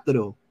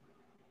 cuatro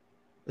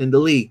in the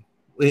league,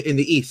 in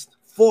the East.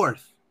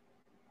 Fourth.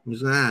 I'm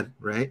just going to add,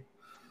 right?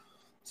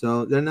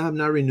 So they have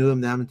not renewed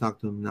him. They haven't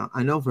talked to him. Now,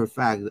 I know for a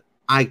fact,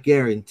 I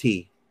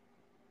guarantee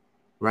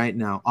right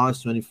now,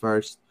 August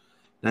 21st,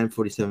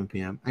 9:47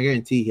 p.m. I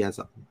guarantee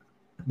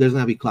there's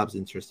gonna be clubs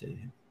interested in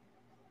him.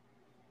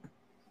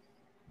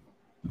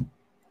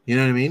 You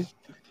know what I mean?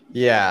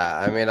 Yeah,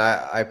 I mean,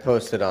 I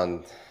posted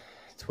on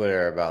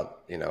Twitter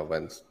about,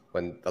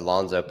 when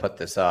Alonso put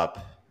this up,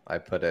 I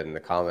put it in the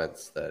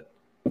comments that,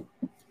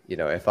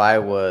 if I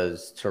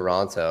was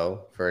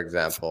Toronto, for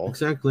example,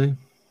 Exactly.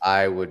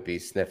 I would be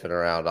sniffing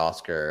around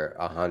Oscar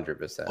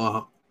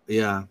 100%.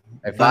 Yeah.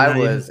 If I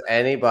was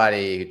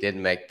anybody who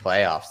didn't make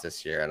playoffs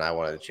this year and I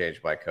wanted to change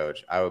my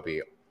coach, I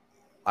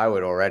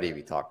would already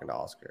be talking to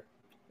Oscar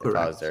if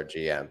I was their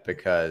GM,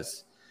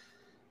 because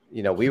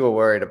we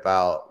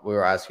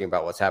were asking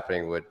about what's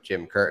happening with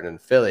Jim Curtin in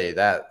Philly.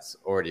 That's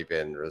already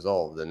been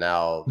resolved. And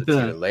now it's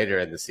even later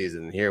in the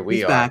season. Here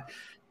we are. Back.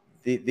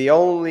 The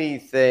only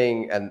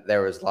thing, and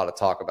there was a lot of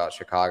talk about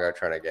Chicago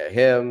trying to get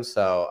him.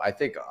 So I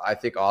think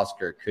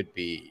Oscar could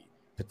be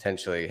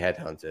potentially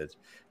headhunted.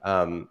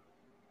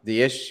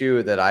 The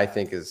issue that I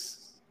think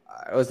it's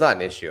not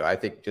an issue. I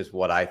think just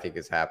what I think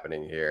is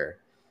happening here.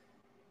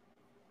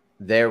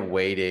 They're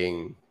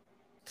waiting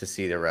to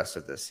see the rest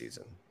of this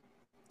season.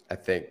 I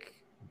think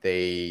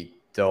they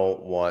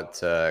don't want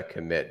to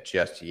commit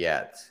just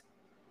yet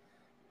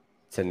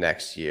to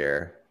next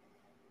year.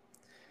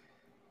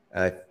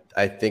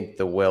 I think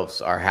the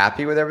Wilfs are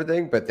happy with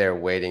everything, but they're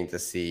waiting to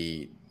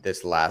see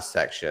this last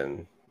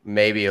section.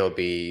 Maybe it'll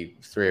be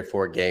 3 or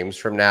 4 games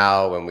from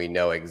now when we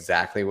know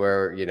exactly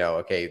where,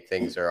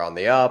 things are on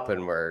the up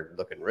and we're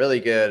looking really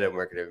good and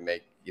we're going to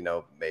make,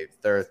 maybe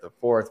 3rd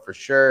or 4th for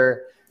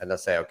sure. And they'll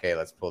say, okay,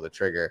 let's pull the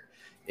trigger.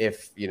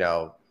 If,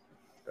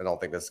 I don't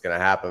think this is going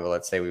to happen, but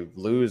let's say we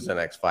lose the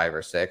next 5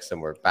 or 6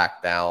 and we're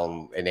back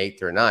down in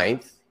 8th or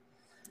 9th,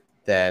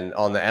 then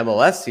on the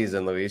MLS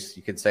season, Luis,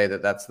 you could say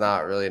that that's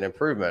not really an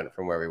improvement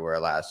from where we were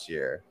last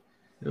year.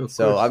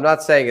 So I'm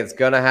not saying it's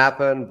going to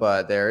happen,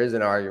 but there is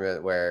an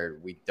argument where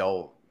we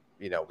don't,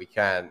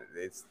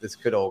 this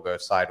could all go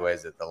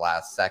sideways at the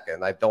last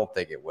second. I don't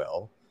think it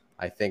will.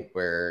 I think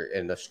we're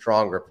in a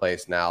stronger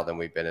place now than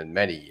we've been in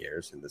many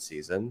years in the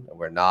season.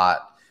 We're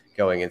not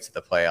going into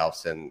the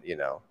playoffs and,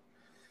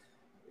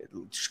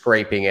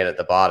 scraping it at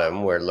the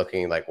bottom. We're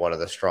looking like one of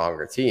the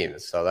stronger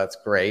teams. So that's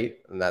great.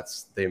 And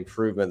that's the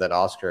improvement that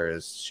Oscar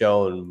has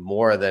shown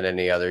more than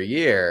any other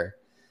year.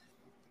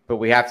 But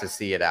we have to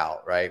see it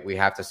out, right? We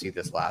have to see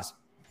this last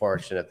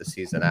portion of the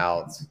season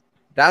out.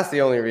 That's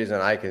the only reason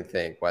I can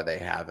think why they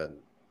haven't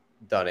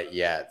done it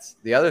yet.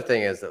 The other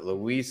thing is that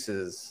Luis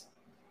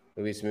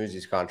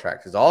Muzzi's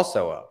contract is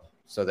also up.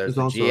 So there's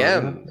the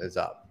GM is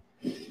up.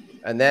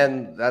 And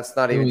then that's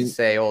not even to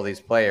say all these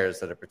players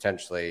that are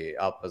potentially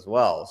up as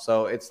well.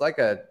 So it's like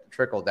a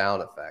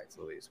trickle-down effect,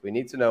 Luis. We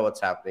need to know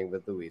what's happening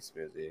with Luis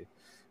Muzzi.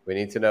 We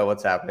need to know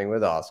what's happening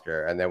with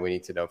Oscar. And then we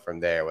need to know from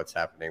there what's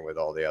happening with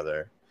all the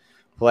other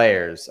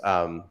players.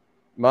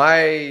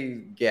 My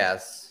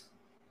guess,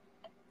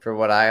 for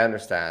what I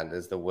understand,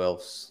 is the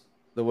Wilfs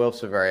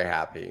are very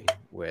happy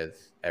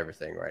with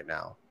everything right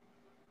now.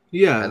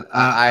 Yeah, and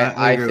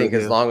I think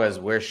as long as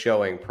we're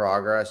showing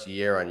progress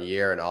year on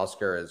year and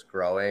Oscar is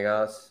growing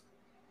us,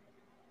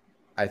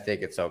 I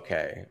think it's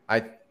okay.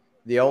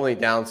 The only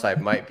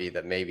downside might be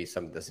that maybe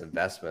some of this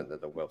investment that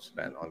the Wilfs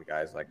spent on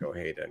guys like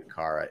Ojeda and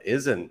Kara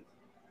isn't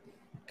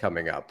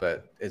coming up.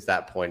 But is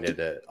that pointed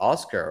at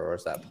Oscar or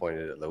is that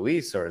pointed at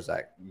Luis, or is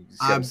that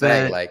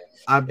saying? Like,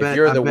 if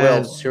you're the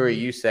Wilfs,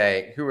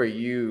 who are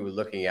you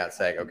looking at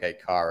saying, okay,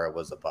 Kara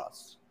was a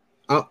bust?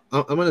 I'm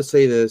going to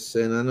say this,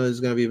 and I know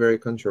it's going to be very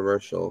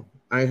controversial.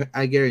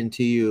 I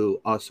guarantee you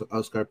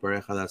Oscar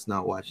Pareja does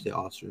not watch the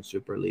Austrian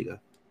Superliga.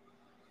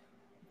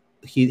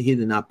 He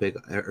did not pick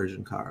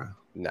Ercan Kara.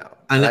 No.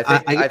 And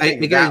I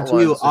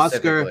guarantee you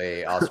Oscar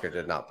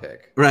did not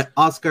pick. Right.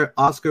 Oscar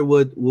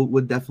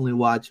would definitely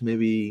watch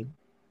maybe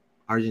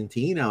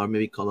Argentina or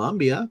maybe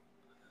Colombia,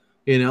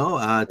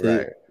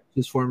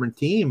 his former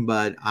team,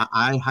 but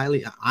I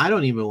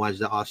don't even watch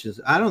the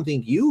Austrians. I don't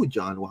think you,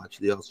 John, watch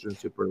the Austrian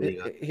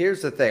Superliga.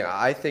 Here's the thing.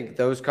 I think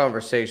those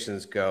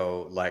conversations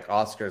go like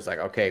Oscar's like,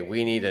 okay,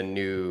 we need a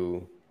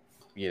new,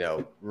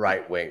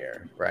 right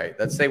winger, right?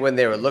 Let's say when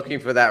they were looking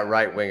for that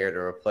right winger to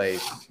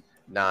replace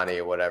Nani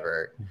or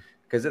whatever,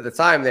 because at the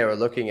time they were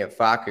looking at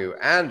Facu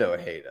and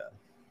Ojeda.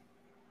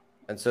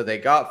 And so they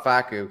got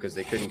Facu because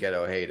they couldn't get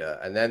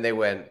Ojeda. And then they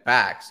went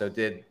back. So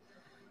did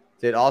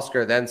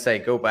Oscar then say,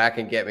 go back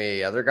and get me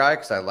the other guy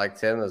because I liked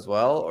him as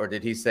well? Or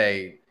did he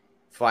say,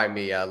 find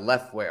me a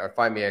left way or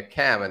find me a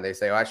cam? And they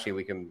say, oh, actually,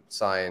 we can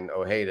sign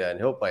Ojeda and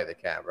he'll play the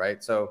cam,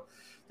 right? So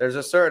there's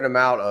a certain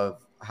amount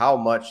of how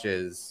much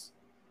is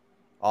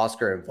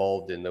Oscar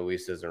involved in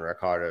Luis's and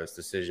Ricardo's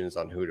decisions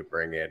on who to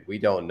bring in. We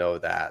don't know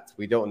that.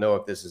 We don't know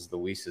if this is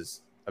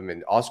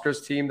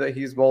Oscar's team that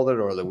he's molded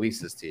or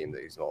Luis's team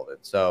that he's molded.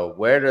 So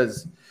where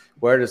does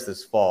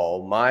this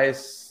fall? My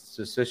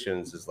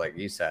suspicions is, like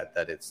you said,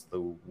 that it's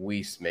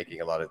Luis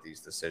making a lot of these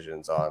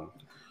decisions on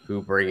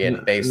who bring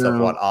in based on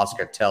what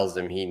Oscar tells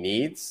him he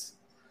needs.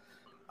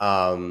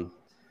 And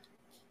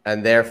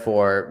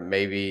therefore,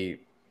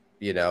 maybe,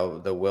 the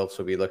Wilfs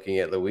will be looking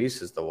at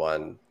Luis as the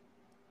one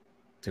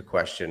to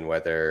question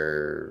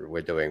whether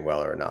we're doing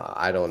well or not.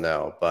 I don't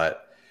know.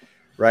 But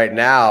right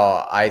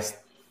now, I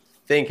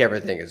think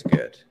everything is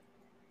good.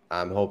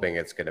 I'm hoping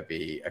it's going to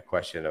be a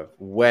question of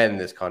when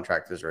this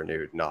contract is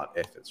renewed, not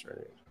if it's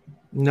renewed.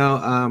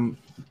 No,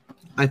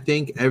 I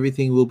think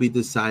everything will be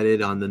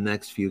decided on the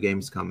next few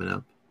games coming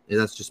up.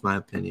 That's just my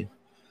opinion.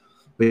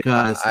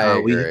 Because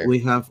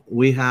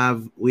we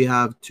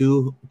have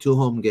two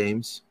home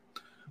games,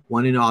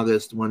 one in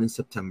August, one in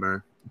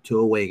September, 2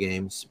 away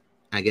games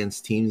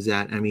against teams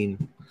that, I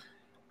mean,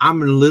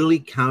 I'm literally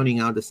counting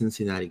out the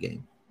Cincinnati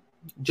game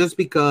just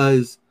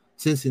because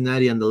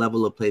Cincinnati and the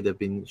level of play they've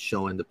been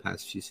showing the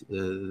past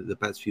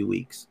few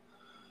weeks.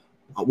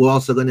 We're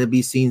also going to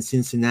be seeing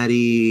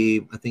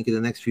Cincinnati, I think, in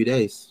the next few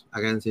days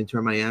against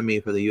Inter Miami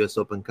for the U.S.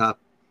 Open Cup.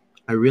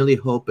 I really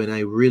hope and I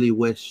really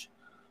wish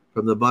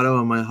from the bottom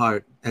of my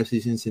heart,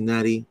 FC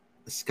Cincinnati,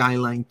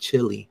 Skyline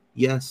Chili.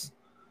 Yes,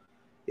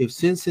 if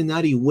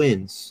Cincinnati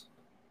wins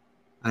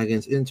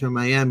against Inter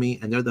Miami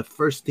and they're the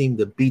first team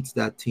that beats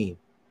that team,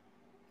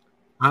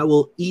 I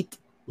will eat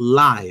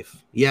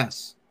live.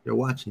 Yes, you're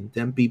watching,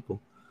 10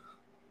 people.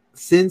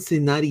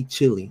 Cincinnati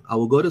Chili. I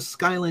will go to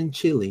Skyline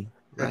Chili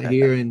right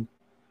here in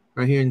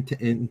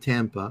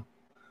Tampa.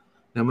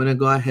 And I'm gonna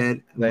go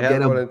ahead. They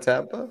have one in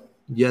Tampa?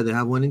 Yeah, they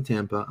have one in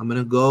Tampa. I'm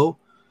gonna go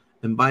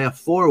and buy a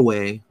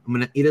 4-way. I'm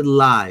gonna eat it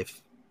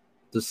live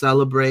to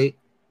celebrate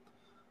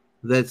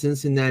that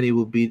Cincinnati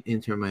will beat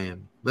Inter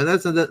Miami. But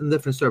that's a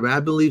different story. But I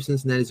believe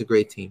Cincinnati is a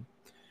great team.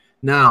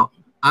 Now,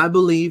 I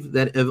believe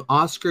that if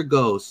Oscar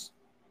goes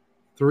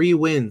 3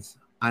 wins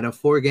out of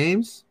 4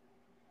 games,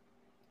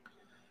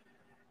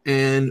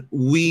 and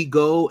we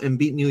go and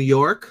beat New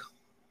York,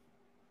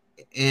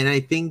 and I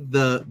think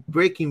the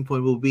breaking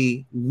point will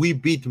be we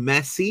beat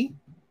Messi.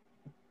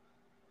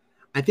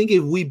 I think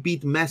if we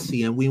beat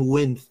Messi and we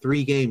win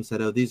 3 games out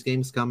of these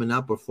games coming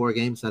up, or 4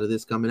 games out of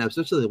this coming up,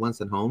 especially the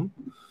ones at home,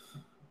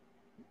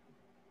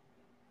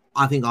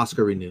 I think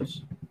Oscar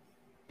renews.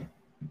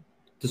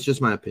 That's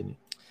just my opinion.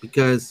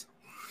 Because,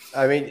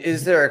 I mean,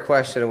 is there a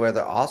question of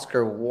whether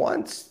Oscar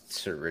wants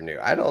to renew?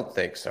 I don't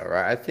think so,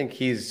 right? I think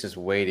he's just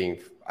waiting.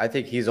 I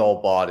think he's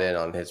all bought in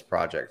on his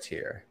project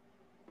here.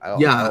 I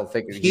don't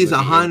think he's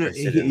 100.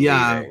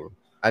 Yeah,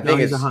 I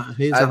think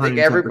I think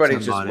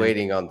everybody's just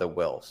waiting on the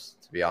Wilfs.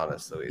 To be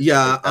honest, Luis.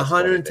 Yeah,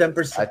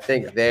 110%. I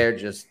think they're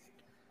just,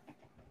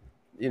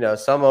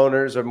 some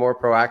owners are more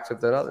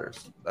proactive than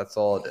others. That's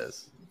all it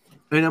is.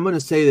 And I'm going to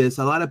say this: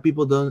 a lot of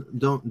people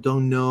don't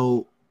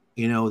know,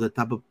 the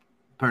type of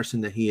person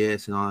that he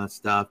is and all that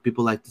stuff.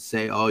 People like to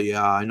say, "Oh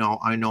yeah, I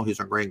know he's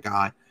a great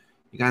guy."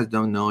 You guys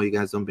don't know. You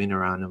guys don't been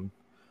around him.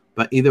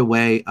 But either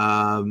way,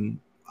 I'm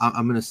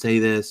going to say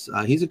this: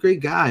 he's a great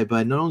guy.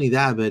 But not only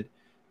that, but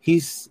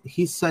he's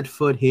set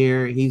foot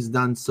here. He's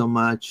done so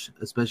much,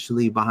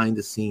 especially behind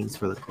the scenes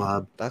for the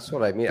club. That's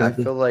what I mean. I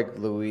feel like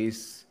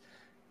Luis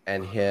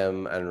and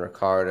him and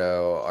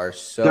Ricardo are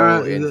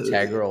so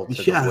integral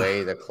to the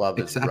way the club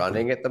is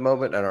running at the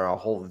moment, and our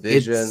whole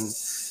vision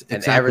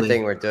and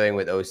everything we're doing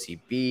with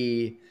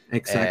OCB.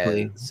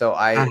 Exactly. And so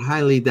I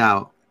highly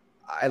doubt,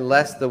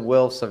 unless the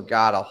Wilfs have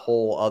got a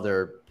whole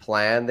other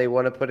plan they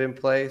want to put in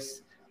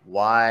place,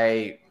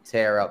 why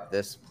tear up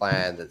this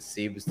plan that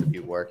seems to be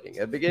working?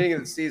 At the beginning of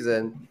the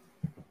season,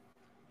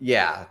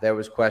 yeah, there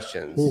was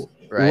questions,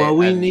 right?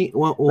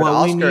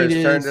 Oscar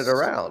has turned it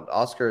around.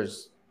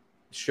 Oscar's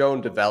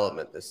shown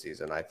development this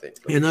season, I think.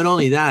 And not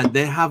only that,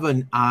 they have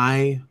an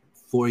eye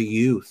for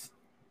youth.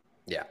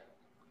 Yeah.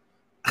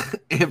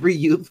 Every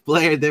youth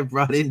player they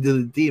brought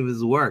into the team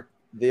has worked.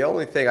 The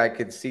only thing I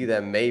could see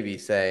them maybe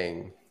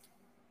saying,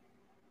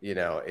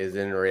 is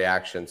in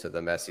reaction to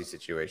the Messi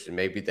situation.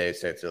 Maybe they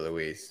say to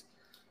Luis,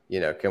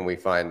 can we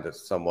find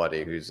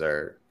somebody who's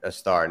a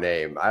star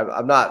name?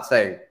 I'm not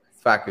saying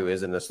Facu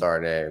isn't a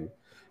star name.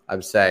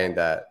 I'm saying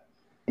that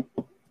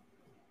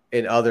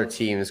in other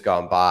teams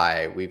gone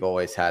by, we've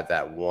always had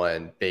that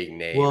one big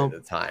name at the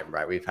time,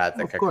 right? We've had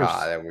the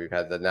Kaká and we've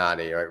had the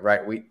Nani,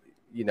 right?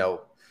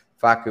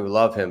 Facu,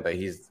 love him, but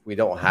we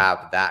don't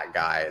have that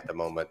guy at the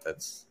moment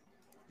that's,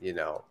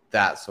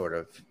 that sort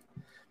of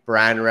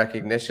brand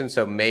recognition.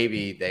 So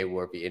maybe they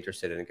would be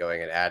interested in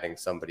going and adding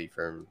somebody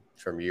from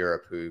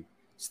Europe who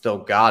still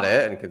got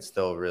it and can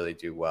still really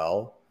do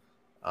well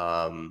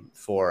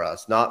for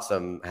us. Not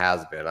some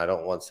has-been. I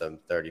don't want some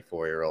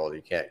 34-year-old.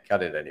 You can't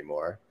cut it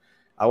anymore.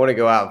 I want to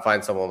go out and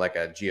find someone like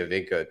a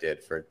Giovinco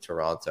did for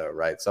Toronto,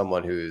 right?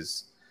 Someone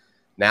who's,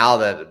 now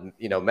that,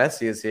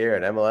 Messi is here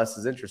and MLS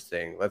is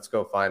interesting, let's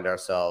go find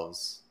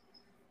ourselves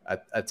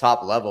a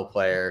top-level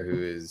player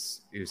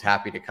who's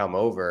happy to come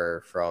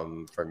over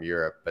from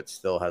Europe, but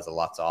still has a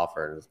lot to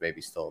offer and is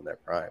maybe still in their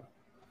prime.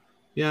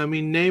 Yeah, I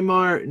mean,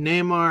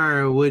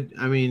 Neymar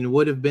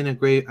would have been a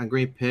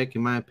great pick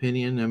in my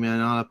opinion. I mean,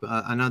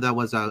 I know that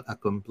was a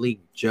complete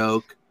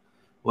joke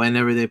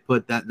whenever they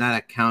put that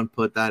account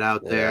put that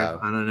out there. Yeah.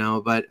 I don't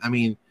know, but I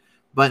mean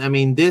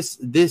this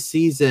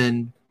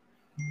season,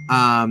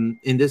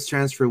 in this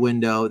transfer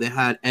window, they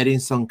had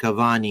Edinson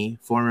Cavani,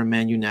 former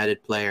Man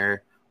United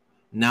player.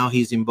 Now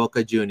he's in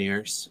Boca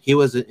Juniors. He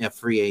was a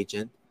free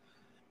agent.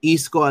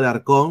 Isco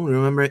Alarcón.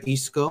 Remember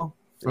Isco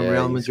from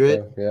Real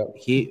Madrid? Isco,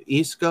 yeah.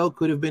 Isco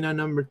could have been a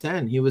number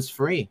 10. He was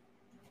free.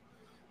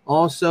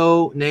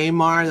 Also,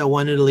 Neymar, I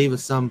wanted to leave at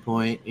some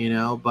point,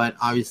 but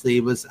obviously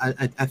it was,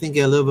 I think,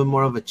 a little bit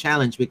more of a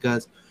challenge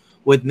because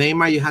with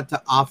Neymar, you had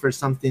to offer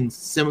something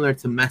similar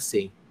to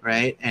Messi,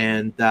 right?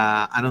 And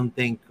I don't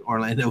think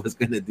Orlando was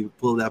going to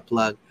pull that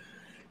plug.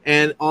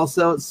 And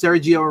also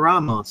Sergio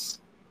Ramos,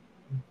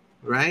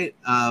 right?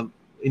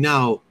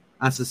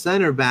 As a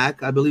center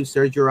back, I believe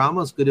Sergio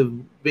Ramos could have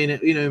been,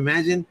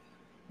 imagine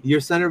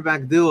your center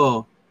back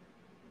duo.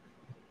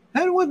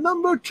 And with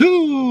number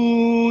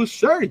 2,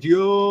 Sergio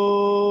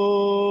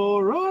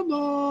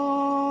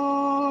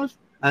Ramos.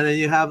 And then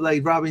you have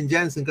like Robin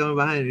Jensen coming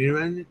behind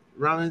you.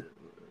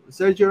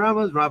 Sergio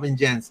Ramos, Robin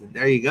Jensen.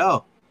 There you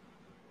go.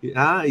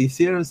 You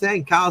see what I'm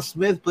saying? Kyle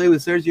Smith played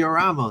with Sergio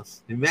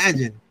Ramos.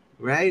 Imagine,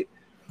 right?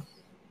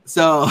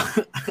 So,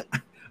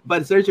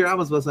 but Sergio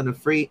Ramos was on a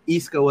free.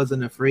 Isco was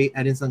on a free.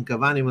 Edinson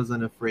Cavani was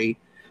on a free.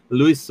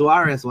 Luis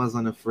Suarez was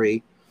on a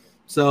free.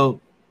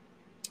 So,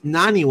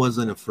 Nani was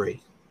on a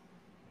free.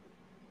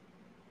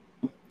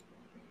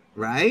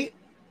 Right?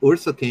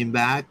 Urso came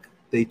back.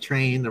 They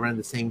trained around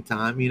the same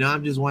time. I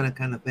just want to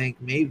kind of think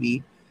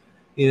maybe,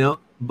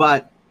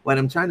 but what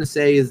I'm trying to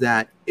say is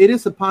that it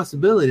is a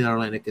possibility that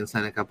Orlando can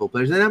sign a couple of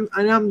players. And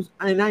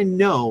I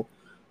know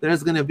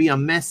there's going to be a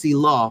messy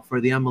law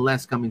for the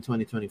MLS coming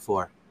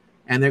 2024.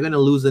 And they're going to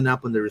loosen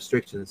up on the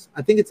restrictions.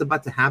 I think it's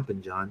about to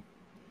happen, John.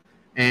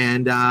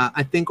 And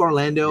I think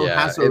Orlando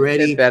has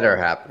already. It better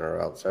happen or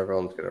else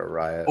everyone's going to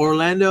riot.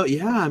 Orlando,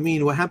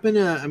 what happened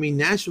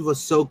Nashville was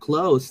so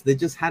close. They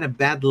just had a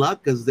bad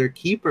luck because their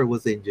keeper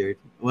was injured.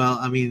 Well,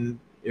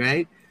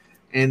 right?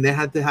 And they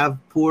had to have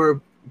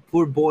poor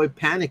boy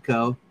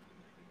Panico.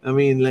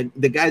 Like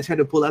the guy tried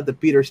to pull out the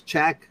Peter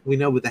Cech,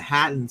 with the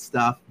hat and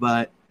stuff.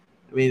 But,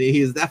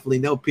 he's definitely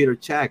no Peter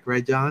Cech,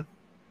 right, John?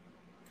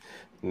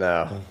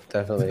 No,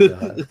 definitely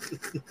not.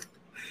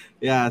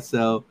 Yeah,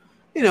 so...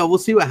 we'll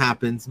see what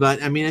happens.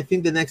 But, I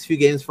think the next few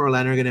games for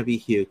Orlando are going to be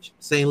huge.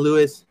 St.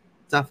 Louis,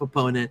 tough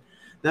opponent.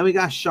 Then we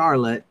got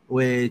Charlotte,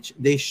 which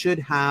they should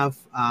have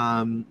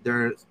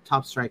their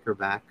top striker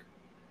back,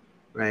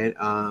 right?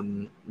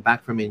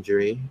 Back from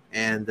injury.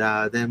 And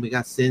then we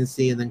got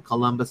Cincy and then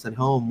Columbus at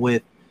home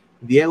with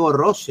Diego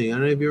Rossi. I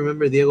don't know if you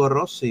remember Diego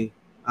Rossi.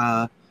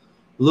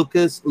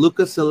 Lucas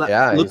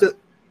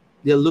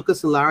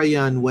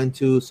Ilarian went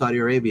to Saudi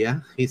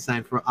Arabia. He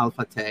signed for Al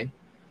Fateh.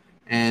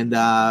 And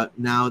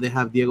now they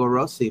have Diego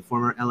Rossi,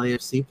 former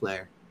LAFC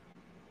player.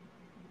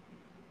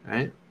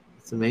 Right?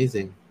 It's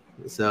amazing.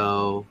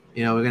 So,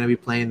 we're going to be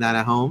playing that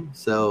at home.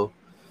 So,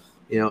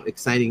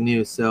 exciting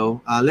news.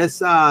 So,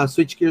 let's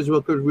switch gears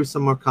real quick with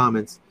some more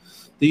comments.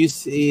 Do you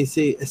see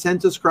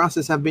Santos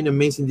crosses have been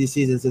amazing this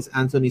season, says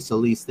Anthony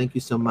Solis. Thank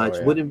you so much.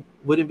 Oh, yeah.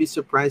 Wouldn't be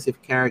surprised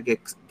if Carrick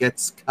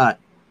gets cut,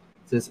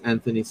 says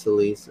Anthony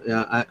Solis.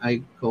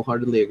 I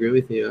wholeheartedly agree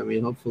with you.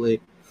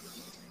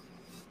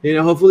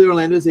 Hopefully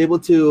Orlando is able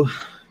to,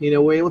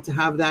 we're able to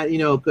have that,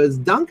 because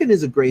Duncan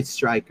is a great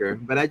striker,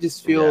 but I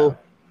just feel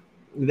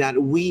that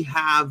we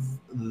have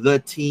the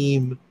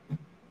team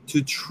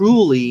to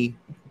truly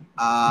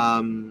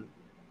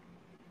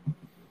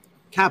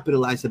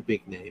capitalize a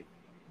big name.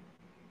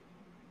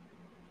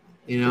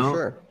 For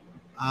sure.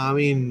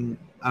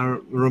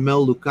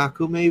 Romelu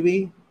Lukaku,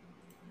 maybe?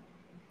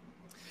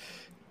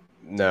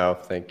 No,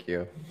 thank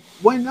you.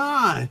 Why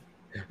not?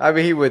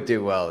 He would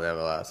do well in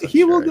MLS.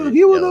 He will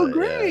do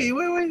great. Yeah.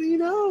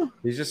 Wait,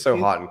 He's just so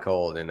hot and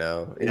cold, It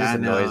just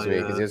annoys me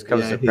because he just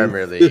comes to he's...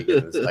 Premier League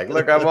and it's like,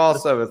 look, I'm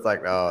also. It's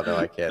like, oh no,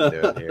 I can't do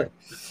it here.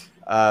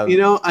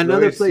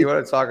 Another place. You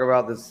want to talk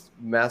about this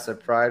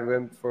massive Pride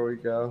win before we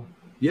go?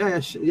 Yeah.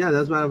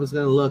 That's what I was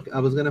gonna look. I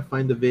was gonna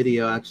find the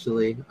video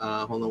actually.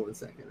 Hold on one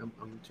second.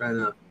 I'm trying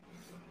to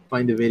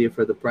find the video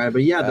for the Pride.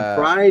 But yeah, the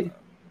Pride.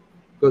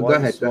 Go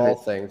ahead. Small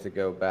thing to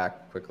go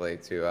back quickly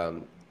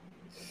to.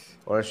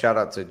 I want to shout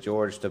out to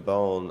George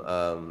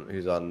DeBone,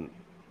 who's on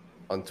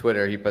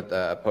Twitter. He put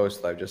a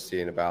post that I've just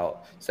seen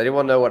about. Does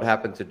anyone know what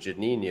happened to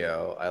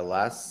Juninho? I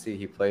last see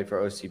he played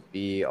for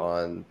OCB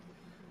on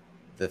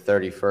the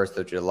 31st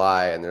of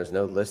July, and there's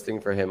no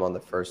listing for him on the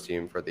first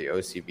team for the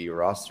OCB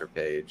roster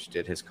page.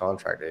 Did his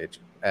contract age?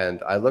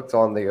 And I looked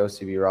on the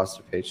OCB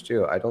roster page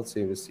too. I don't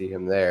seem to see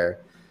him there.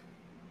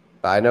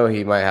 But I know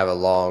he might have a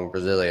long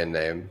Brazilian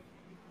name,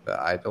 but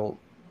I don't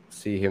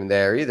see him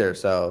there either.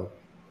 So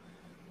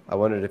I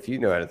wondered if you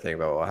know anything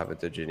about what happened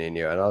to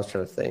Juninho. And I was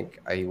trying to think.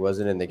 He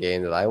wasn't in the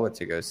game that I went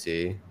to go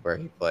see where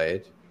he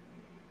played.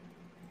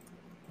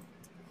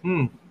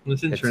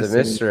 That's interesting. It's a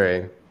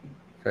mystery.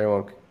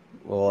 Anyone,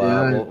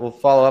 we'll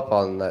follow up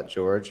on that,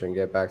 George, and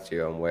get back to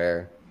you on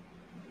where.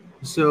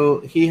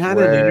 So he had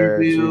an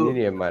interview.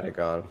 Juninho might have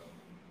gone.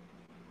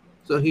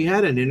 So he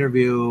had an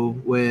interview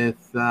with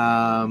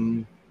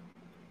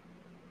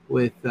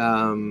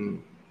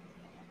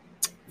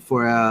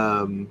for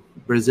a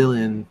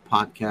Brazilian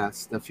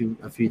podcast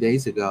a few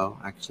days ago,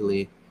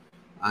 actually,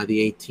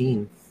 the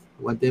 18th.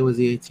 What day was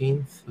the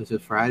 18th? Was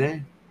it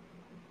Friday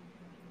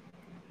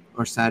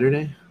or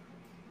Saturday?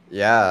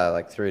 Yeah,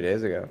 like 3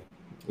 days ago.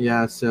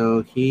 Yeah,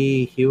 so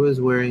he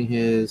was wearing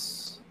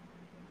his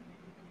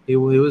he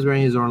was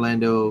wearing his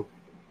Orlando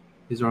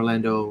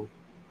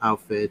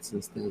outfits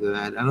and things like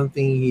that. I don't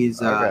think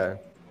he's Okay,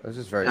 that's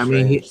just very I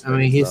mean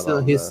strange that it's not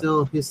on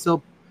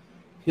the.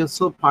 he's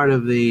still part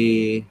of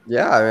the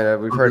Yeah, I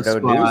mean, we've heard no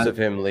news squad. of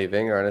him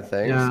leaving or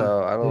anything, Yeah,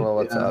 so I don't know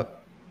what's yeah,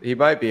 up. He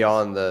might be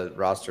on the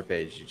roster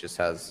page. He just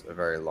has a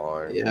very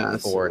long yeah,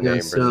 four-name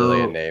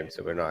Brazilian name,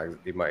 so we're not.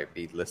 He might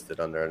be listed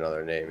under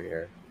another name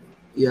here.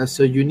 yeah.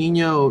 So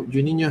Juninho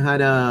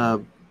had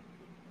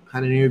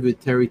an interview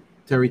with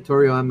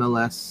Territorial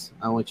MLS.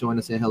 I want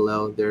to say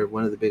hello. They're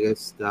one of the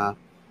biggest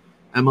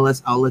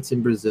MLS outlets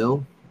in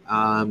Brazil,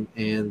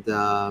 and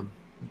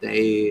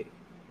they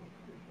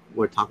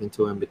were talking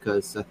to him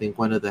because I think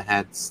one of the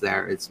heads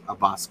there is a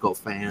Bosco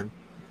fan.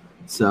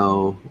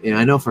 So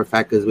I know for a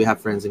fact because we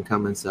have friends in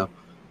common. So,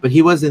 but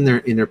he was in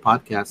their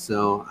podcast.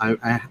 So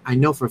I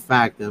know for a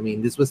fact. I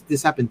mean,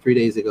 this happened 3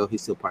 days ago.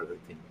 He's still part of the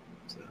team.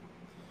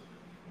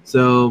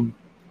 So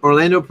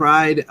Orlando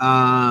Pride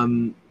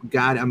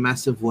got a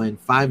massive win,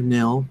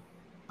 5-0.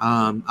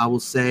 I will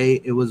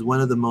say it was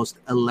one of the most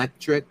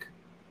electric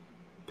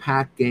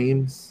packed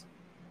games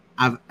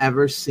I've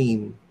ever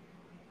seen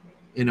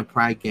in a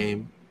Pride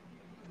game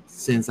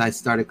since I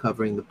started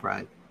covering the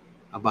Pride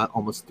about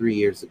almost 3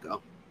 years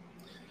ago.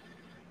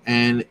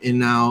 And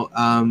now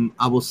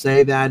I will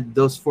say that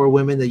those 4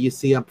 women that you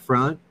see up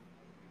front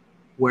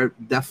were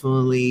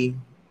definitely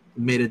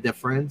made a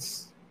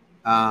difference.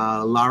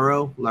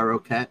 Lara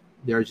Ket,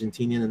 the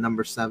Argentinian, the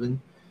number 7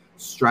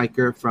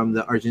 striker from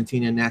the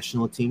Argentinian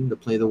national team to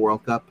play the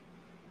World Cup.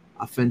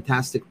 A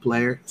fantastic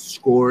player,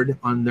 scored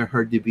under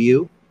her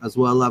debut, as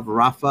well as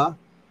Rafa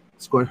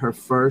scored her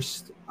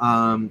first,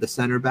 the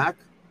center back.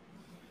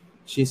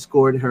 She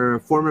scored her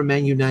former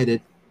Man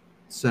United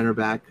center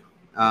back.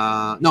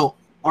 No,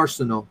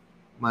 Arsenal.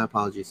 My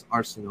apologies,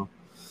 Arsenal.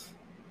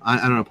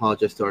 I don't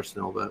apologize to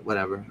Arsenal, but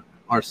whatever.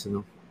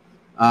 Arsenal.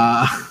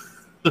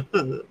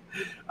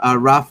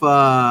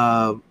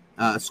 Rafa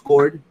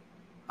scored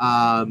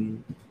a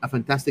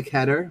fantastic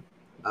header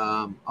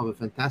of a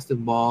fantastic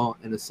ball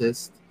and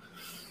assist.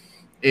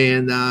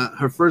 And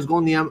her first goal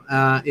in the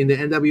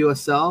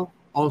NWSL,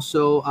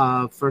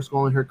 also first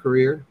goal in her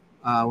career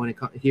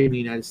here in the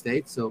United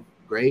States. So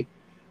great.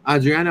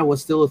 Adriana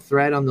was still a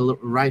threat on the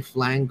right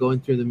flank,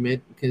 going through the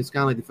mid. It's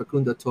kind of like the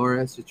Facundo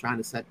Torres, who's trying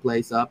to set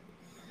plays up.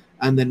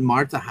 And then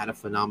Marta had a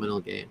phenomenal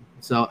game.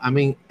 So, I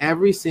mean,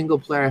 every single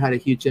player had a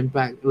huge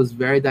impact. It was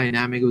very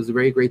dynamic. It was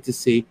very great to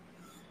see.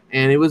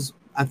 And it was,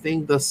 I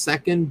think, the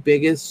second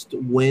biggest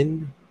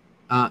win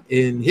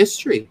in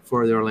history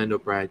for the Orlando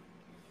Pride.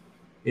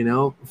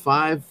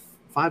 5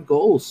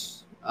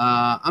 goals.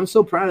 I'm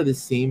so proud of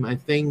this team. I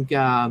think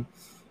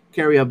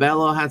Carrie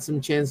Abello had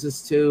some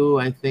chances too.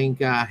 I think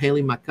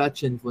Haley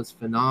McCutcheon was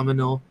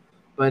phenomenal.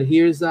 But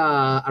here's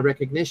a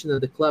recognition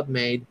that the club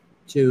made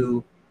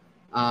to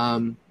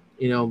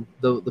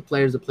the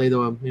players that play the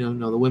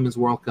Women's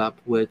World Cup,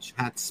 which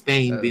had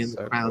Spain being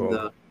the crown.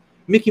 Cool.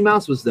 Mickey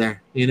Mouse was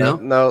there,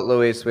 No,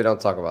 Luis, we don't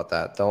talk about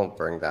that. Don't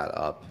bring that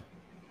up.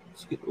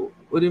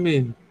 What do you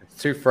mean?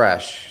 It's too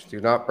fresh.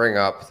 Do not bring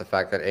up the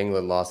fact that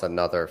England lost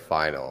another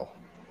final.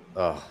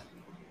 Ugh.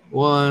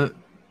 What?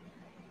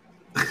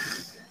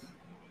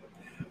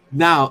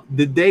 Now,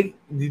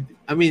 the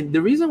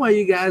reason why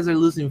you guys are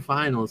losing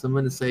finals, I'm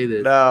going to say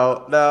this.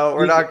 No,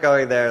 we're not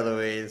going there,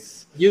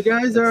 Luis. You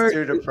guys are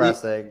too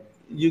depressing.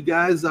 You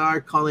guys are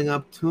calling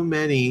up too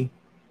many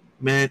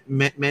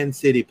Man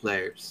City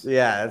players.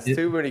 Yeah, it's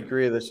too many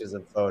Grealishes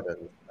and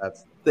Foden.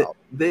 That's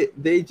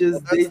they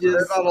just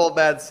they're not all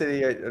Man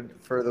City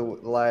for the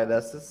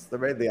Lionesses. They're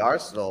mainly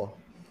Arsenal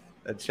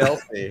and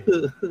Chelsea.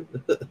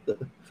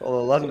 All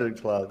the London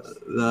clubs.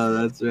 No,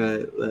 that's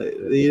right.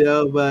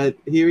 But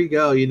here we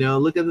go.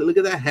 Look at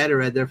that header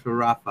right there for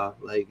Rafa.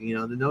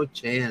 No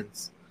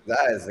chance.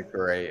 That is a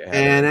great header.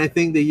 And I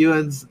think the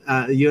U.S.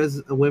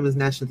 women's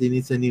national team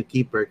needs a new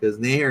keeper because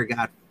Nair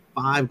got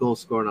 5 goals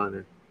scored on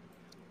her.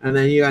 And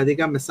then they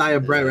got Messiah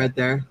Brett right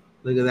there.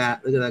 Look at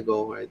that. Look at that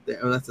goal right there.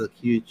 Oh, that's a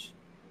huge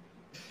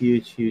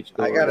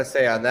goal. I gotta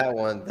say on that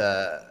one,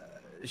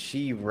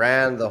 she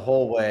ran the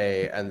whole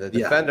way, and the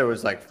defender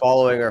was like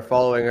following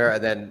her,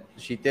 and then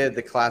she did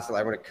the classic.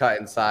 I'm gonna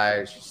cut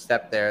inside. She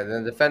stepped there, and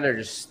then the defender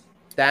just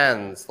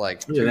stands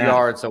like 2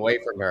 yards away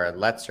from her and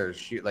lets her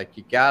shoot. Like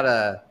you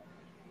gotta,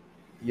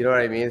 you know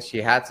what I mean?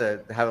 She had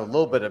to have a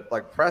little bit of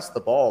press the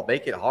ball,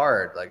 make it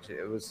hard.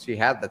 She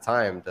had the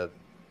time to.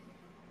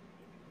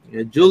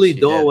 Yeah, Julie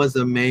Dole was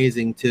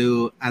amazing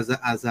too as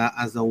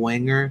a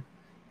winger.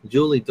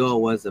 Julie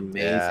Dole was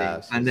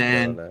amazing, and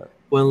then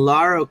when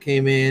Lara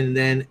came in,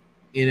 then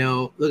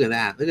look at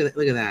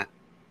that.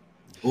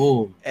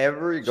 Boom!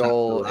 Every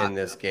goal in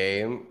this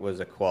game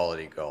was a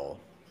quality goal.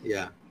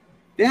 Yeah,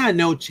 they had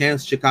no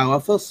chance. Chicago. I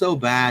felt so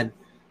bad.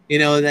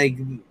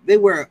 They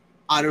were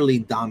utterly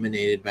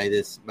dominated by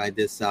this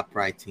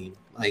Pride team,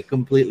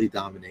 completely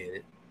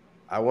dominated.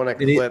 I want to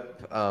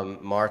clip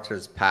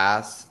Marta's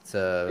pass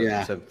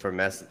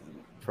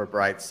for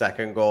Bright's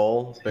second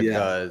goal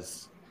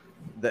because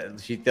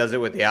she does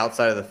it with the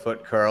outside of the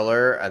foot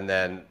curler, and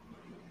then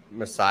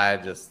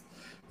Messiah just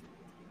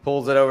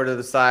pulls it over to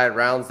the side,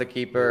 rounds the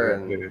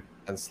keeper,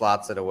 and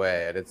slots it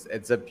away. And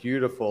it's a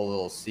beautiful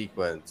little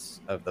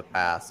sequence of the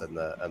pass and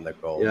the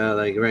goal. Yeah,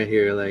 like right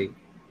here, like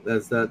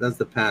that's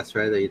the pass,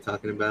 right, that you're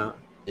talking about.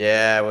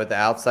 Yeah, with the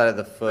outside of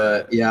the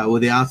foot. Yeah,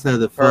 with the outside of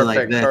the foot,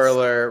 like this.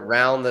 Curler,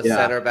 round the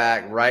center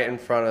back right in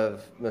front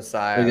of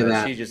Messiah. Look at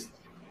that.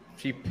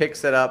 She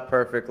picks it up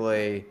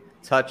perfectly,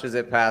 touches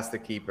it past the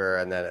keeper,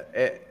 and then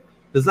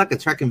it's like a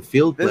track and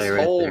field play.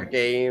 This whole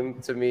game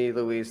to me,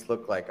 Luis,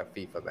 looked like a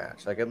FIFA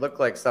match. Like it looked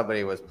like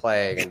somebody was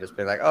playing and just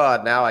being like,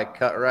 "Oh, now I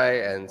cut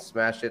right and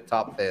smash it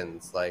top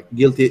pins." Like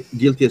guilty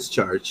as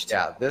charged.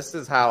 Yeah, this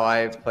is how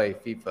I play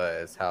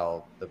FIFA. Is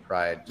how the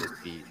Pride just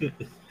beat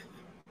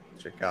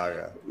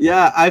Chicago.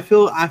 Yeah, I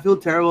feel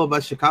terrible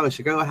about Chicago.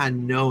 Chicago had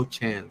no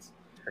chance.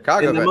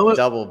 Chicago got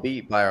double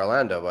beat by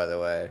Orlando, by the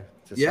way.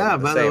 By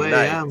the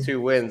way, 2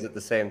 wins at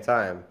the same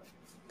time.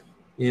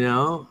 You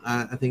know,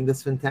 I think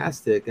that's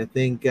fantastic. I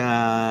think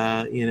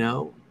we're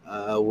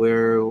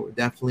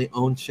definitely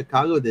owned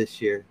Chicago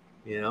this year.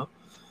 You know,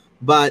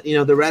 but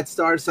the Red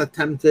Stars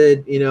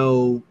attempted.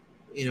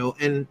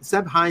 And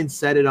Seb Hines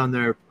said it on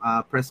their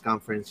press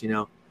conference.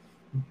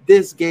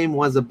 This game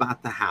was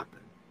about to happen.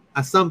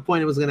 At some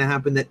point, it was going to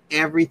happen that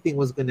everything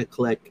was going to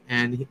click.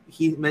 And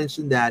he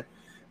mentioned that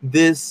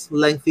this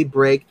lengthy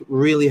break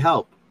really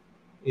helped,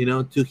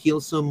 to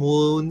heal some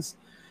wounds.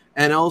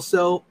 And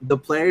also, the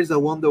players that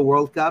won the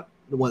World Cup,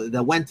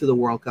 that went to the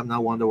World Cup,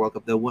 not won the World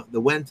Cup, that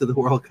went to the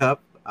World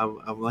Cup.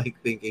 I'm like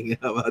thinking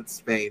about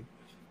Spain.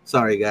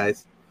 Sorry,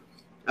 guys.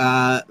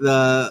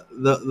 The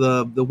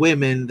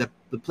women that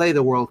play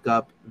the World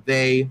Cup,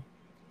 they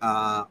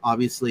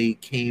obviously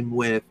came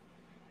with,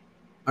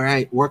 all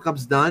right, World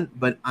Cup's done,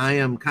 but I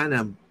am kind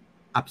of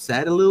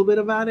upset a little bit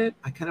about it.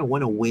 I kind of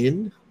want to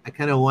win. I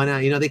kind of want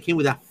to, they came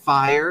with that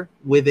fire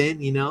within,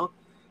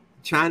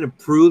 trying to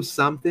prove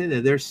something,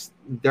 and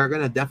they're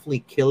going to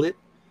definitely kill it.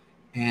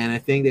 And I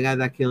think they got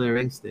that killer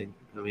instinct.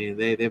 I mean,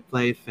 they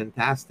played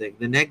fantastic.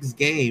 The next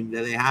game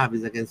that they have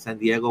is against San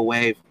Diego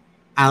Wave.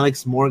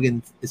 Alex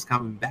Morgan is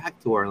coming back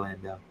to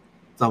Orlando.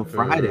 It's on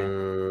Friday.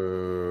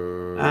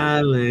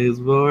 Alex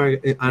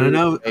Morgan. I don't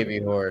know. Baby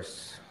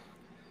horse.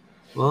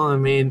 Well, I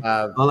mean,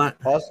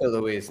 also,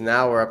 Luis,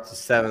 now we're up to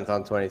 7th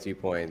on 22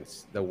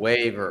 points. The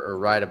Wave are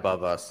right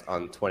above us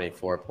on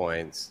 24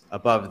 points.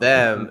 Above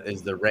them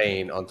is the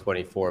Reign on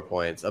 24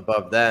 points.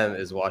 Above them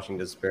is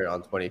Washington Spirit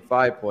on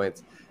 25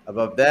 points.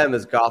 Above them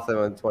is Gotham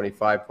on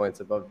 25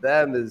 points. Above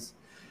them is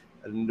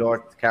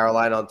North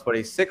Carolina on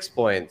 26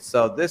 points.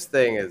 So this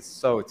thing is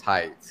so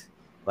tight.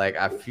 Like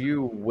a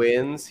few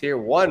wins here,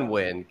 one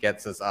win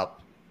gets us up,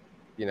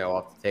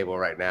 off the table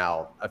right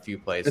now, a few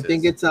places. I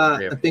think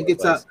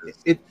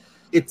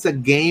it's a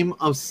game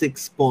of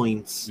 6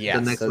 points.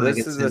 Yeah, so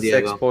this is a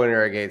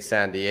 6-pointer against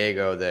San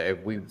Diego that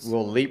if we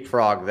will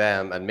leapfrog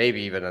them and maybe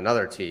even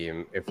another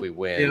team if we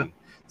win. Yeah.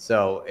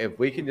 So if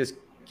we can just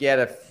get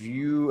a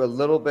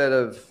little bit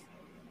of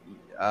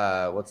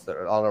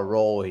on a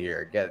roll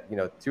here, get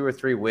 2 or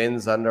 3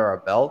 wins under our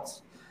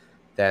belts,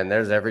 then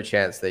there's every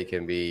chance they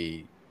can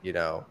be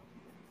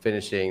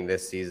finishing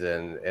this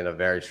season in a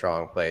very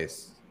strong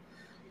place.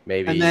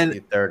 Maybe then,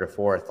 3rd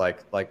or 4th,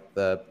 like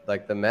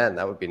the men.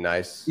 That would be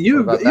nice.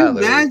 Imagine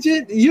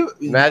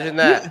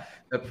that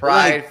the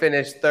Pride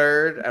finished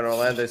 3rd and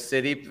Orlando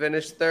City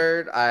finished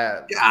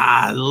 3rd.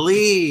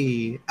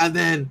 Golly, and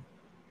then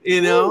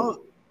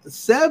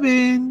Seb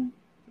in,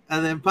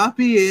 and then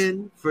Papi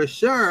in for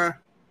sure,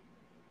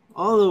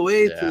 all the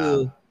way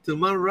to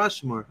Mount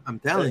Rushmore. I'm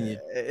telling you,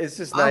 it's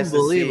just nice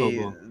to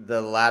see the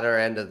latter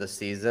end of the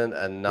season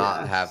and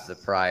not have the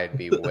Pride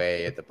be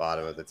way at the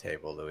bottom of the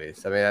table,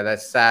 Luis. I mean, and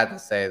that's sad to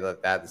say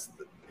that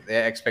the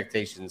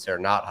expectations are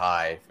not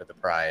high for the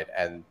Pride,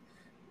 and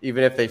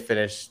even if they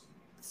finish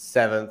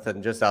 7th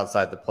and just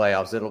outside the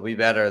playoffs, it'll be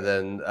better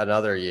than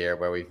another year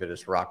where we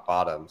finish rock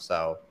bottom.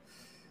 So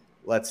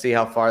let's see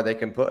how far they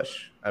can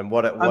push and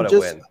what a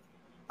win.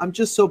 I'm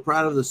just so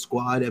proud of the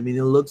squad. I mean,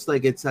 it looks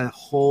like it's a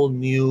whole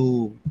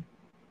new.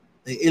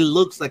 It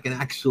looks like an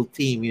actual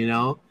team,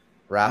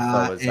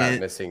 Rafa was that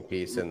missing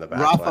piece in the back.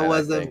 Rafa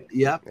was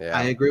yeah,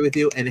 I agree with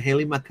you. And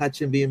Haley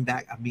McCutcheon being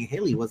back. I mean,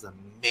 Haley was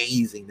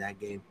amazing that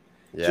game.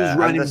 Yeah, she was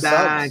running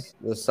back.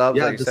 The subs,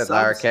 like you said,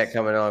 Larroquette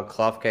coming on,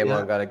 Clough came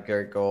on, got a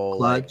great goal.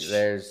 Clutch.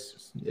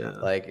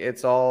 Like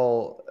it's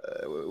all.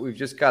 We've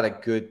just got a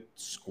good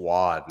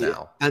squad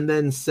now. And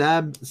then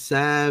Seb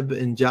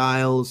and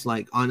Giles,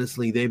 like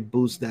honestly, they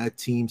boost that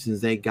team since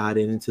they got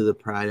into the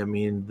Pride. I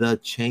mean, the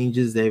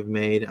changes they've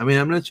made. I mean,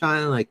 I'm not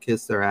trying to like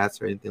kiss their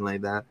ass or anything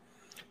like that.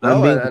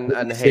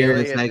 And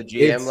Haley at the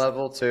GM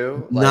level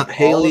too. Like, not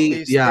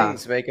Haley,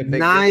 things make a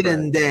big night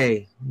difference. And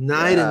day.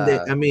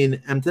 I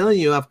mean, I'm telling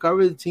you, I've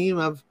covered the team.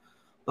 I've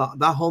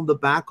that whole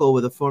debacle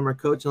with a former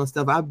coach and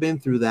stuff. I've been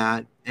through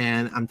that,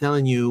 and I'm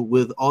telling you,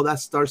 with all that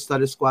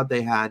star-studded squad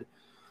they had,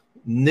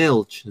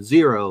 nilch,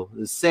 0,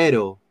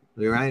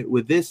 right?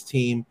 With this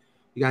team,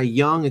 you got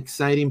young,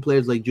 exciting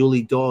players like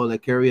Julie Dole,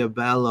 like Carrie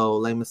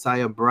Abello, like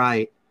Messiah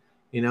Bright.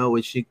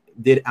 which she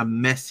did a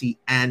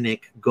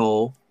messianic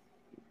goal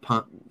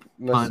punt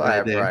Messiah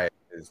right there. Bright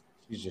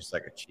she's just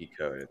like a cheat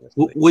code in this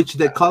Which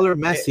they call her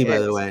Messi, by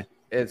the way.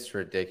 It's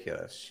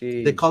ridiculous.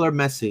 They call her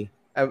Messi.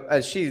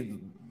 And she,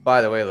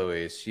 by the way,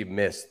 Louise, she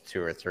missed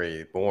 2 or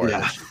 3 more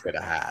than she could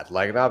have had.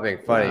 Like, not being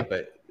funny,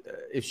 but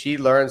if she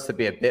learns to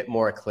be a bit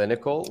more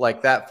clinical,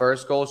 like that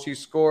first goal she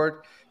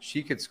scored,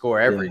 she could score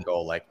every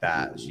goal like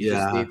that. She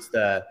just needs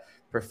to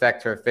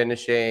perfect her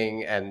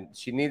finishing, and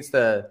she needs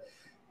to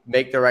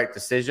make the right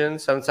decision.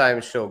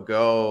 Sometimes she'll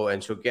go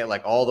and she'll get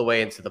like all the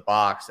way into the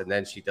box, and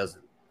then she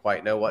doesn't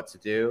quite know what to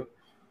do.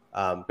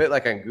 Bit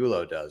like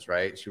Angulo does,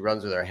 right? She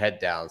runs with her head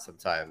down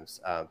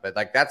sometimes. But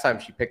like that time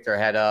she picked her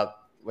head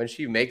up. When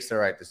she makes the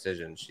right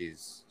decision,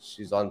 she's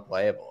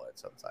unplayable at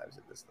sometimes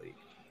in this league.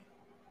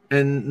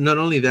 And not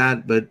only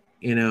that, but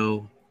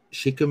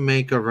she could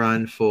make a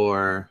run,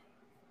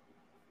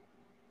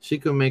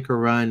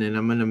 and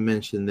I'm going to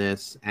mention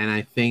this, and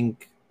I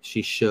think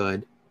she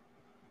should.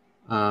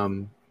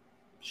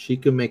 She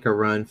could make a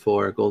run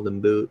for a Golden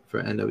Boot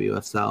for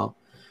NWSL.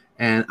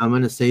 And I'm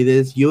going to say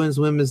this, UN's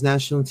women's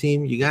national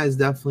team, you guys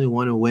definitely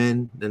want to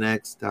win the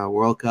next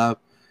World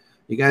Cup.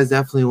 You guys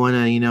definitely want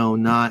to,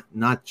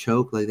 not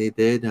choke like they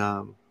did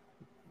in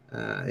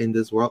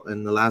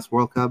the last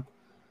World Cup.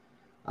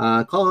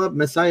 Call up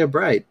Messiah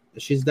Bright.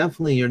 She's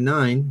definitely your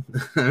 9.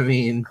 I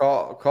mean,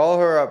 call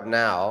her up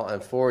now,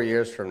 and 4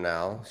 years from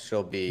now,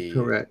 she'll be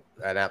correct.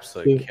 An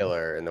absolute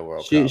killer in the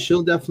World Cup.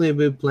 She'll definitely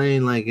be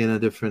playing like in a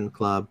different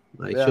club.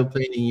 Like she'll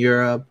play in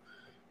Europe.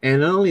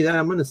 And not only that,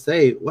 I'm gonna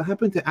say, what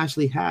happened to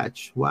Ashley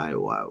Hatch? Why?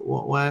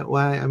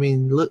 I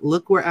mean,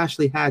 look where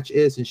Ashley Hatch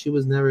is, and she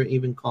was never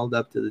even called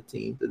up to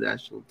the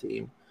national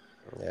team.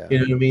 Yeah. You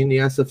know what I mean?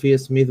 You have Sophia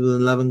Smith with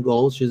 11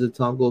 goals. She's a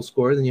top goal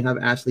scorer. Then you have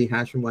Ashley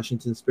Hatch from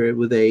Washington Spirit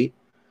with 8.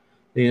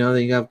 Then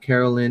you have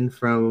Carolyn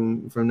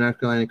from North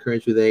Carolina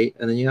Courage with 8,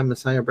 and then you have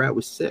Messiah Bright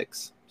with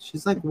 6.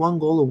 She's like 1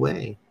 goal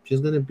away. She's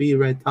gonna be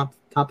right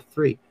top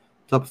 3,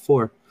 top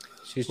 4.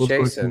 She's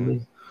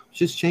chasing.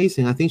 She's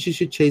chasing. I think she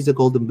should chase the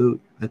Golden Boot.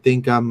 I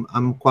think I'm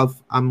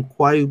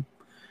quite.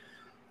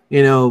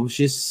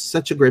 She's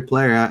such a great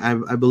player.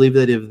 I believe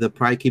that if the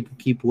Pride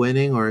keep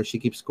winning or she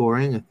keeps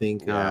scoring, I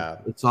think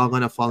it's all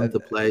gonna fall into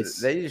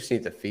place. They just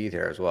need to feed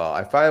her as well.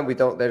 I find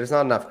there's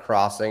not enough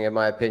crossing, in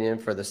my opinion,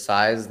 for the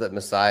size that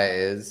Messiah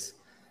is.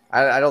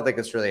 I don't think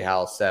it's really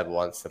how Seb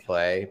wants to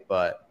play,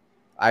 but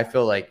I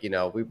feel like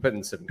we put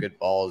in some good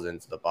balls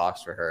into the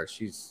box for her.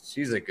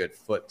 She's a good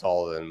foot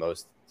taller than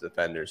most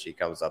defenders she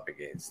comes up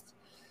against.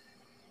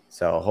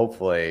 So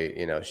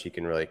hopefully, she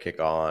can really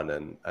kick on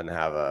and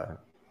have a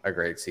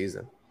great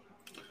season.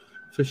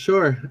 For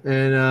sure.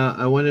 And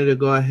I wanted to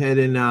go ahead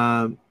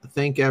and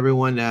thank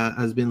everyone that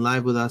has been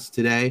live with us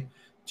today.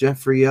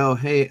 Jeffrey O,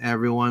 hey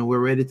everyone, we're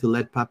ready to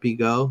let Papi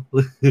go.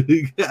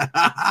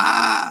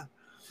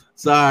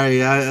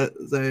 Sorry,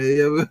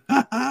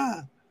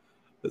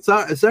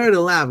 sorry to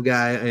laugh,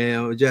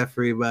 guy,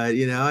 Jeffrey, but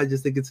I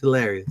just think it's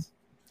hilarious.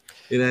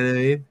 You know what I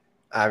mean?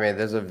 I mean,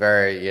 there's a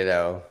very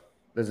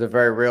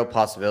real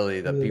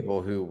possibility that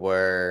people who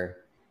were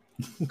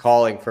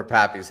calling for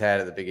Pappy's head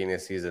at the beginning of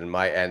the season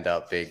might end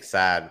up being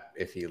sad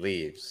if he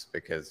leaves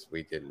because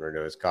we didn't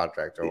renew his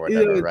contract or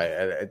whatever,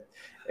 right?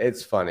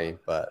 It's funny,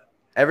 but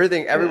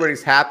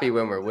everybody's happy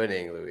when we're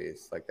winning,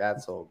 Luis. Like,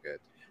 that's all good.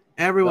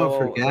 Everyone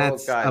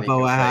forgets about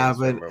what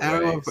happened.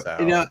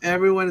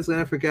 Everyone is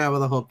gonna forget about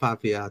the whole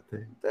Pappy out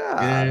there. Yeah. You know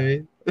what I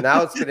mean?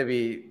 Now it's gonna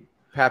be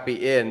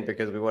Pappy in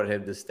because we want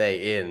him to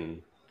stay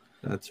in.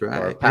 That's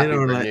right. Or Pappy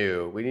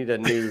renew. We need a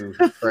new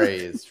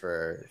phrase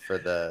for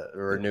the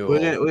renewal.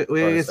 We're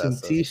gonna get some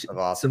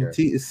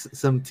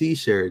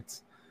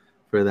t-shirts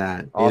for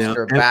that.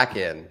 Oscar back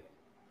in.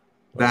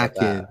 Back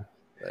in.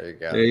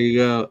 There you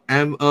go.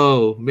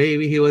 M.O.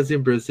 Maybe he was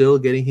in Brazil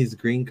getting his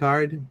green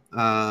card.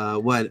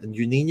 What?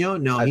 Juninho?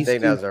 No, I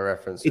think that was a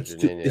reference to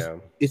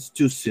Juninho. It's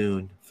too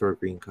soon for a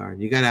green card.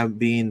 You gotta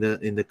be in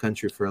the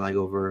country for like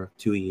over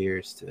 2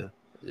 years to.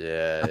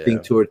 Yeah, I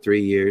think 2 or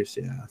 3 years.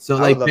 Yeah. So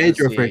like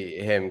Pedro,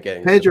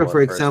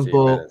 for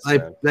example, minutes,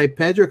 like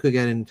Pedro could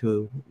get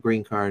into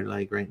green card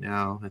like right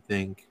now. I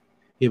think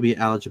he'll be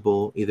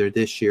eligible either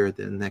this year or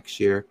the next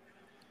year.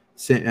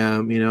 So,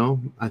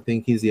 I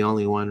think he's the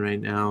only one right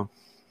now.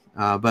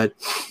 But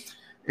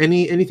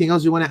anything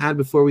else you want to add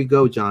before we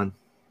go, John?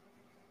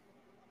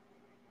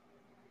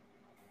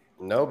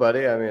 No,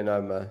 buddy. I mean,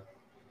 I'm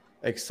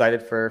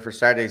excited for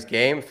Saturday's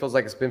game. It feels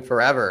like it's been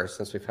forever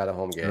since we've had a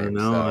home game.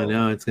 I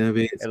know.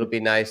 It'll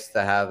be nice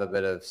to have a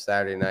bit of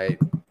Saturday night,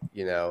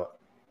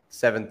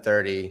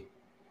 7:30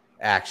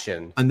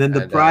 action. And then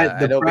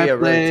it'll be a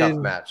really tough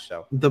match.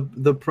 So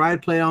the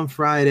Pride play on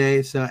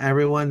Friday. So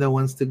everyone that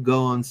wants to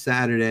go on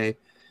Saturday,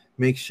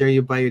 make sure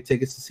you buy your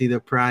tickets to see the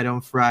Pride on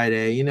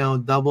Friday.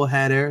 Double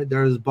header.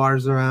 There's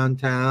bars around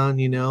town.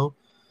 You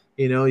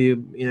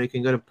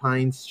can go to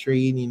Pine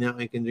Street. You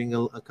can drink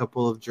a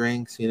couple of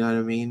drinks. You know what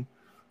I mean?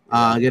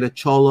 Get a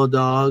cholo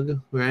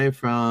dog right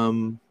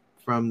from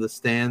the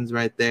stands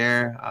right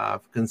there.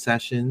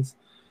 Concessions.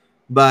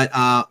 But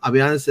I'll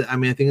be honest. I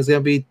mean, I think it's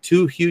gonna be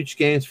 2 huge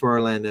games for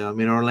Orlando. I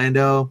mean,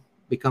 Orlando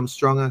become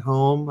strong at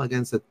home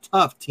against a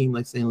tough team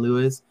like St.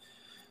 Louis,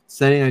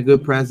 setting a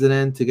good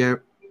precedent to get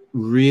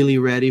really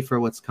ready for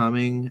what's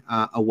coming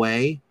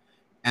away.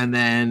 And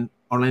then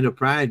Orlando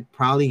Pride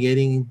probably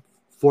getting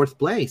fourth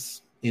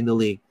place in the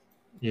league,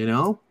 you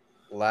know?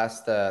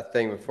 Last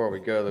thing before we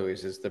go,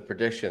 Luis, is the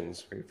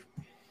predictions.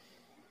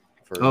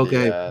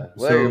 Okay.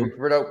 We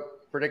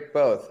predict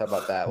both. How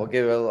about that? We'll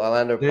give an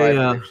Orlando Pride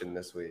prediction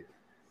this week.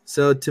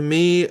 So to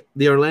me,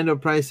 the Orlando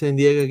Pride San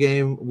Diego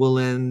game will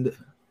end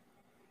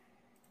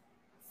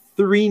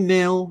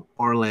 3-0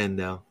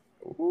 Orlando.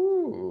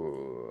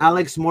 Ooh.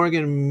 Alex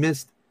Morgan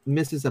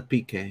misses a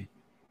PK.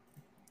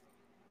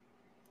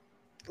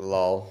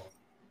 Lol.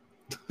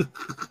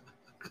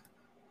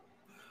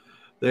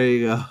 There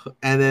you go.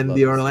 And then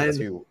the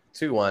Orlando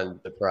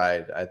 2-1 the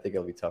Pride. I think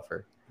it'll be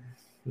tougher.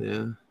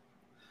 Yeah.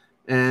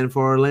 And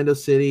for Orlando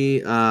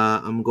City,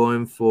 I'm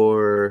going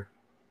for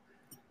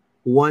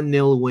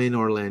 1-0 win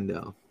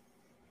Orlando.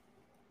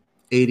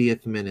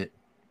 80th minute.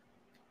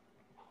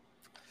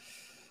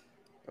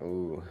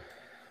 Ooh.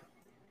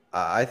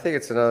 I think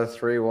it's another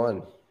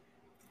 3-1.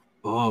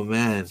 Oh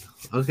man.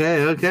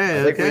 Okay. I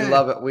think we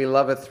love it. We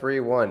love a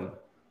 3-1.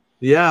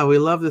 Yeah, we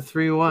love the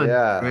 3-1.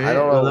 Yeah. Right? I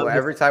don't know.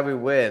 Every time we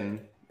win,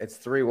 it's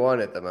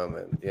 3-1 at the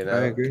moment, you know.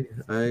 I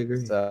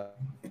agree. So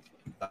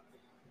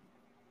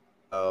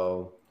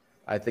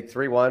I think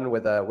 3-1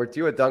 with we're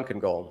due a Duncan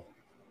goal.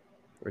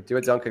 We're due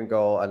a Duncan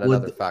goal and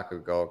another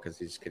Facu goal because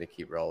he's going to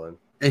keep rolling.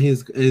 And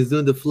he's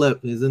doing the flip.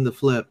 He's in the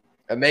flip.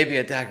 And maybe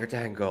a Dagger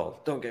Dan goal.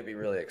 Don't get me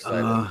really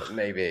excited, but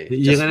maybe.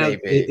 You're gonna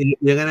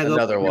go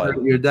another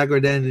one. Your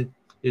Dagger Dan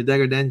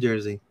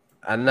jersey.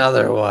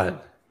 Another one.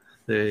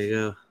 There you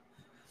go.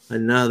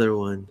 Another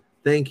one.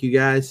 Thank you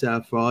guys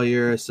for all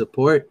your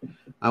support.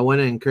 I want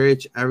to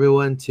encourage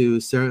everyone to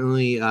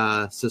certainly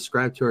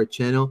subscribe to our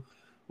channel.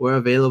 We're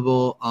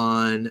available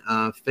on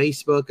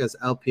Facebook as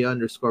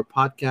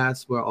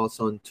LP_podcast. We're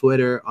also on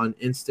Twitter, on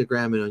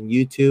Instagram, and on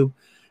YouTube.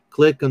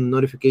 Click on the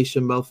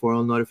notification bell for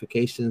all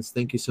notifications.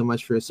 Thank you so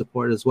much for your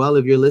support as well.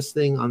 If you're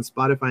listening on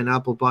Spotify and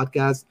Apple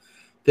Podcasts,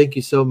 thank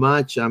you so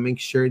much. Make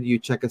sure you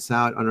check us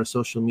out on our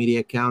social media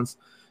accounts.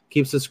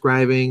 Keep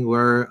subscribing.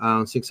 We're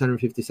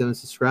 657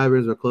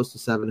 subscribers. We're close to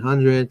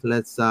 700.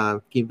 Let's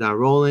keep that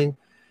rolling.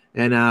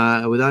 And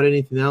without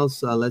anything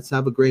else, let's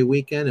have a great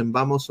weekend. And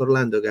vamos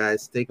Orlando,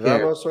 guys. Take care.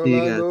 Vamos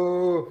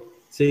Orlando.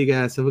 See you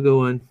guys. Have a good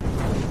one.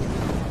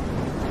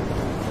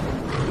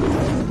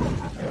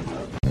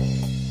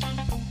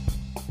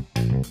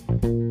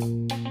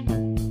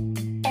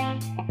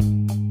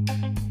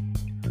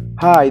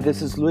 Hi,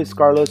 this is Luis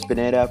Carlos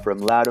Pineda from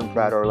Loud and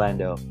Proud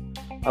Orlando.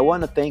 I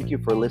want to thank you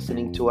for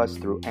listening to us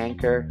through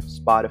Anchor,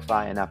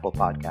 Spotify, and Apple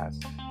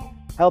Podcasts.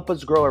 Help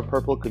us grow our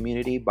Purple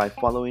community by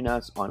following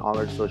us on all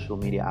our social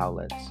media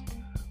outlets.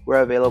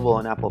 We're available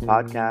on Apple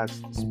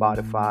Podcasts,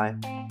 Spotify.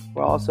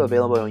 We're also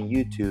available on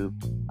YouTube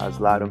as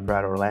Loud and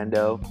Proud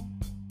Orlando.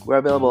 We're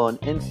available on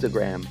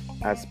Instagram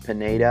as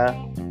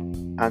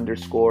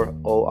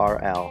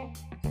Pineda_ORL.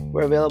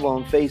 We're available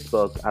on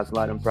Facebook as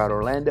Loud and Proud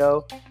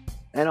Orlando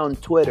and on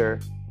Twitter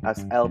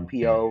as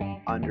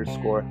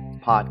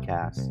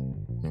LPO_podcast.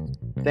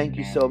 Thank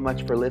you so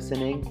much for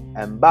listening,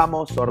 and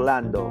vamos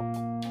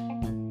Orlando!